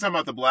 No. I'm talking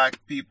about the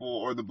black people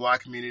or the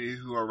black community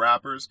who are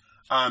rappers.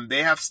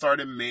 They have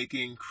started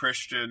making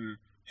Christian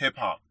hip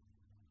hop.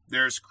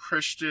 There's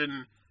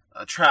Christian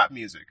trap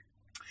music.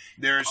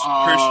 There's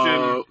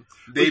Christian.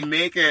 They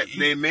make it.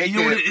 You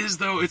know what it is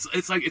though?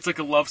 It's like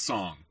a love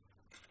song,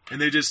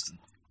 and they just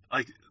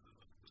like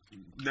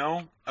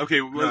no.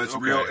 Okay, no, it's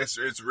real.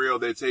 It's real.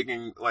 They're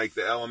taking like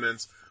the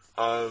elements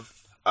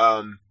of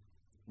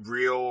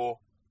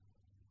real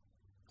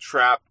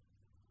trap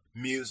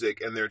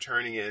music, and they're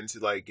turning it into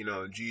like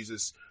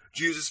Jesus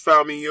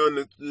found me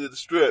on the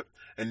strip,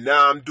 and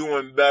now I'm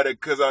doing better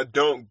because I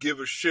don't give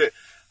a shit.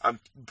 I'm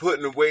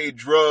putting away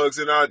drugs,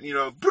 and like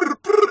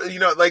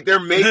they're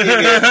making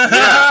it.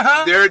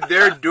 Yeah,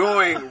 they're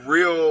doing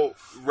real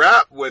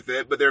rap with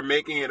it, but they're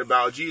making it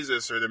about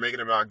Jesus or they're making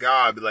it about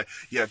God. Be like,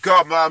 yeah,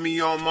 God brought me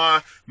on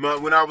my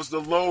when I was the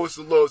lowest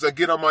of lows. I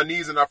get on my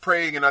knees and I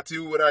pray and I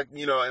do what I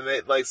and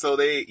they like so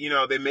they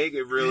they make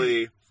it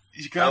really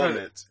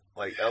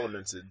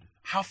elemented.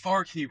 How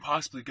far can you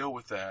possibly go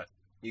with that?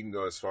 You can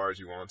go as far as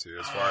you want to.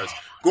 As far as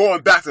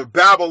going back to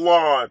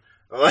Babylon.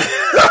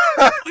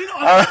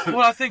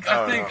 I think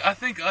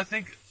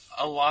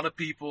a lot of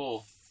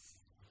people,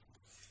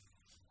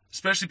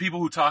 especially people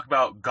who talk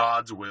about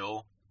God's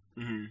will,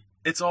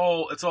 it's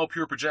all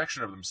pure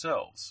projection of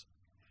themselves.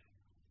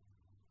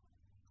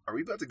 Are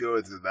we about to go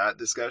into that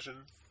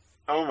discussion?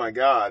 Oh my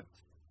God!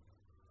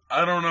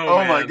 I don't know.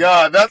 Oh my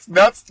God! This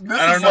I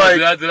don't know.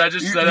 Like, did I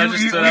just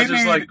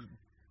like?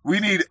 We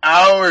need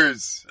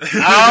hours.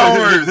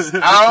 Hours.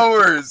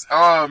 Hours.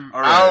 Man.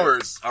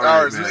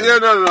 Yeah,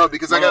 no,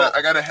 because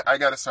I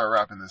gotta start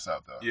wrapping this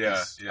up though.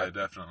 Yeah,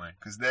 definitely.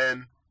 Because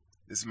then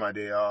this is my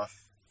day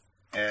off,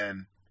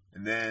 and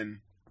then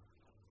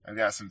I've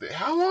got something.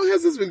 How long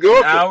has this been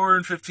going? An hour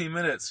and 15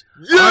 minutes.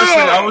 Yeah!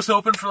 Honestly, I was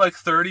hoping for like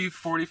 30,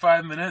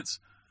 45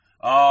 minutes.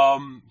 So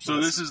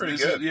this is pretty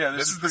good.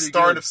 This is the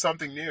start of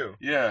something new.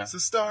 Yeah. It's the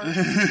start of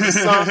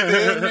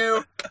something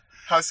new.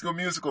 High School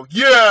Musical.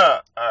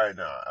 Yeah! Alright,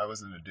 no, I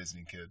wasn't a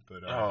Disney kid,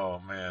 but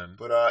oh man.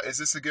 But is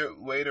this a good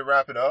way to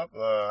wrap it up?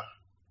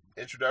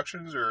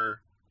 Introductions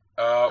or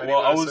well,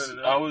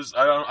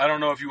 I don't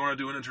know if you want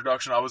to do an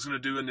introduction. I was going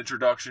to do an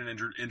introduction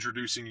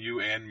introducing you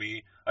and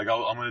me. Like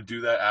I'm going to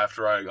do that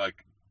after I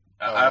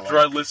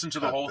I listen to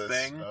the whole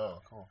thing.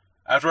 Oh, cool.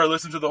 After I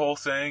listen to the whole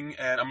thing,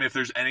 and I mean, if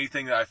there's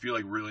anything that I feel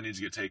like really needs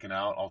to get taken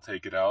out, I'll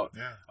take it out.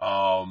 Yeah.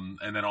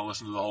 And then I'll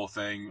listen to the whole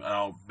thing, and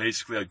I'll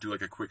basically do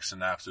like a quick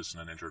synopsis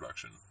and an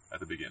introduction at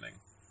the beginning.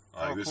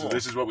 Cool.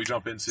 This is what we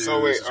jump into.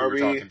 So wait, this is what we're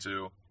talking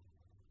to.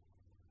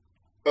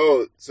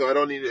 Oh, so I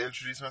don't need to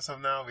introduce myself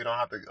now? We don't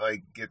have to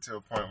like get to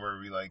a point where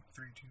we like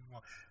 3, 2,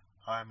 1.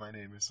 Hi, my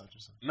name is such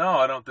and such. No,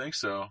 I don't think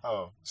so.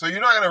 Oh, so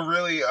you're not gonna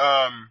really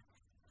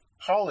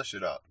polish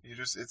it up.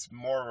 It's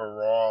more of a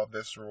raw,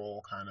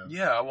 visceral kind of.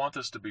 Yeah, I want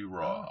this to be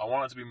raw. I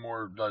want it to be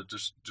more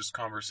just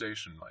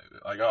conversation.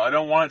 Like I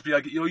don't want it to be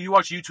like you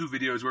watch YouTube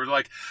videos where it's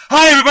like,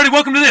 "Hi everybody,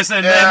 welcome to this,"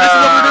 and this is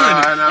what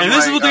we're doing, and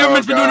this is what the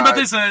government's been doing about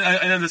this,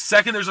 and then the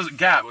second there's a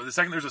gap, the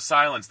second there's a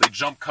silence, they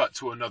jump cut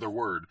to another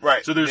word.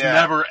 Right. So there's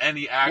never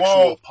any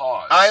actual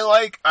pause. I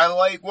like.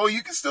 Well,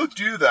 you can still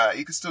do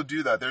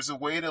that. There's a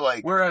way to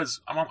like. Whereas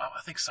I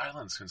think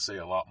silence can say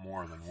a lot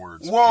more than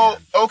words. Well,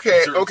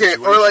 okay,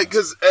 or like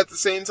because at the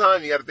same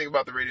time, you got to think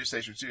about the radio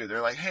station too.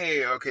 They're like,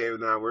 "Hey, okay,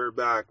 now we're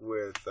back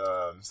with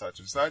such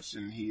and such,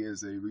 and he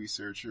is a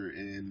researcher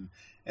in."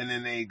 And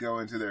then they go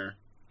into their,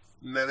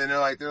 and then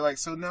they're like,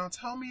 "So now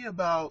tell me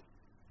about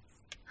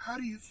how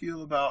do you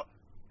feel about?"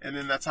 And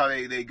then that's how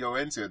they go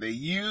into it. They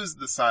use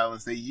the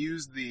silence, they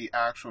use the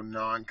actual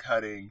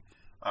non-cutting,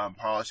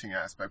 polishing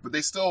aspect, but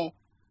they still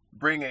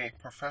bring a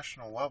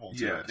professional level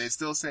to it. They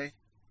still say,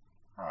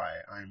 "Hi,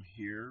 I'm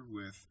here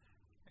with,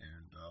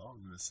 and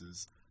this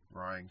is."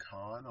 Ryan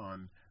Kahn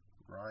on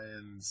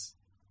Ryan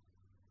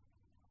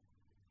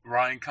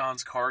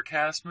Kahn's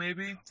CarCast,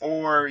 maybe?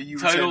 Or you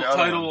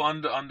title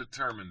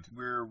undetermined.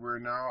 We're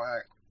now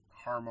at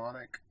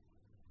Harmonic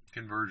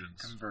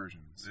Convergence.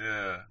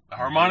 Yeah. The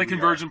Harmonic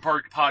Convergence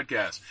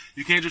podcast.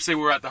 You can't just say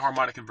we're at the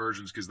Harmonic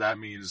Convergence because that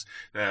means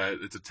that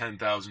it's a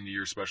 10,000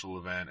 year special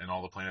event and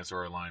all the planets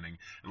are aligning.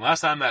 And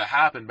last time that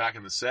happened back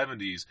in the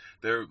 70s,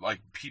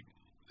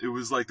 it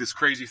was like this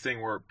crazy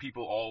thing where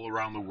people all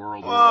around the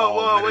world were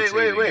all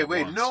meditating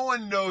wait. No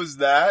one knows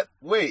that.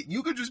 Wait,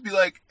 you could just be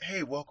like,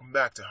 hey, welcome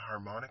back to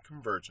Harmonic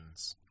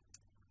Convergence.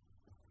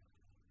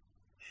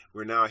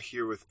 We're now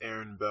here with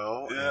Aaron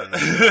Bell and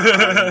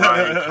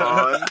Ryan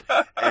Kahn.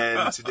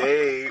 And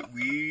today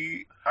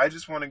I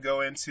just want to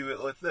go into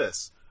it with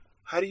this.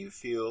 How do you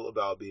feel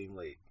about being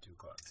late to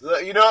class?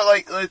 You know,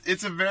 like,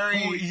 it's a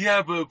very... Oh,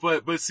 yeah,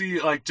 but see,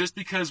 like, just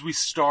because we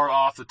start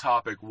off the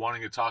topic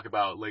wanting to talk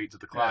about late to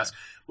the class,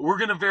 we're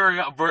going to verge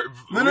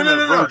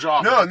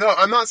off. No,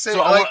 I'm not saying...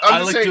 So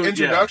I'm just saying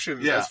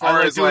introductions. Yeah, as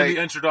far as, doing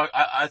the introduction.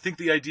 I think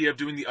the idea of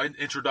doing the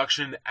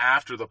introduction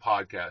after the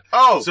podcast.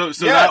 Oh, so yes,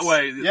 that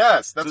way...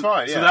 Yes, that's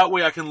fine, yeah. So that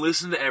way I can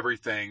listen to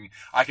everything,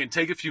 I can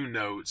take a few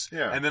notes,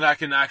 and then I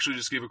can actually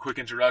just give a quick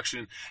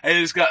introduction.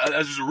 And this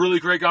was a really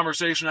great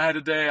conversation I had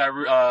today.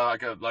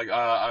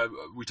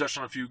 We touched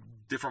on a few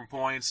different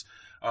points.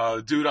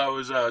 Dude I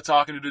was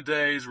talking to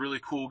today is a really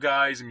cool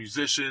guy. He's a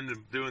musician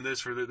and doing this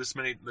for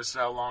this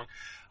how long.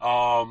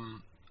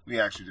 We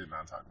actually did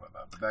not talk about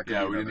that, but that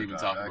could we didn't even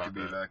talk about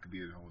that. That could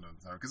be a whole other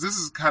time because this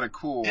is kind of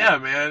cool. Yeah,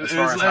 man.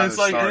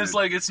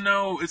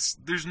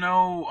 There's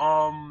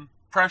no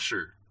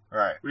pressure.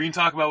 Right. We can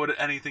talk about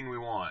anything we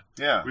want.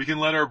 Yeah. We can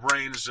let our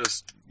brains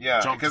just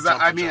jump. Because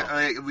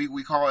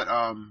we call it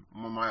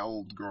my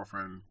old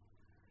girlfriend,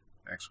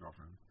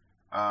 ex-girlfriend.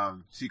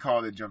 She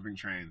called it jumping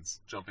trains.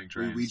 Jumping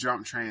trains. We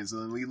jumped trains,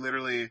 and then we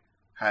literally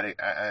had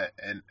a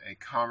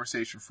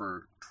conversation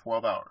for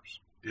 12 hours.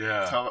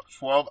 Yeah.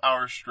 12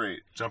 hours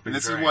straight. Jumping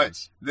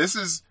trains. This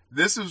is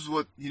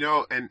what, you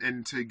know,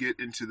 and to get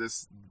into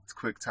this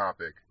quick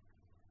topic,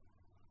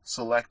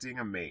 selecting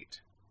a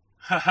mate.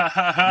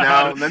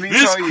 Now, let me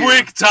tell you. This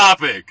quick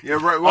topic. Yeah,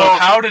 right. Well,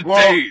 how to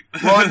date.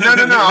 Well, no.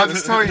 I'll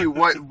just tell you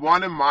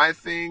one of my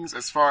things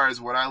as far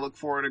as what I look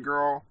for in a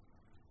girl,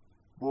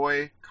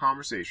 boy,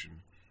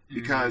 conversation.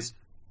 Because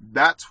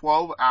that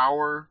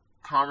 12-hour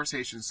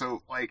conversation,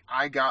 so, like,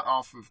 I got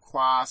off of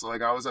class,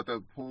 like, I was at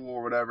the pool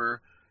or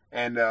whatever,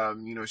 and,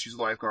 you know, she's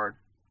a lifeguard.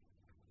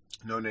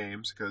 No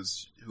names,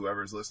 because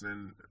whoever's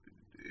listening,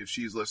 if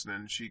she's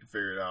listening, she can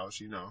figure it out,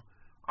 she know.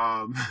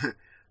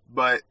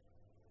 But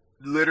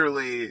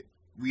literally,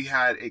 we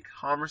had a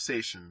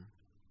conversation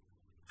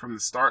from the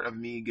start of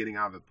me getting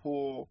out of the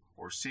pool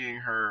or seeing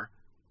her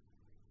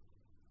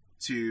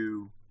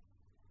to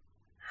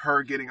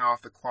her getting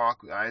off the clock.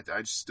 I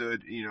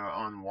stood, you know,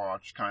 on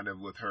watch kind of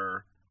with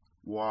her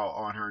while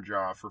on her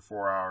job for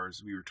 4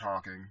 hours. We were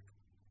talking.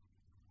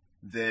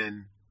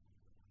 Then,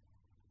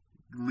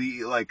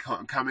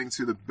 coming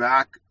to the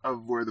back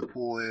of where the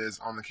pool is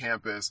on the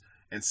campus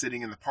and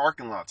sitting in the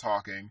parking lot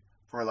talking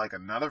for like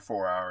another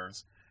 4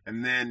 hours.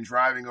 And then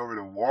driving over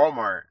to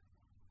Walmart,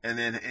 and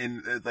then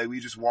we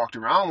just walked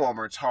around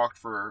Walmart, talked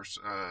for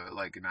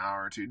like an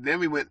hour or two. Then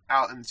we went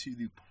out into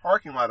the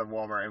parking lot of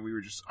Walmart, and we were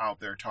just out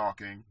there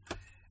talking.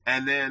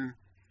 And then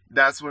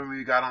that's when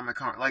we got on the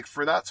car. Like,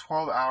 for that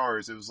 12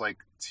 hours, it was like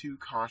two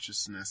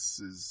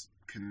consciousnesses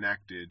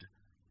connected,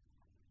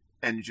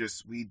 and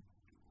just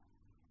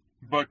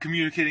But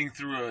communicating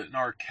through an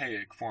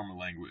archaic form of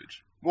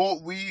language.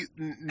 Well,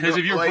 because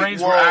if your brains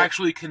were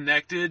actually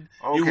connected,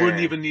 you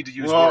wouldn't even need to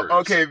use words.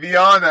 Okay,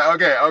 beyond that,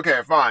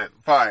 okay, fine.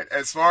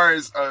 As far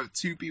as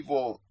two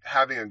people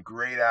having a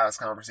great ass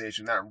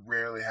conversation, that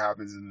rarely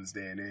happens in this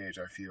day and age.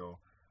 I feel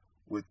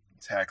with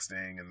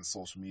texting and the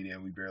social media,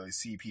 and we barely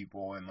see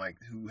people, and like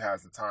who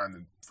has the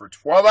time for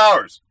 12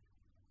 hours,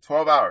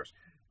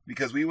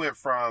 because we went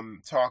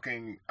from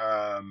talking.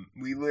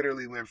 We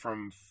literally went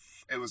from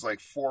it was like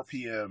 4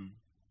 p.m.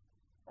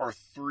 or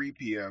 3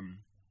 p.m.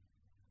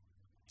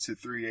 to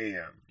 3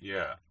 a.m.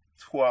 Yeah.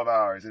 12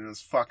 hours, and it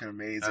was fucking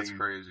amazing. That's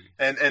crazy.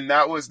 And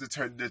that was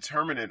the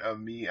determinant of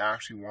me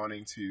actually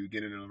wanting to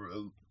get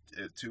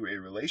into a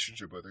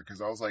relationship with her,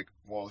 because I was like,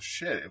 well,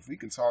 shit, if we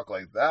can talk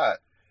like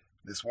that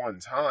this one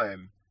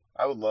time,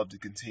 I would love to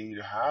continue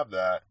to have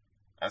that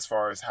as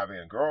far as having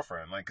a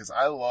girlfriend. Like, because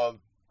I love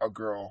a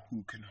girl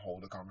who can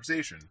hold a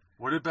conversation.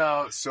 What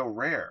about... It's so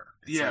rare.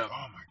 It's like,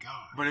 oh my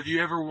God. But have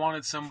you ever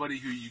wanted somebody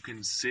who you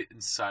can sit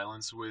in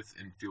silence with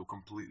and feel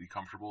completely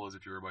comfortable as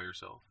if you were by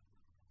yourself?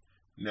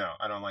 No,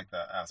 I don't like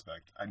that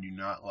aspect. I do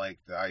not like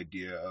the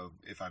idea of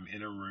if I'm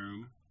in a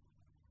room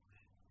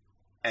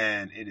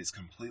and it is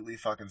completely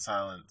fucking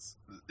silence.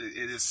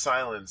 It is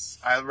silence.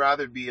 I'd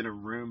rather be in a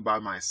room by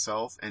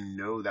myself and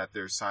know that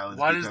there's silence.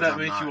 Why does that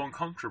make you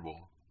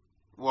uncomfortable?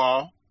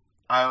 Well,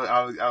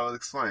 I'll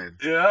explain.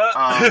 Yeah.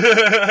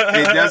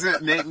 It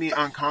doesn't make me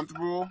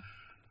uncomfortable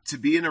to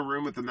be in a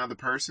room with another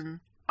person.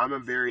 I'm a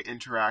very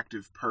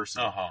interactive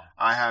person. Uh-huh.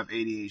 I have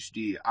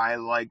ADHD. I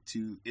like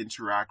to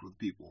interact with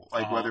people,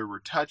 like whether we're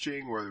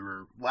touching, whether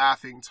we're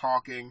laughing,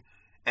 talking.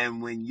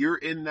 And when you're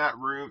in that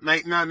room,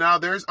 like now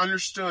there's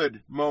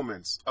understood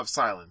moments of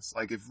silence.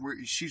 Like if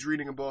she's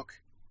reading a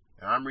book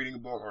and I'm reading a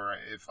book, or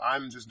if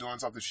I'm just doing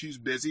something, she's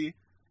busy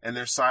and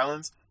there's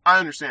silence. I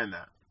understand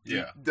that.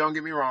 Yeah. Don't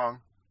get me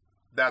wrong.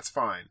 That's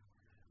fine.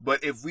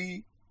 But if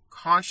we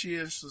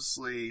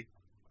conscientiously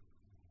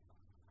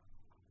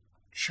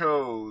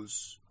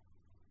chose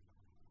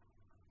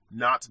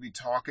not to be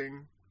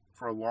talking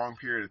for a long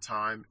period of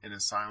time in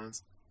a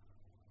silence,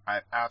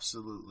 I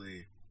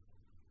absolutely,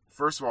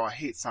 first of all, I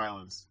hate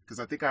silence because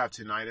I think I have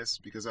tinnitus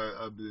because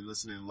I've been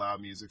listening to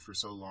loud music for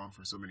so long,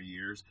 for so many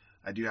years.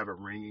 I do have a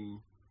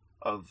ringing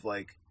of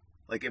like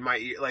in my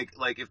ear,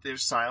 like if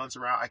there's silence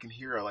around, I can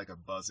hear a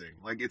buzzing.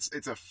 Like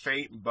it's a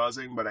faint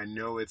buzzing, but I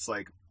know it's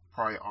like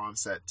probably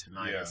onset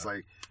tinnitus,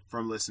 like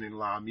from listening to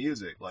loud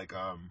music,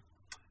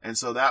 and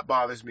so that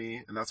bothers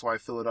me, and that's why I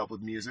fill it up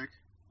with music.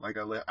 Like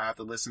I have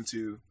to listen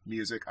to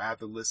music. I have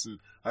to listen.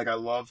 Like I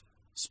love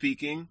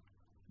speaking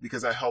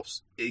because it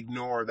helps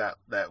ignore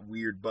that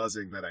weird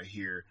buzzing that I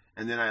hear,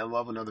 and then I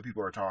love when other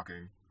people are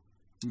talking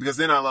because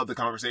then I love the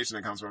conversation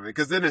that comes from it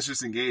because then it's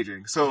just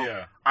engaging.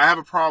 So I have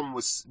a problem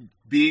with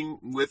being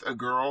with a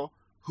girl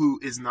who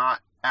is not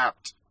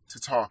apt to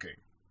talking,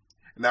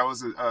 and that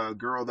was a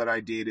girl that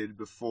I dated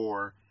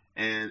before.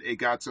 And it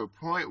got to a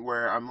point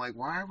where I'm like,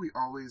 why are we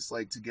always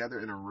like together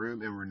in a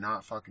room and we're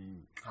not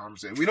fucking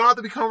conversating? We don't have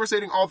to be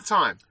conversating all the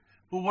time.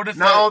 Well, what if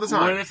not all the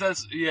time? What if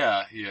that's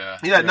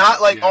not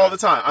like all the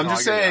time. I'm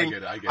just saying.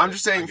 I'm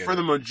just saying for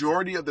the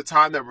majority of the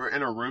time that we're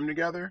in a room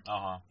together,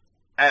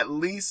 at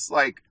least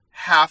like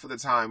half of the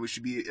time we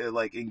should be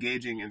like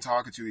engaging and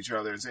talking to each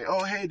other and say,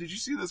 "Oh, hey, did you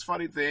see this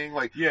funny thing?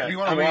 Like, do you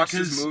want to watch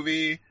this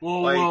movie?"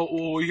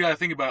 Well, you got to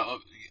think about.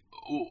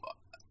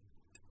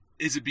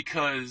 Is it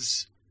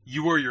because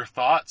you are your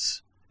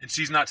thoughts, and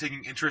she's not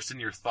taking interest in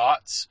your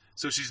thoughts,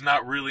 so she's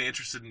not really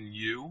interested in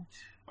you?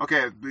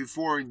 Okay,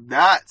 before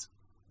that,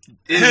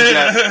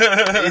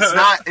 it's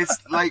not. It's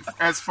like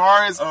as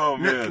far as no.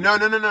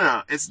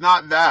 It's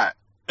not that.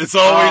 It's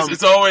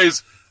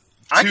always.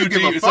 I can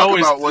give a fuck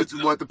about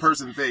what the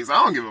person thinks.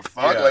 I don't give a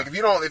fuck. Yeah. Like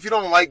if you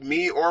don't like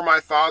me or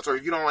my thoughts, or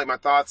if you don't like my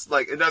thoughts,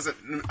 like it doesn't.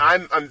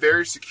 I'm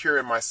very secure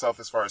in myself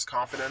as far as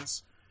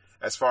confidence,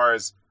 as far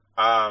as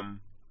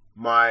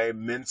my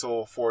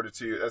mental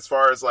fortitude, as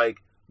far as like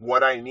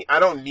what I need. I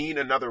don't need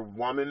another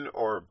woman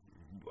or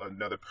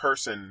another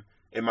person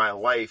in my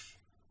life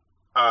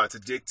to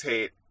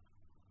dictate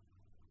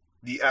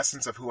the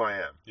essence of who I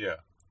am. Yeah.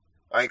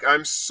 Like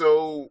I'm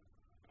so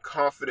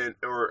confident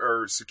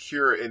or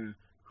secure in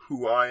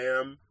who I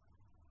am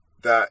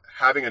that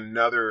having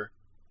another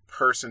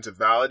person to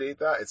validate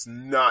that, it's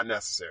not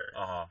necessary.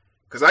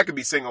 Because I could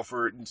be single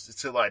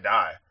till I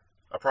die.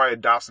 I'll probably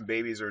adopt some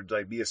babies or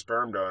like be a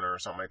sperm donor or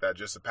something like that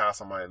just to pass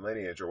on my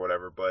lineage or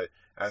whatever. But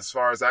as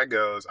far as that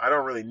goes, I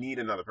don't really need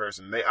another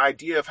person. The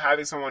idea of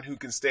having someone who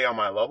can stay on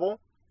my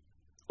level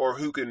or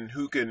who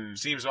can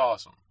seems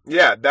awesome.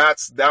 Yeah, that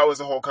was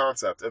the whole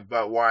concept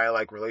about why I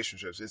like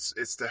relationships.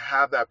 It's to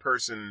have that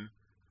person,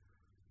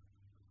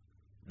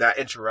 that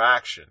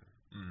interaction,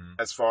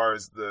 as far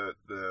as the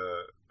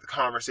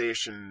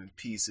conversation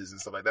pieces and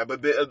stuff like that.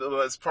 But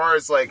as far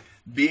as like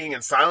being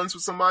in silence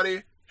with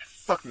somebody,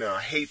 fuck no,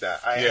 I hate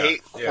that. I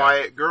hate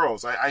quiet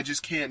girls. I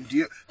just can't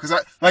deal because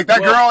like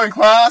that girl in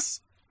class.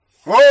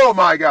 Oh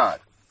my god.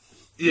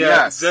 Yeah,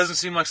 yes. It doesn't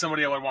seem like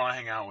somebody I would want to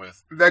hang out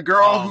with. The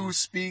girl who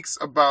speaks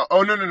about...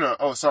 Oh, no.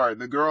 Oh, sorry.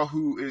 The girl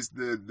who is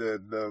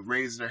the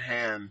raise their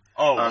hand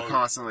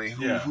constantly,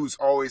 who's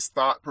always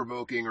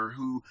thought-provoking, or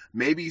who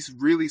maybe is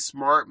really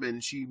smart,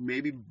 and she may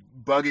be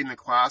bugging the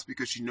class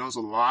because she knows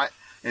a lot,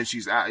 and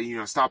she's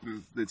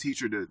stopping the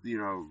teacher to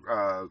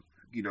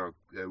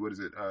what is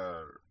it?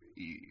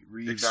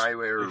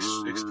 Reevaluate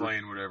or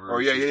explain whatever.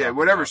 Or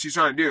whatever she's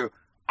trying to do.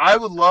 I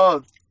would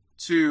love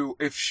to,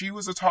 if she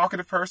was a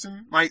talkative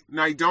person, like,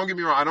 now don't get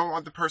me wrong, I don't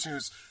want the person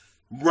who's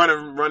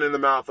running the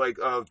mouth like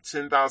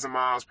 10,000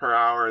 miles per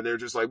hour and they're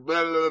just like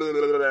blah, blah, blah,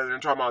 blah, blah, and they're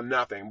talking about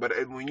nothing. But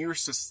when you're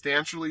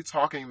substantially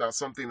talking about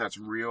something that's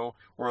real,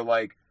 or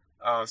like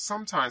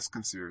sometimes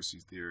conspiracy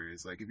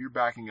theories, like if you're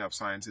backing up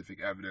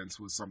scientific evidence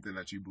with something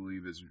that you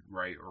believe is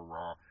right or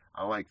wrong,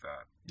 I like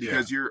that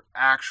because you're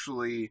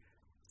actually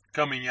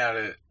coming at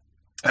it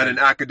at an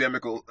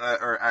academical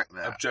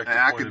objective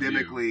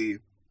academically.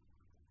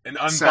 An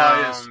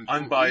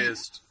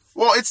unbiased.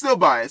 Well, it's still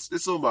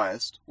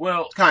biased.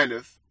 Well, kind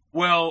of.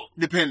 Well,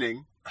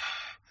 depending.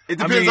 It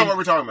depends on what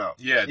we're talking about.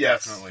 Yeah,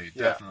 yes. definitely.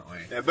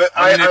 Yeah, but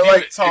I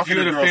like talking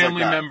to girls like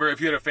that. If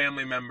you had a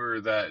family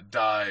member that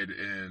died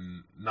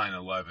in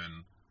 9/11,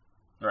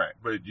 right?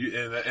 But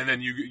and then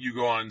you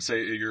go on and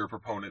say you're a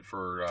proponent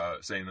for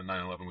saying that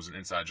 9/11 was an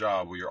inside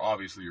job. Well,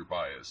 you're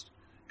biased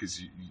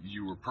because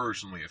you were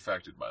personally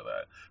affected by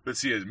that. But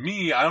see, as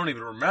me, I don't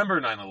even remember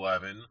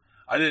 9/11.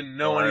 I didn't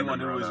know anyone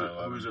who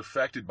was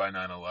affected by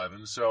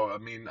 9/11. So I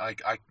mean,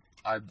 I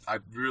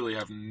really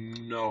have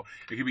no.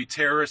 It could be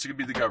terrorists. It could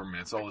be the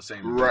government. It's all the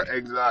same. Right.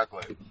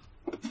 Exactly.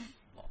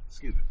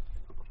 Excuse me.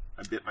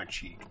 I bit my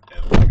cheek.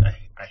 And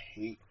I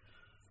hate.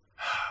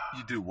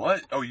 You do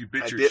what? Oh, you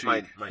bit I your bit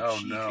cheek. my Oh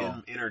cheek,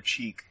 no. Inner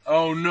cheek.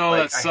 Oh no,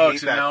 Like, that I sucks.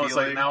 hate And that now it's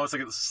feeling.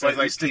 like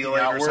slightly sticking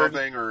peeling outward. or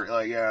something, or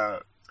like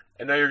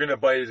And now you're gonna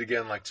bite it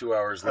again like 2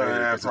 hours later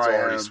Yeah, because it's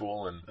already am.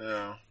 swollen.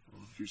 Yeah,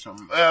 we'll do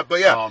something. But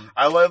yeah,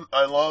 I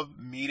love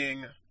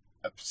meeting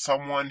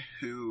someone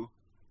who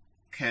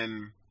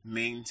can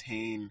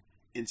maintain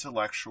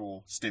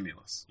intellectual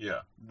stimulus.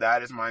 Yeah.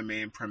 That is my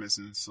main premise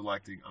in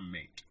selecting a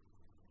mate.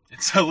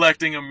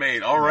 Selecting a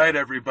mate. All right,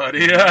 everybody.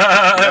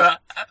 Yeah.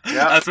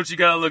 That's what you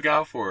gotta look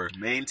out for.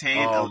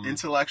 Maintain an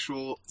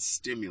intellectual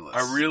stimulus.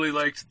 I really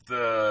liked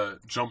the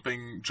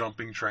jumping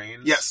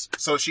trains. Yes.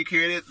 So she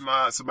created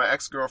my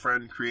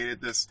ex-girlfriend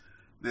created this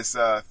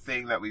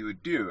thing that we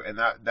would do, and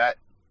that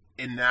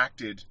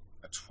enacted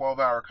a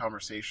 12-hour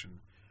conversation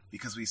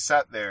because we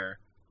sat there,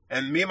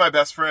 and me and my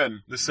best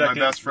friend, the second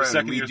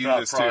we your do thought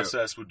this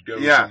process too. would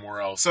go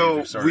somewhere else.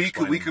 So we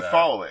could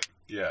follow it.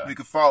 Yeah. We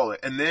could follow it.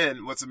 And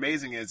then what's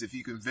amazing is if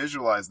you can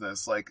visualize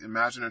this, like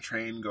imagine a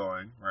train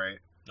going, right?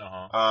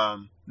 Uh-huh.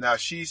 Now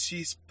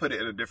she's put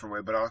it in a different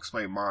way, but I'll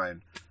explain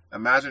mine.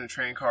 Imagine a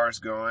train car is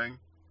going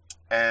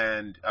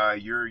and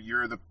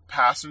you're the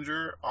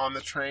passenger on the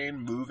train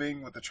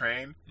moving with the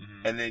train,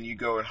 and then you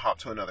go and hop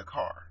to another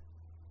car.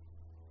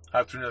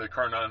 Hop to another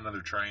car, not another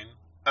train?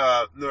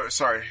 No,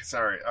 sorry.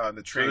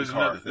 The train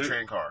car. The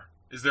train car.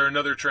 Is there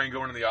another train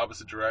going in the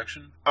opposite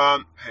direction?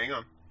 Hang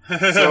on.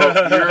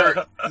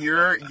 So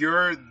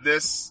you're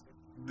this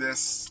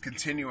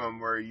continuum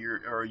where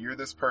you're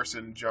this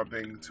person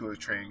jumping to a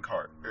train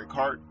car,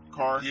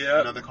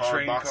 yeah, another car,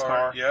 train box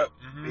car. Yep.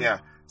 Yeah.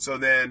 So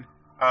then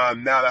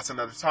now that's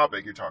another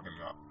topic you're talking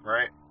about,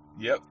 right?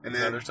 Yep. And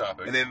then, another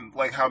topic. And then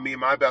like how me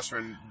and my best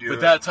friend do.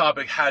 But that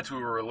topic had to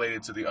be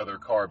related to the other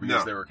car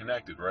because they were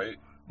connected, right?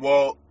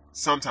 Well,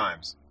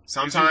 sometimes.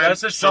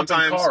 That's just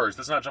jumping cars.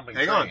 That's not jumping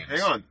trains.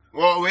 Hang on.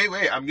 Well,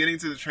 wait. I'm getting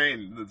to the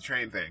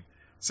train thing.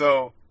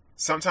 So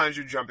sometimes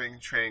you're jumping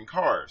train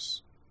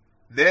cars.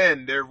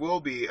 Then there will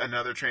be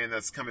another train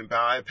that's coming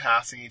by,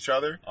 passing each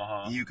other.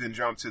 Uh-huh. You can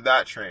jump to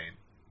that train,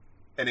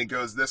 and it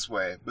goes this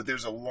way. But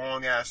there's a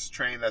long ass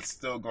train that's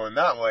still going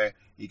that way.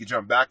 You can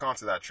jump back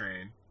onto that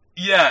train.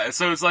 Yeah,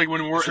 so it's like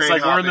when we're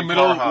in the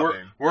middle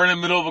we're in the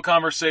middle of a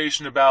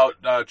conversation about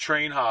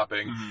train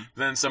hopping. Mm-hmm.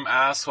 Then some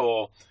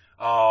asshole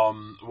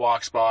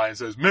walks by and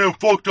says, "Man,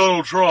 fuck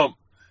Donald Trump."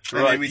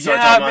 And then we start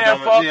talking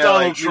about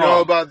Donald Trump. You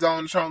know about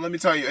Donald Trump? Let me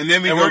tell you. And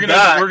then we're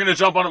gonna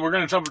jump on it. We're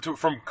gonna jump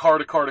from car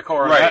to car to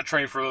car on that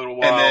train for a little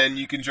while. And then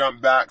you can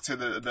jump back to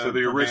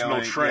the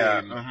original train.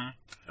 Yeah. Mm-hmm.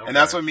 Okay. And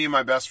that's what me and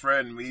my best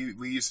friend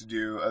we used to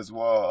do as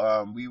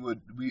well.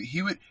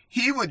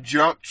 He would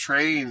jump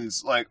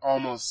trains like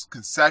almost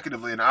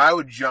consecutively, and I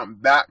would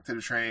jump back to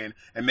the train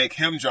and make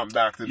him jump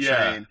back to the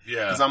train.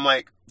 Yeah. Because I'm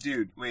like,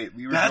 dude, wait,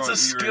 that's a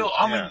skill.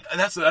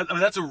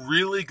 That's a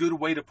really good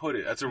way to put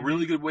it. That's a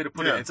really good way to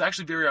put it. It's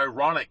actually very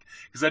ironic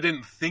because I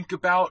didn't think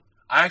about.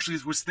 I actually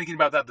was thinking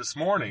about that this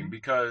morning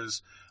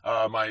because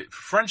my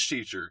French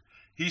teacher.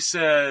 He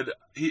said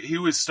he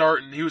was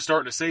starting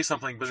to say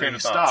something, but then he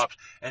stopped,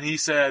 and he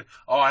said,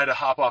 "Oh, I had to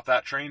hop off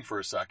that train for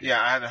a second."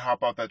 Yeah, I had to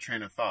hop off that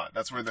train of thought.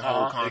 That's where the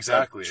whole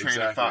concept train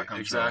of thought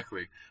comes from.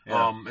 Exactly.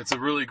 Yeah. It's a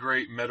really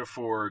great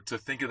metaphor to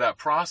think of that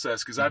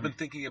process because I've been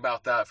thinking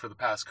about that for the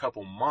past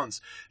couple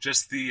months.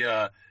 Just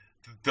the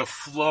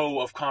flow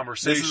of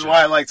conversation. This is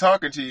why I like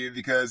talking to you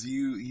because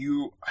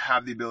you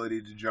have the ability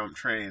to jump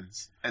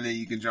trains and then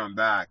you can jump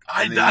back.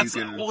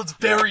 It's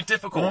very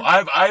difficult.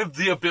 I have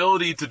the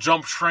ability to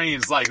jump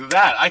trains like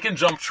that. I can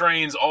jump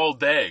trains all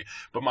day,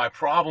 but my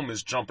problem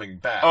is jumping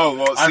back. Oh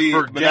well, see,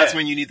 but that's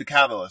when you need the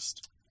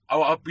catalyst.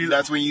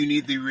 That's when you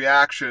need the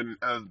reaction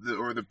of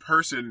the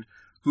person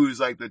who's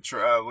like the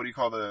what do you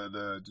call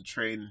the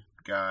train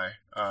guy?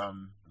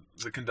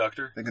 The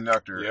conductor? The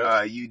conductor.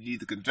 Yep. You need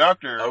the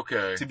conductor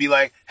to be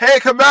like, hey,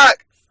 come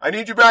back! I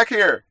need you back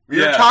here. We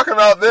were talking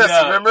about this,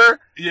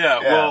 remember? Yeah.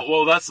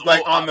 Well, that's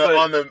like on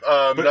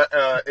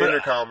the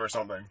intercom or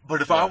something.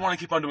 But if I want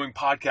to keep on doing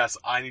podcasts,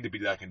 I need to be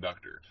that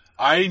conductor.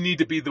 I need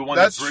to be the one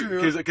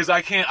because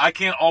I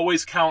can't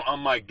always count on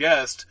my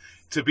guest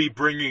to be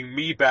bringing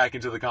me back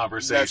into the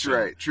conversation. That's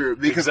right, true.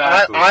 Because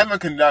I'm a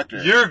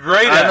conductor. You're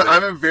great at it.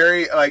 I'm a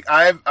very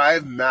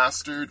I've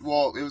mastered.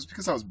 Well, it was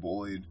because I was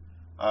bullied.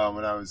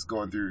 When I was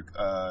going through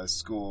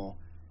school,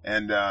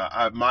 and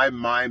my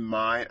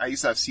mind, I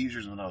used to have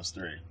seizures when I was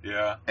 3.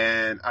 Yeah,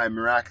 and I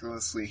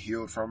miraculously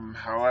healed from.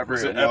 However,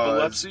 was it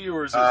epilepsy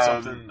or is it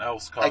something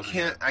else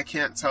causing? I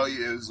can't tell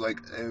you. It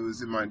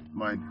was in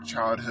my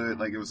childhood.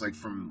 Like it was like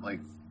from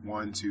like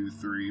 1, 2,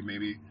 3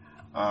 maybe.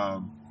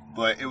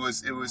 But it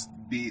was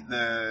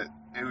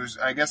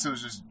I guess it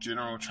was just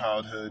general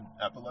childhood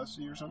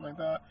epilepsy or something like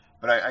that.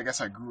 But I guess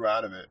I grew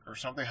out of it, or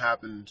something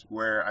happened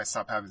where I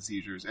stopped having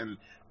seizures. And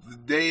the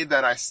day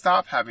that I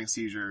stopped having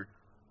seizures,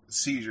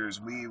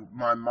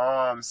 my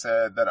mom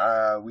said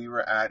that we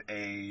were at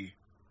it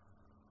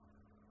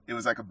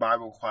was like a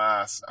Bible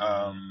class.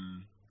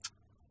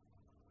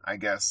 I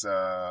guess,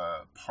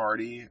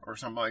 party or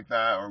something like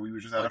that, or we were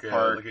just at like a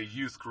park. Like a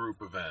youth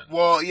group event.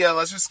 Well, yeah,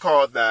 let's just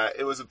call it that.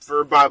 It was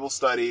for Bible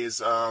studies,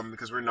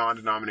 because we're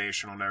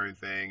non-denominational and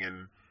everything,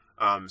 and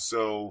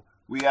so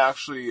we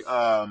actually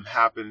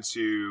happened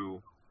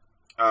to,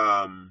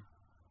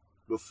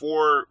 the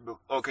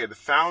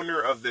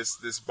founder of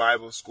this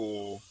Bible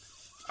school,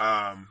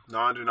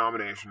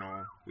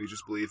 non-denominational, we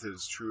just believe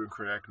his true and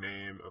correct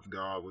name of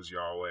God was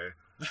Yahweh.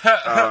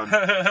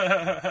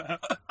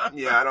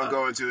 Yeah, I don't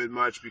go into it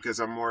much because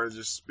I'm more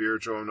just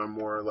spiritual and I'm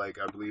more like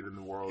I believe in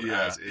the world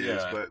as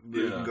is, but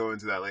we can go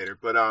into that later.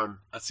 But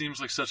that seems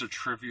like such a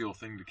trivial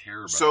thing to care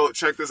about. So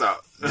check this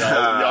out.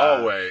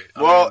 Yahweh.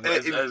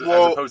 As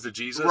opposed to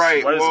Jesus,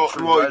 right?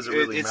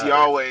 Really it's matter?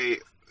 Yahweh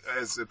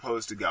as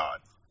opposed to God.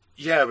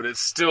 Yeah, but it's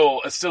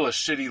still a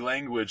shitty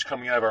language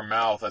coming out of our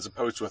mouth as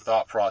opposed to a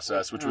thought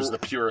process, which was the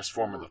purest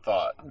form of the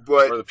thought,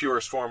 or the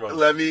purest form of. So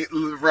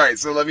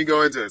let me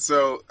go into it.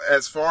 So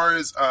as far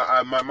as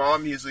my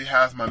mom usually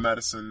has my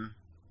medicine.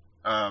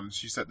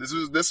 She said this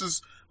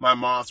is my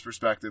mom's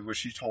perspective, what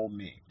she told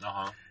me.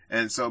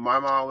 And so my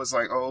mom was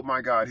like, "Oh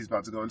my God, he's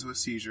about to go into a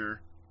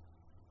seizure.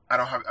 I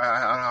don't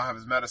have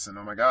his medicine.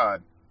 Oh my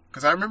God."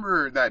 Because I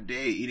remember that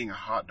day eating a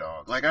hot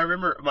dog. Like, I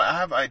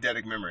have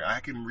eidetic memory. I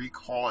can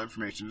recall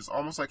information. It's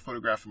almost like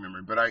photographic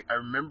memory. But I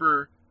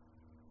remember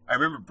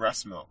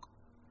breast milk.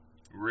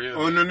 Really?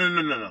 Oh,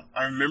 no.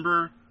 I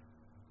remember...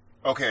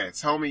 Okay,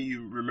 tell me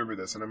you remember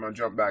this, and I'm going to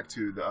jump back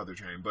to the other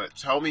train. But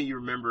tell me you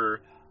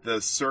remember the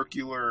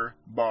circular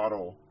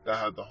bottle that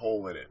had the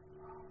hole in it.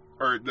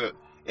 Or it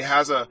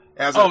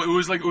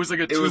was like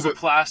a tube of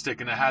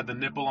plastic, and it had the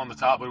nipple on the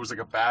top, but it was like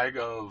a bag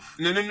of.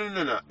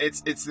 No.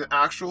 It's the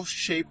actual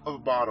shape of a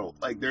bottle.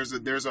 Like there's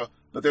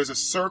a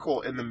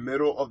circle in the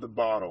middle of the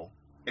bottle.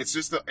 It's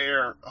just the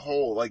air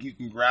hole. Like you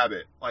can grab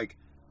it. Like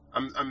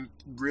I'm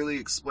really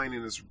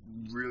explaining this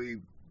really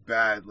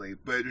badly,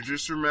 but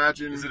just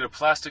imagine. Is it a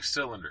plastic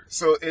cylinder?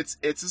 So it's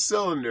a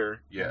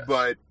cylinder. Yes.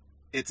 But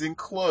it's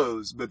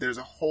enclosed. But there's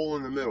a hole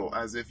in the middle,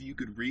 as if you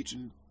could reach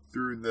in.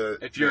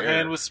 If your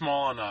hand was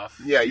small enough,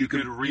 you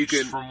could reach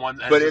from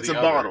one end but to it's the a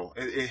other. bottle.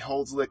 It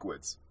holds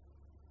liquids.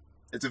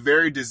 It's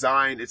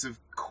a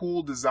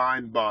cool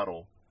designed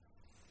bottle.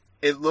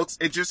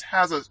 It just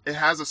has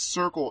a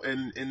circle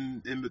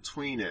in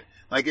between it,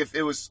 like if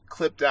it was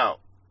clipped out,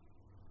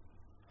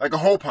 like a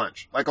hole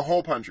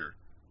puncher,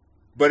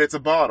 but it's a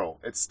bottle.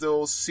 It's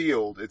still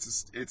sealed.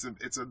 It's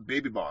a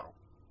baby bottle.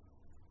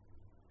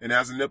 It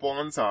has a nipple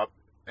on top,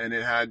 and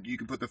you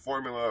could put the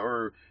formula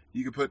or.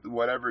 You could put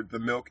the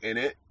milk in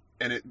it,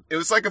 and it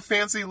was like a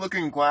fancy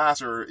looking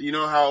glass, or you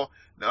know how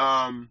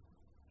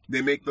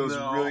they make those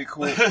really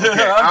cool. Okay, I'm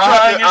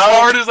trying as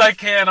hard as I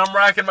can. I'm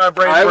racking my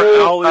brain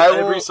for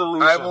every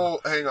solution. I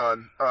will hang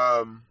on.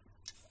 Let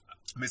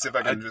me see if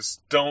I can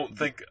don't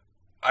think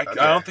I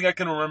don't think I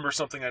can remember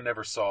something I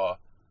never saw.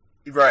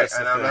 Right,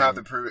 and I'm gonna have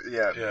to prove it.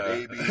 Yeah.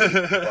 Baby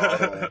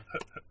bottle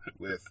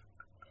with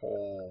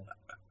hole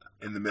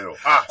in the middle.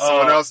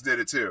 Someone else did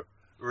it too.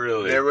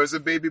 Really? There was a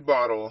baby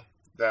bottle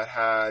that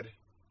had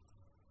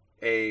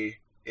it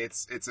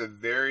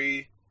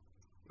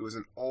was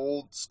an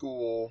old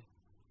school,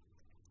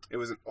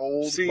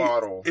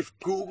 bottle. If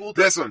Google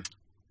this one.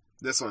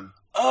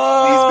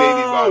 Oh, these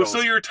baby bottles.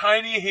 So your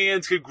tiny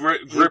hands could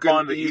grip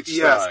onto each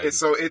side.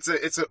 Yes,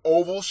 it's an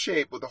oval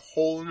shape with a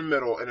hole in the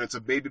middle, and it's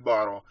a baby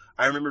bottle.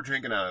 I remember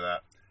drinking out of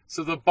that.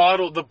 So the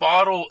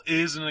bottle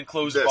is an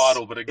enclosed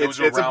bottle, but it goes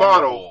around it's a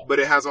bottle, the hole. But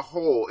it has a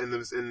hole in the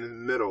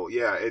middle.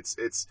 Yeah,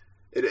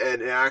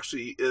 it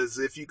actually is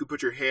if you could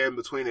put your hand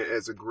between it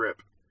as a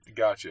grip.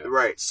 Gotcha.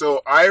 Right.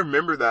 So I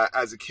remember that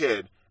as a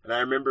kid, and I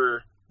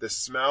remember the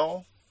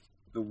smell,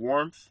 the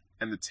warmth,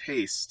 and the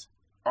taste.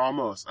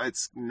 Almost.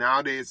 It's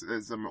nowadays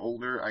as I'm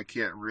older, I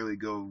can't really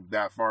go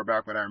that far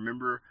back, but I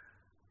remember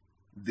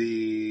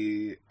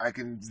I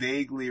can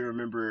vaguely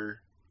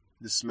remember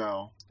the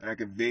smell, and I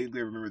can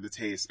vaguely remember the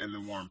taste and the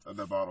warmth of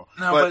the bottle.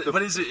 No,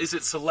 but is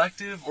it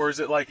selective, or is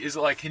it like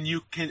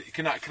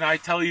can I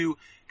tell you?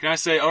 Can I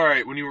say, all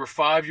right, when you were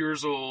 5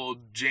 years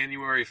old,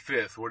 January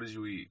 5th, what did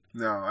you eat?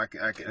 No, I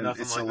can.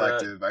 Nothing it's like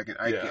selective.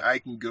 that? I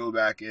can go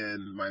back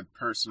in my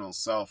personal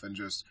self and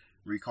just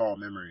recall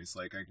memories.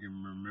 Like I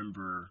can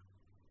remember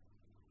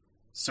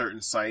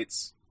certain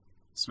sights,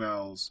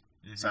 smells,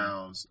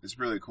 sounds. It's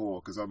really cool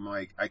because I'm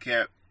like I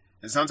can't.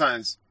 And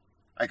sometimes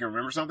I can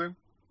remember something,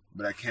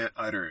 but I can't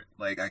utter it.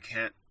 Like I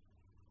can't.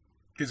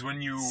 Because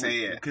when you say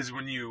it. Because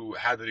when you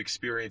had that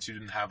experience, you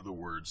didn't have the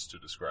words to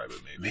describe it.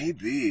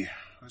 Maybe.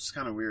 It's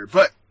kind of weird.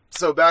 But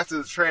so back to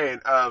the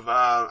train of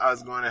I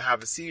was going to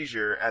have a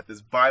seizure at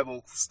this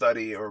Bible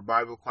study or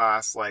Bible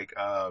class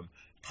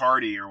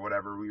party or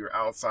whatever. We were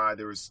outside.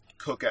 There was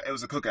cookout. It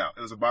was a cookout.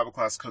 It was a Bible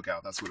class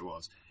cookout. That's what it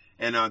was.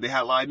 And they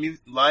had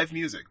live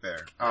music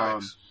there.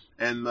 Nice.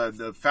 And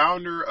the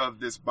founder of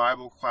this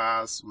Bible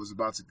class was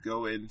about to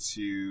go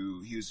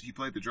into. He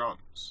played the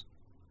drums.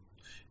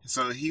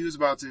 So he was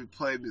about to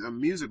play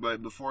music,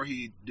 but before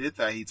he did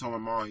that, he told my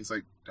mom, he's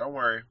like, "Don't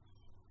worry,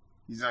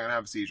 he's not gonna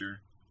have a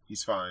seizure.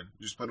 He's fine.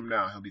 Just put him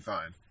down. He'll be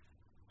fine."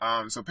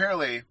 So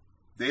apparently,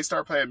 they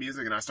start playing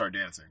music and I start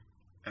dancing.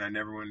 And I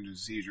never went into a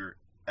seizure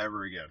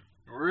ever again.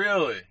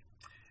 Really?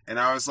 And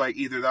I was like,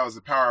 either that was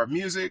the power of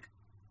music,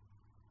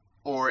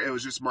 or it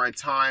was just my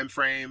time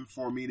frame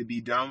for me to be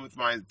done with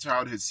my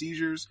childhood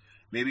seizures.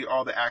 Maybe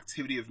all the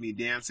activity of me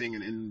dancing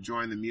and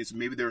enjoying the music.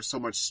 Maybe there was so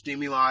much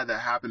stimuli that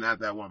happened at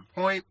that one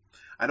point.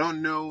 I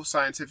don't know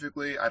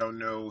scientifically. I don't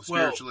know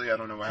spiritually. I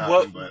don't know what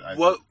happened.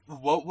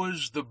 What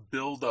was the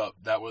buildup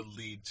that would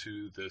lead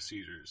to the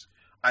seizures?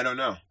 I don't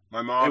know.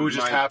 My mom. It would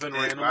just happen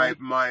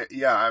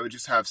randomly? I would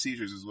just have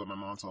seizures is what my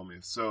mom told me.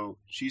 So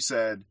she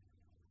said,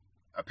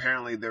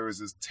 apparently there was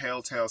this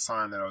telltale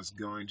sign that I was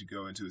going to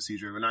go into a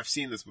seizure. And I've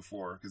seen this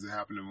before because it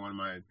happened to one of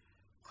my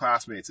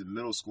classmates in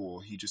middle school.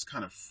 He just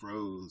kind of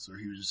froze, or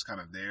he was just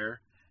kind of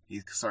there. He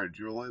started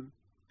drooling.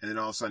 And then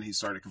all of a sudden he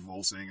started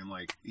convulsing and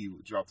like he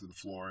dropped to the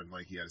floor and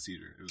like he had a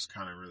seizure. It was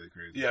kind of really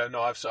crazy. Yeah,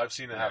 no, I've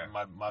seen it happen.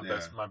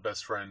 My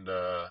best friend,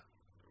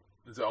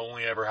 it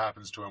only ever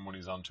happens to him when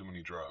he's on too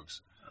many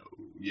drugs.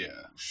 Oh, yeah.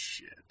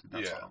 Shit.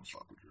 That's why I don't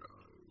fuck with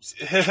drugs.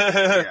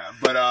 Yeah,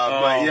 but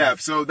yeah,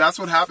 so that's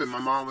what happened. My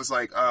mom was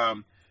like,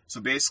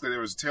 so basically there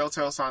was a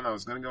telltale sign that I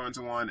was going to go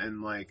into one,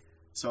 and like,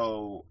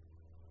 so,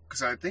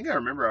 because I think I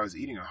remember I was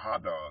eating a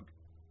hot dog,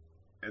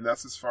 and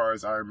that's as far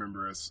as I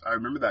remember. I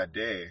remember that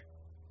day.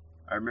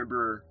 I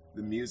remember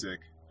the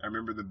music. I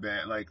remember the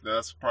band. Like,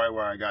 that's probably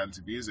where I got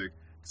into music,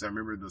 because I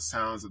remember the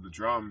sounds of the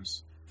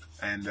drums,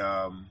 and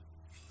I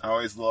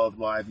always loved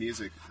live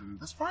music, and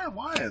that's probably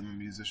why I'm a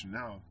musician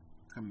now.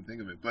 Come to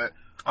think of it, but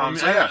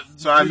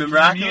so I've been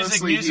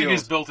miraculously music healed.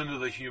 is built into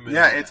the human.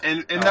 Yeah, it's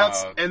and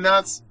that's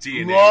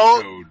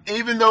DNA code.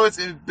 Even though it's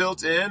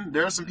built in,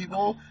 there are some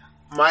people.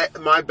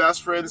 My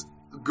best friend's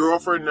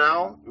girlfriend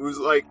now was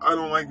like, I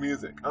don't like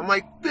music. I'm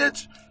like,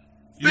 bitch.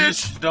 You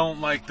just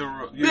don't like just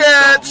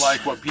don't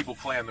like what people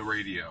play on the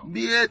radio,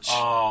 bitch.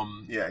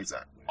 Yeah,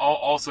 exactly.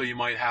 Also, you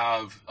might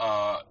have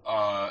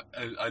a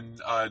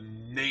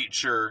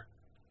nature.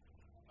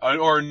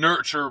 Or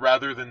nurture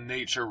rather than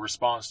nature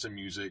response to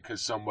music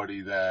because somebody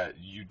that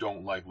you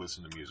don't like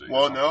listen to music.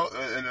 Well, no,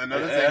 and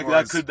another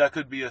thing that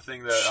could be a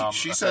thing that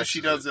she says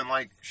she doesn't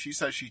like. She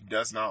says she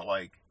does not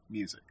like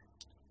music.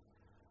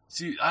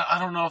 See, I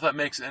don't know if that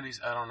makes any.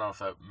 I don't know if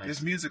that makes.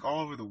 There's music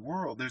all over the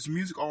world. There's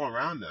music all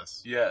around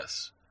us.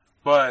 Yes.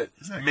 But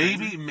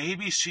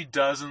maybe she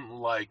doesn't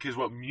like, because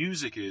what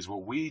music is,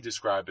 what we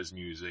describe as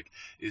music,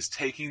 is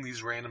taking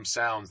these random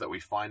sounds that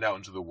we find out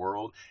into the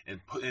world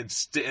and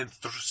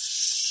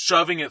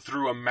shoving it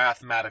through a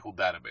mathematical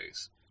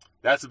database.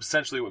 That's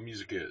essentially what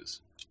music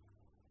is.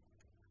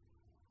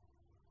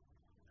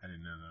 I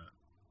didn't know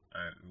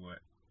that. What?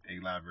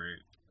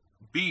 Elaborate.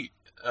 Beat.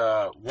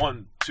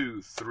 1,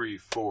 2, 3,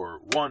 4.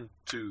 1,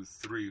 2,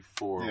 3,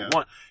 4. Yeah.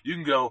 1. You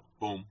can go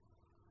boom,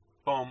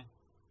 boom.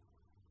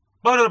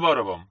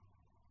 Boom.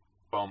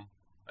 Boom.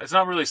 It's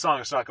not really a song,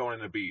 it's not going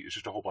in a beat, it's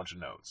just a whole bunch of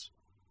notes.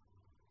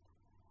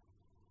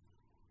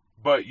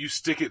 But you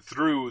stick it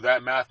through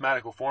that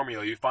mathematical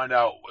formula, you find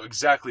out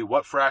exactly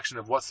what fraction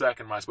of what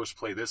second am I supposed to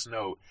play this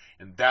note,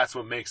 and that's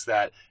what makes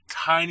that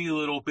tiny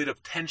little bit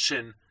of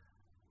tension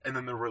and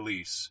then the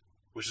release,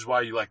 which is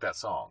why you like that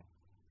song.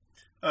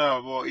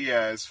 Oh, well,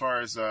 yeah, as far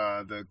as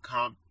the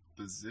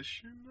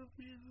composition of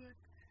music,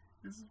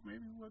 this is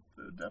maybe what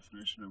the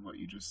definition of what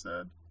you just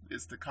said.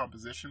 It's the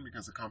composition,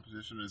 because the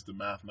composition is the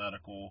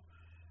mathematical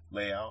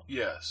layout.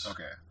 Yes.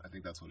 Okay, I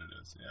think that's what it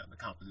is. Yeah, the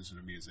composition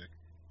of music,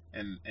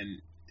 and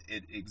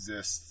it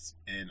exists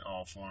in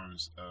all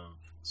forms of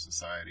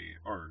society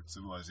or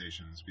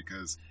civilizations.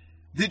 Because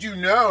did you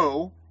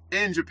know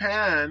in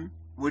Japan,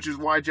 which is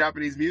why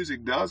Japanese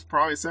music does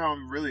probably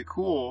sound really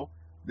cool,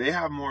 they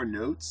have more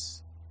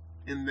notes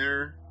in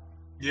their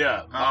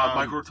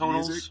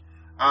microtonals. Music.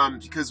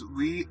 Because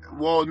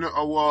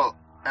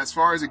as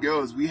far as it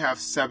goes, we have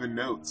 7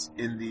 notes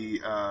in the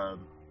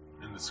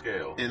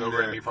scale. Do,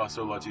 re, mi, fa,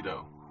 sol, la, ti,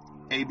 do.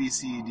 A, B,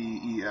 C, D,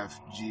 E, F,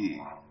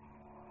 G.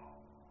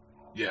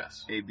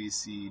 Yes. A, B,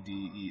 C, D,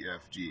 E,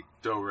 F, G.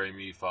 Do, re,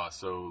 mi, fa,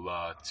 sol,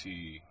 la,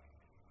 ti.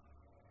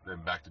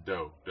 Then back to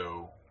do.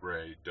 Do,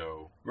 re,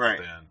 do. Right.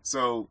 Then.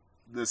 So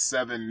the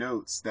 7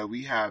 notes that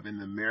we have in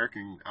the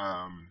American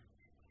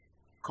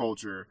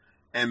culture,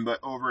 but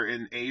over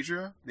in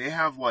Asia, they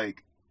have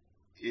like,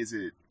 is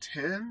it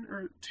 10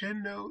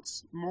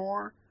 notes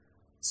more?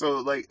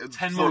 So like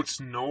 10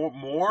 notes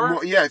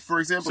more? Yeah,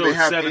 for example, so they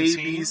have 17?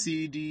 A, B,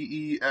 C, D,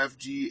 E, F,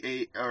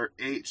 G, or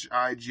H,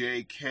 I,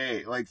 J,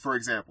 K. Like, for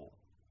example,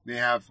 they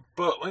have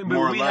but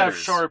more we letters. have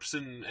sharps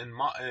and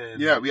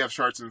yeah, we have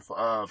sharps and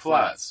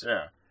flats.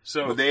 Yeah.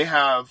 So but they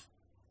have,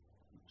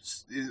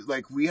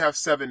 like, we have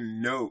 7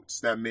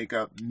 notes that make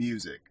up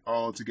music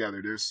all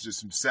together. There's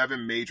just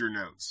 7 major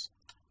notes.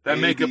 That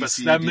A, make B, up a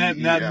C, that D, that,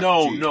 E, that F,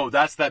 no G. no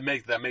that's that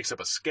makes up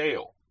a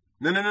scale.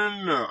 No.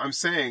 I'm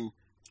saying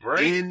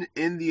right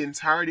in the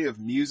entirety of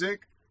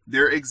music,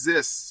 there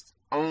exists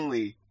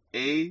only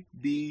A,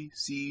 B,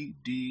 C,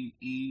 D,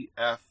 E,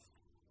 F,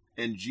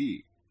 and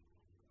G.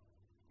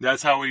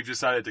 That's how we've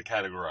decided to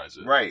categorize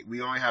it. Right.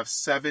 We only have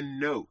 7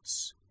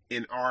 notes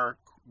in our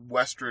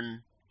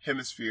Western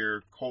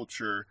Hemisphere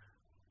culture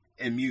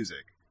and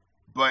music.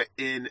 But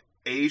in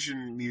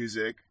Asian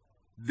music,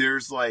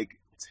 there's like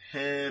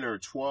 10 or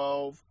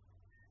 12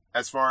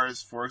 as far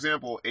as, for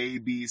example, A,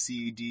 B,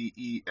 C, D,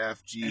 E,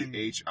 F, G,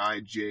 H, I,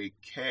 J,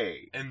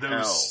 K, and those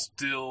L.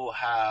 still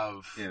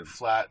have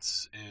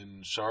flats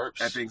and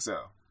sharps? I think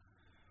so.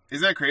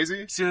 Isn't that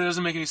crazy? See, that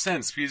doesn't make any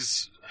sense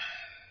because...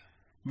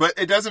 But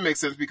it doesn't make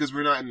sense because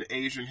we're not in the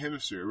Asian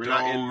hemisphere. We're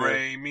not in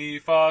re, mi,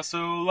 fa,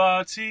 sol,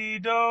 la, ti,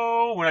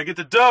 do. When I get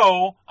to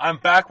do, I'm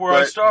back where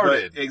I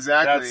started. But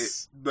exactly.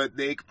 But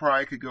they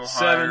probably could go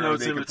higher. 7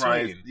 notes in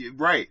between.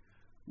 Right.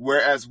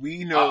 Whereas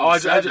we know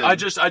I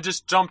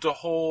just jumped a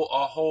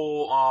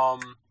whole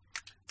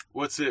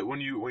what's it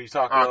when you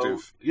talk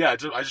octave? I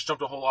just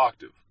jumped a whole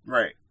octave.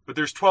 Right. But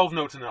there's 12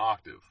 notes in an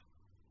octave.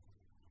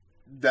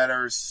 That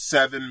are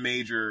 7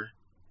 major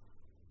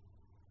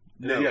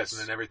notes. Yes,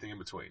 and then everything in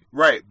between.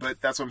 Right,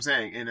 but that's what I'm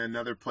saying. In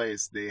another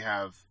place, they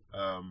have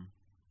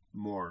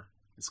more.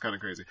 It's kind of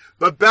crazy.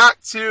 But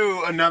back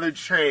to another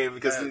train,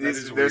 because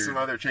there's some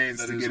other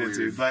trains to get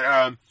into.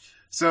 But,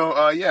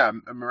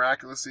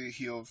 miraculously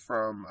healed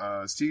from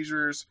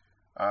seizures,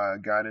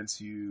 got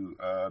into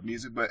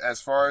music. But as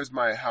far as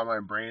how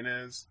my brain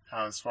is,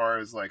 as far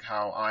as like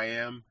how I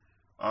am,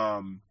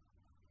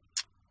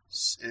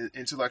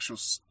 intellectual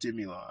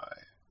stimuli,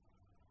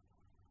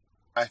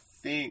 I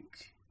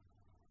think...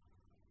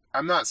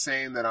 I'm not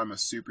saying that I'm a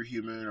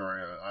superhuman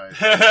I'm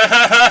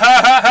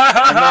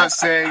not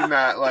saying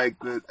that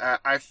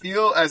I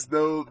feel as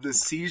though the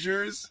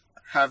seizures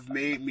have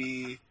made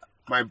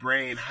my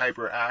brain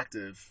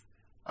hyperactive.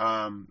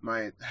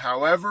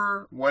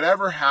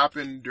 Whatever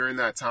happened during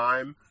that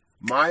time,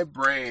 my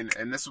brain,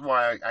 and this is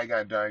why I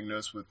got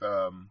diagnosed with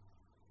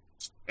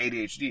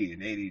ADHD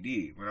and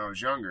ADD when I was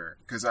younger,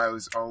 because I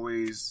was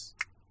always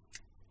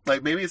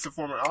maybe it's a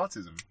form of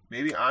autism.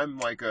 Maybe I'm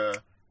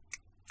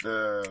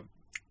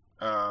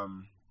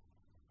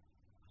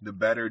the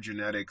better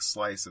genetic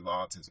slice of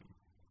autism.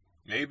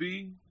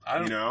 Maybe. I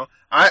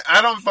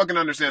don't fucking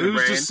understand the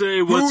brain. Who's to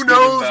say what's Who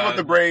knows what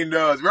the brain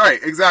does? Right,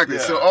 exactly.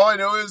 Yeah. So all I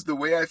know is the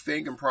way I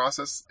think and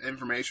process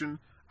information,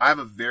 I have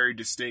a very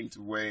distinct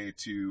way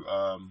to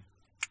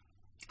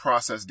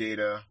process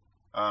data.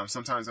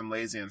 Sometimes I'm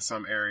lazy in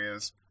some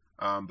areas,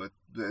 but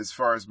as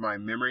far as my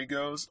memory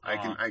goes,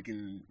 I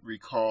can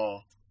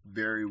recall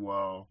very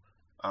well.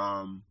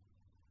 And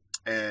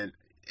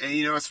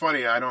it's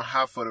funny, I don't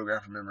have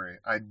photographic memory.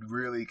 I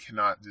really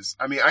cannot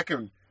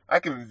I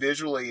can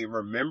visually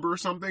remember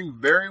something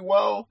very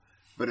well,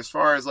 but as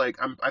far as I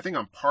think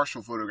I'm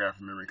partial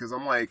photographic memory, because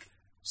I'm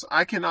so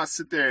I cannot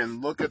sit there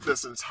and look at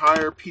this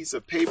entire piece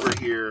of paper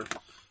here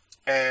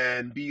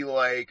and be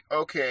like,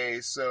 okay,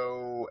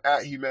 so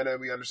at Humana,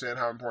 we understand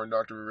how important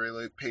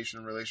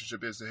doctor-patient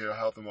relationship is to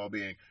health and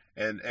well-being.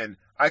 And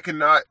I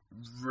cannot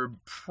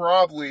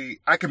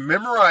I can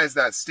memorize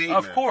that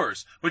statement. Of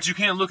course, but you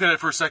can't look at it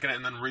for a second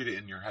and then read it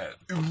in your head.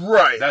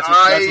 Right. That's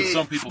what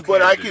some people can do.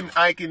 But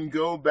I can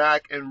go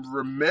back and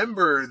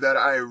remember that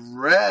I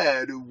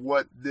read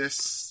what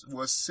this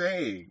was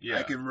saying. Yeah.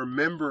 I can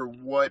remember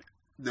what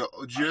the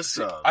gist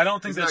of. I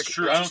don't think that's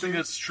true. I don't think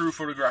that's true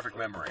photographic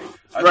memory.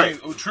 I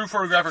think true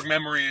photographic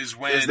memory is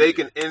when they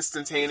can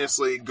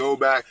instantaneously go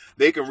back.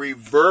 They can read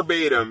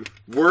verbatim,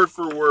 word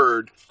for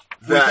word.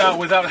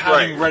 Without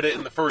having read it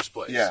in the first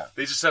place. Yeah.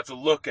 They just have to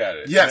look at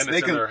it. Yes, and then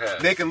it's in their head.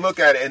 They can look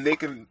at it and they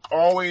can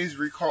always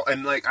recall.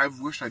 And I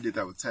wish I did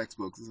that with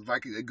textbooks. If I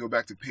could go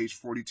back to page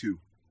 42,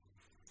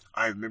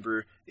 I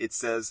remember it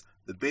says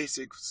the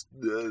basics.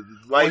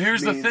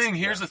 Here's the thing.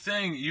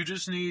 You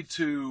just need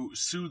to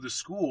sue the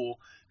school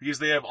because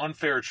they have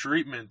unfair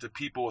treatment to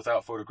people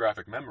without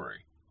photographic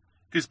memory.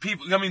 Because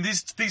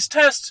these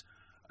tests.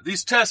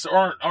 These tests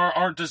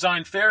aren't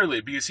designed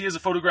fairly because he has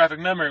a photographic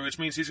memory, which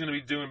means he's going to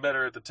be doing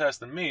better at the test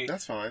than me.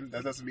 That's fine.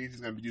 That doesn't mean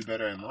he's going to do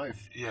better in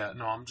life. Yeah,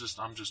 no, I'm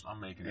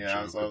making a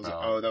joke.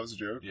 That was a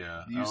joke?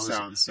 Yeah. You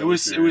sound so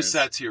serious. It was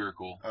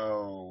satirical.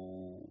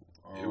 Oh,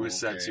 it was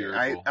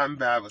satirical. I'm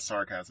bad with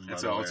sarcasm.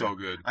 It's all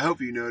good. I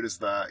hope you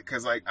noticed that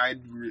because I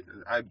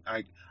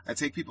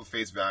take people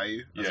face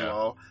value as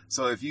well.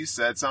 So if you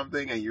said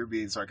something and you're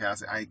being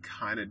sarcastic, I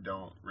kind of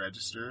don't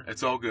register.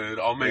 It's all good.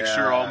 I'll make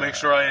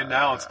sure I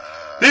announce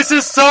this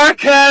is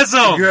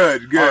sarcasm.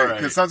 Good.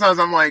 Because sometimes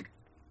I'm like,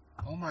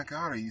 oh my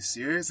god, are you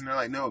serious? And they're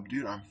like, no,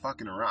 dude, I'm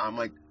fucking around. I'm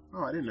like,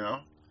 oh, I didn't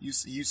know. You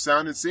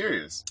sounded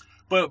serious.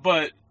 But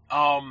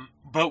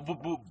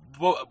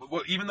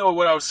even though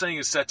what I was saying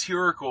is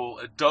satirical,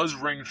 it does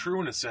ring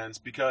true in a sense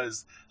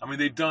because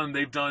they've done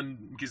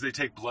because they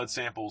take blood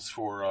samples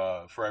for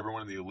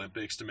everyone in the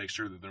Olympics to make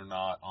sure that they're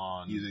not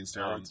on using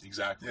steroids.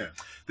 Exactly. Yeah.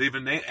 They've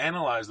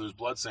analyzed those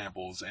blood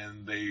samples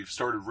and they've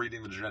started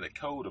reading the genetic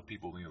code of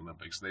people in the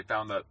Olympics. They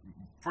found that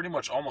pretty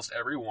much almost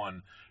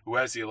everyone who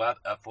has the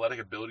athletic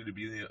ability to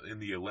be in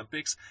the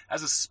Olympics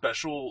has a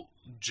special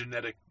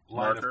genetic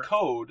line of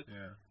code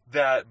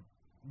that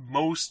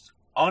most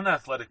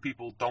unathletic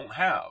people don't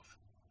have.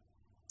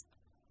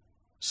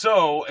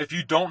 So if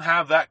you don't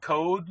have that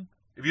code,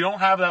 If you don't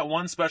have that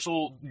one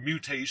special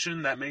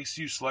mutation that makes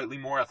you slightly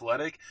more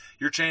athletic,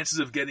 your chances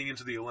of getting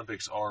into the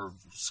Olympics are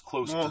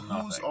close to nothing.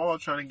 Who's all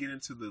trying to get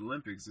into the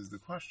Olympics is the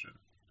question.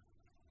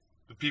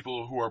 The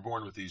people who are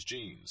born with these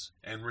genes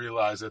and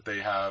realize that they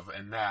have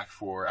a knack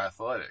for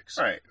athletics.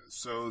 Right.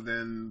 So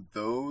then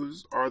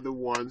those are the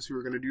ones who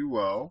are going to do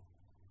well.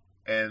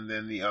 And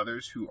then the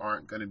others who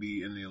aren't going to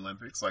be in the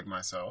Olympics, like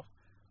myself,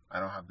 I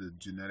don't have the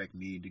genetic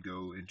need to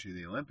go into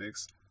the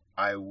Olympics.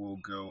 I will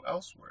go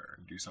elsewhere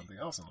and do something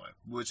else in life,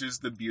 which is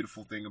the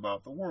beautiful thing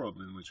about the world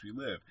in which we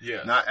live.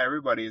 Yeah. Not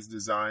everybody is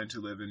designed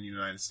to live in the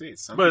United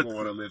States. Some people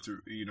want to live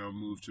to,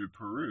 move to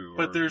Peru.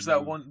 But there's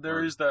that one.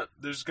 There's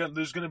going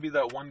to be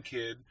that one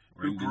kid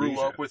who grew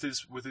up with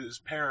his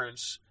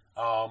parents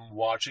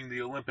watching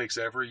the Olympics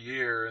every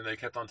year, and they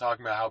kept on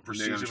talking about how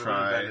prestigious of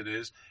an event it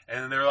is.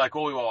 And then they're like,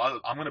 "Oh, well,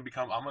 I'm going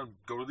to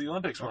go to the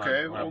Olympics." When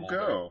I'm go.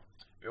 Older.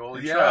 Well,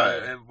 and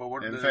yeah, but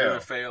they're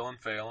fail.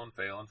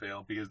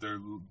 fail because their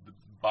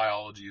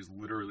biology is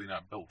literally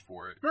not built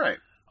for it. Right.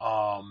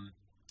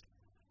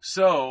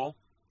 So,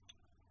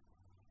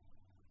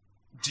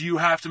 do you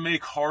have to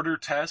make harder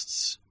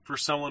tests for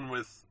someone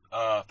with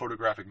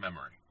photographic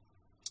memory?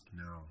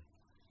 No.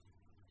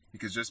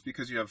 Because just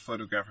because you have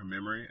photographic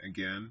memory,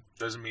 again,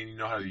 doesn't mean you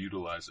know how to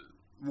utilize it.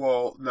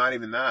 Well, not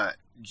even that.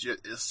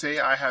 Say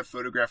I had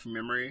photographic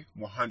memory,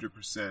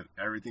 100%.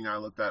 Everything I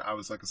looked at, I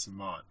was like a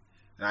savant.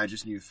 And I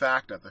just knew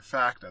fact after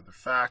fact after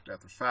fact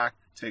after fact,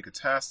 take a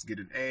test, get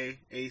an A,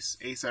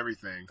 ace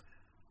everything.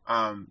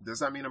 Does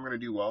that mean I'm going to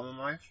do well in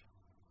life?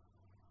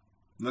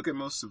 Look at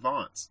most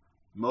savants.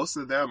 Most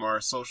of them are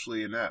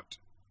socially inept.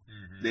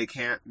 Mm-hmm.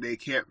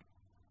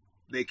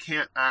 They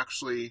can't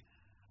actually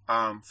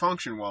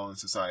function well in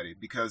society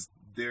because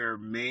their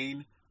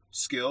main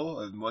skill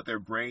and what their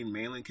brain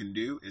mainly can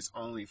do is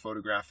only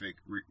photographic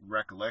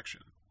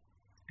recollection.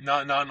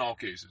 Not in all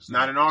cases.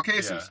 Not in all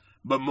cases. Yeah.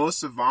 But most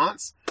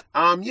savants,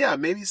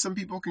 maybe some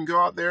people can go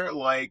out there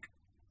like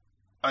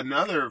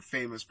another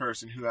famous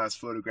person who has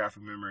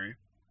photographic memory,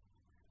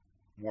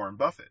 Warren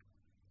Buffett.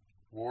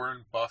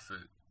 Warren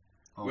Buffett.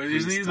 Wait,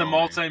 isn't he the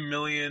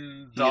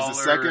multi-million dollar...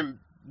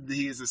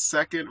 He is the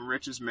second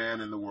richest man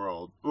in the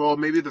world. Well,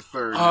 maybe the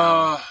third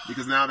now,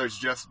 because now there's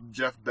Jeff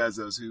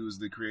Bezos, who's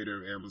the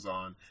creator of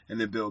Amazon, and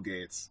then Bill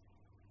Gates.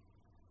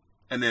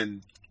 And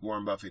then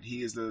Warren Buffett.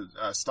 He is the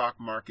stock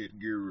market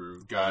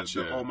guru.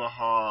 Gotcha. The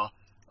Omaha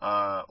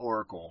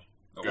Oracle.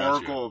 The Gotcha.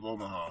 Oracle of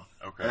Omaha.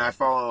 Okay. And I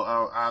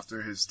follow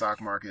after his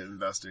stock market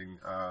investing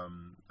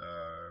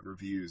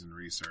reviews and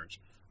research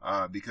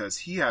because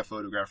he had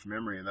photographic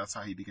memory, and that's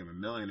how he became a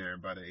millionaire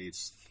by the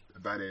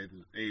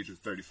age of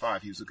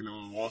 35. He was looking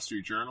on the Wall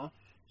Street Journal.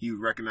 He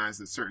would recognize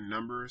that certain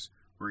numbers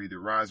were either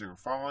rising or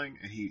falling,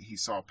 and he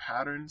saw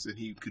patterns, and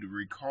he could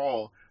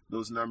recall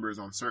those numbers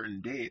on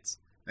certain dates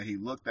that he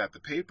looked at the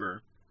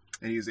paper,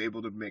 and he was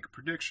able to make a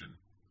prediction.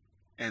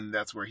 And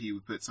that's where he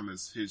would put some of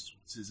his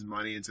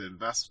money into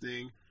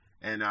investing,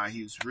 and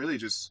he was really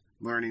just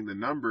learning the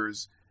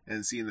numbers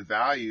and seeing the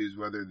values,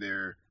 whether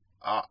they're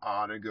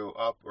ought to go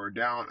up or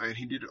down. And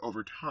he did it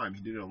over time.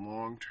 He did a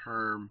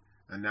long-term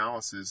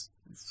analysis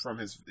from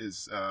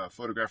his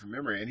photographic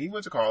memory, and he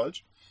went to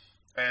college,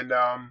 and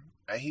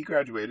he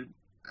graduated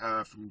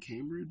from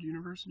Cambridge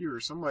University or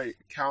some like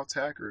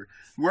Caltech or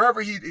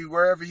wherever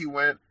he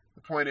went.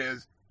 The point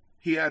is,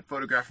 he had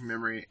photographic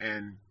memory,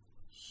 and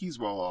he's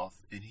well off,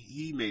 and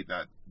he made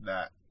that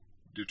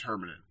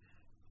determinant.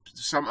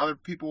 Some other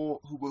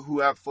people who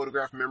have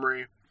photographic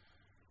memory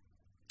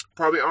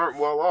probably aren't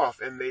well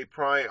off, and they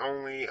probably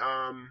only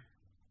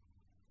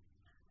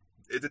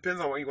it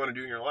depends on what you want to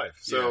do in your life.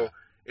 So. Yeah.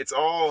 It's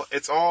all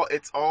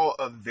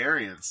a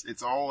variance.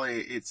 It's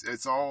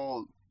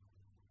all.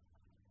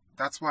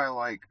 That's why I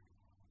like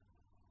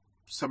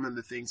some of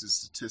the things in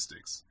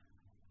statistics,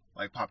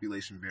 like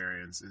population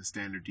variance and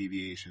standard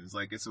deviations.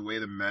 Like it's a way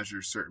to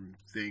measure certain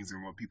things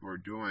and what people are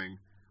doing,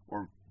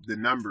 or the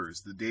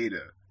numbers, the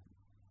data.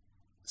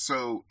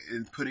 So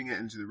in putting it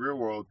into the real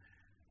world,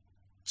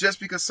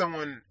 just because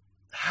someone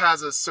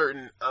has a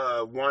certain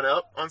one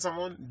up on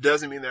someone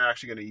doesn't mean they're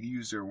actually going to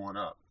use their one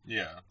up.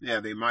 Yeah,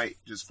 they might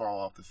just fall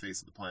off the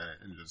face of the planet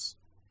and just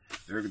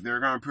they're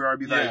going to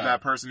probably be like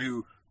that person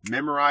who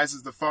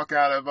memorizes the fuck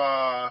out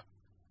of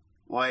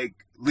like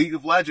League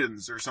of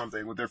Legends or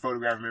something with their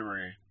photographic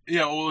memory.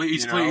 Yeah, well,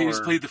 he's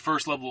played the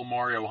first level of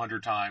Mario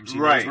 100 times. He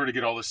knows where to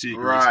get all the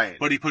secrets,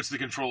 but he puts the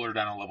controller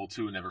down on level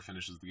 2 and never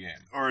finishes the game.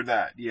 Or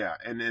that, yeah,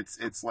 and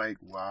it's like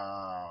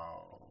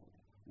wow.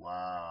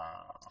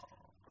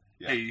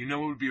 Yeah. Hey, you know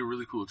what would be a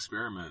really cool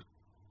experiment?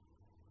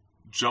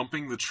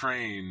 Jumping the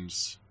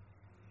trains.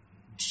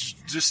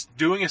 Just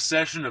doing a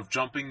session of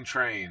jumping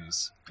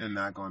trains. And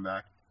not going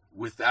back?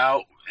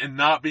 And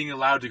not being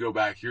allowed to go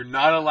back. You're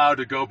not allowed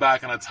to go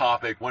back on a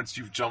topic once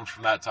you've jumped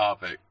from that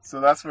topic.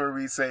 So that's where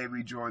we say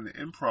we join the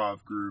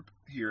improv group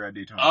here at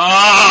Daytona.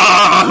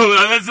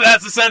 Oh!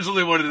 That's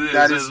essentially what it is.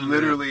 That is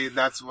literally,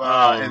 that's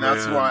why,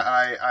 that's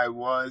why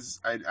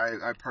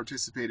I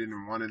participated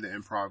in one of the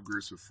improv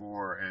groups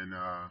before, and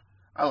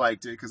I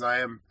liked it because I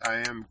am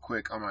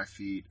quick on my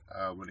feet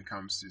when it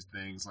comes to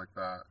things like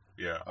that.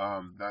 Yeah.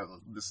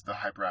 This is the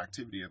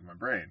hyperactivity of my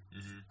brain.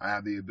 Mm-hmm. I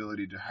have the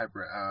ability to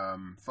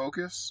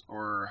focus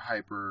or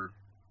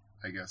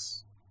I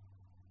guess,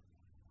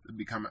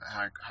 become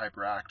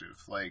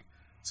hyperactive. Like,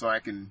 so I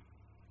can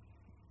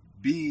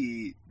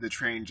be the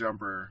train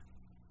jumper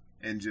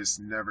and just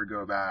never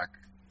go back.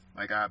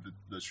 Like, I have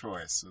the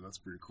choice, so that's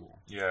pretty cool.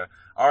 Yeah.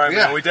 All right,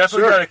 Yeah, man. We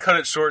definitely sure. got to cut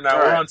it short now. All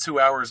We're right. on 2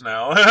 hours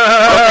now. Okay, all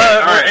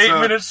right, We're 8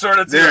 so minutes short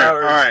of 2 there,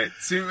 hours. all right.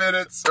 2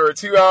 minutes or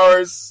 2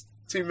 hours.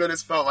 2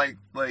 minutes felt like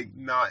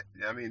not.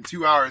 I mean,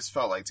 2 hours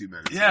felt like 2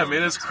 minutes. Yeah, You know,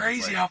 man, it's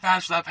crazy how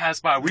fast that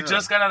passed by. We Yeah.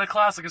 just got out of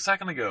class like a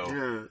second ago.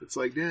 Yeah, it's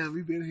like, damn,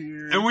 we've been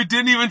here. And we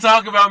didn't even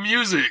talk about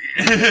music.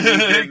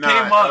 It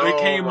came up. It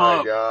came Oh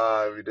up. my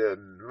god, we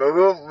didn't.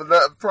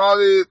 But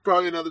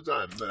probably another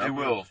time. But It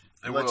will.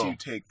 It let will. you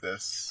take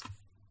this.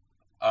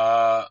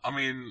 I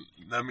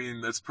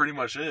mean, that's pretty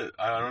much it.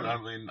 I don't. I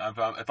mean,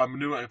 if I'm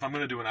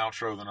gonna do an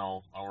outro, then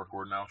I'll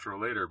record an outro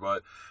later.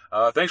 But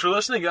thanks for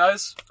listening,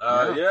 guys.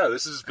 Yeah,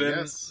 this has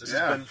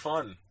been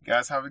fun.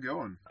 Guys, have a good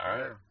one. All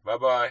right, bye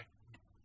bye.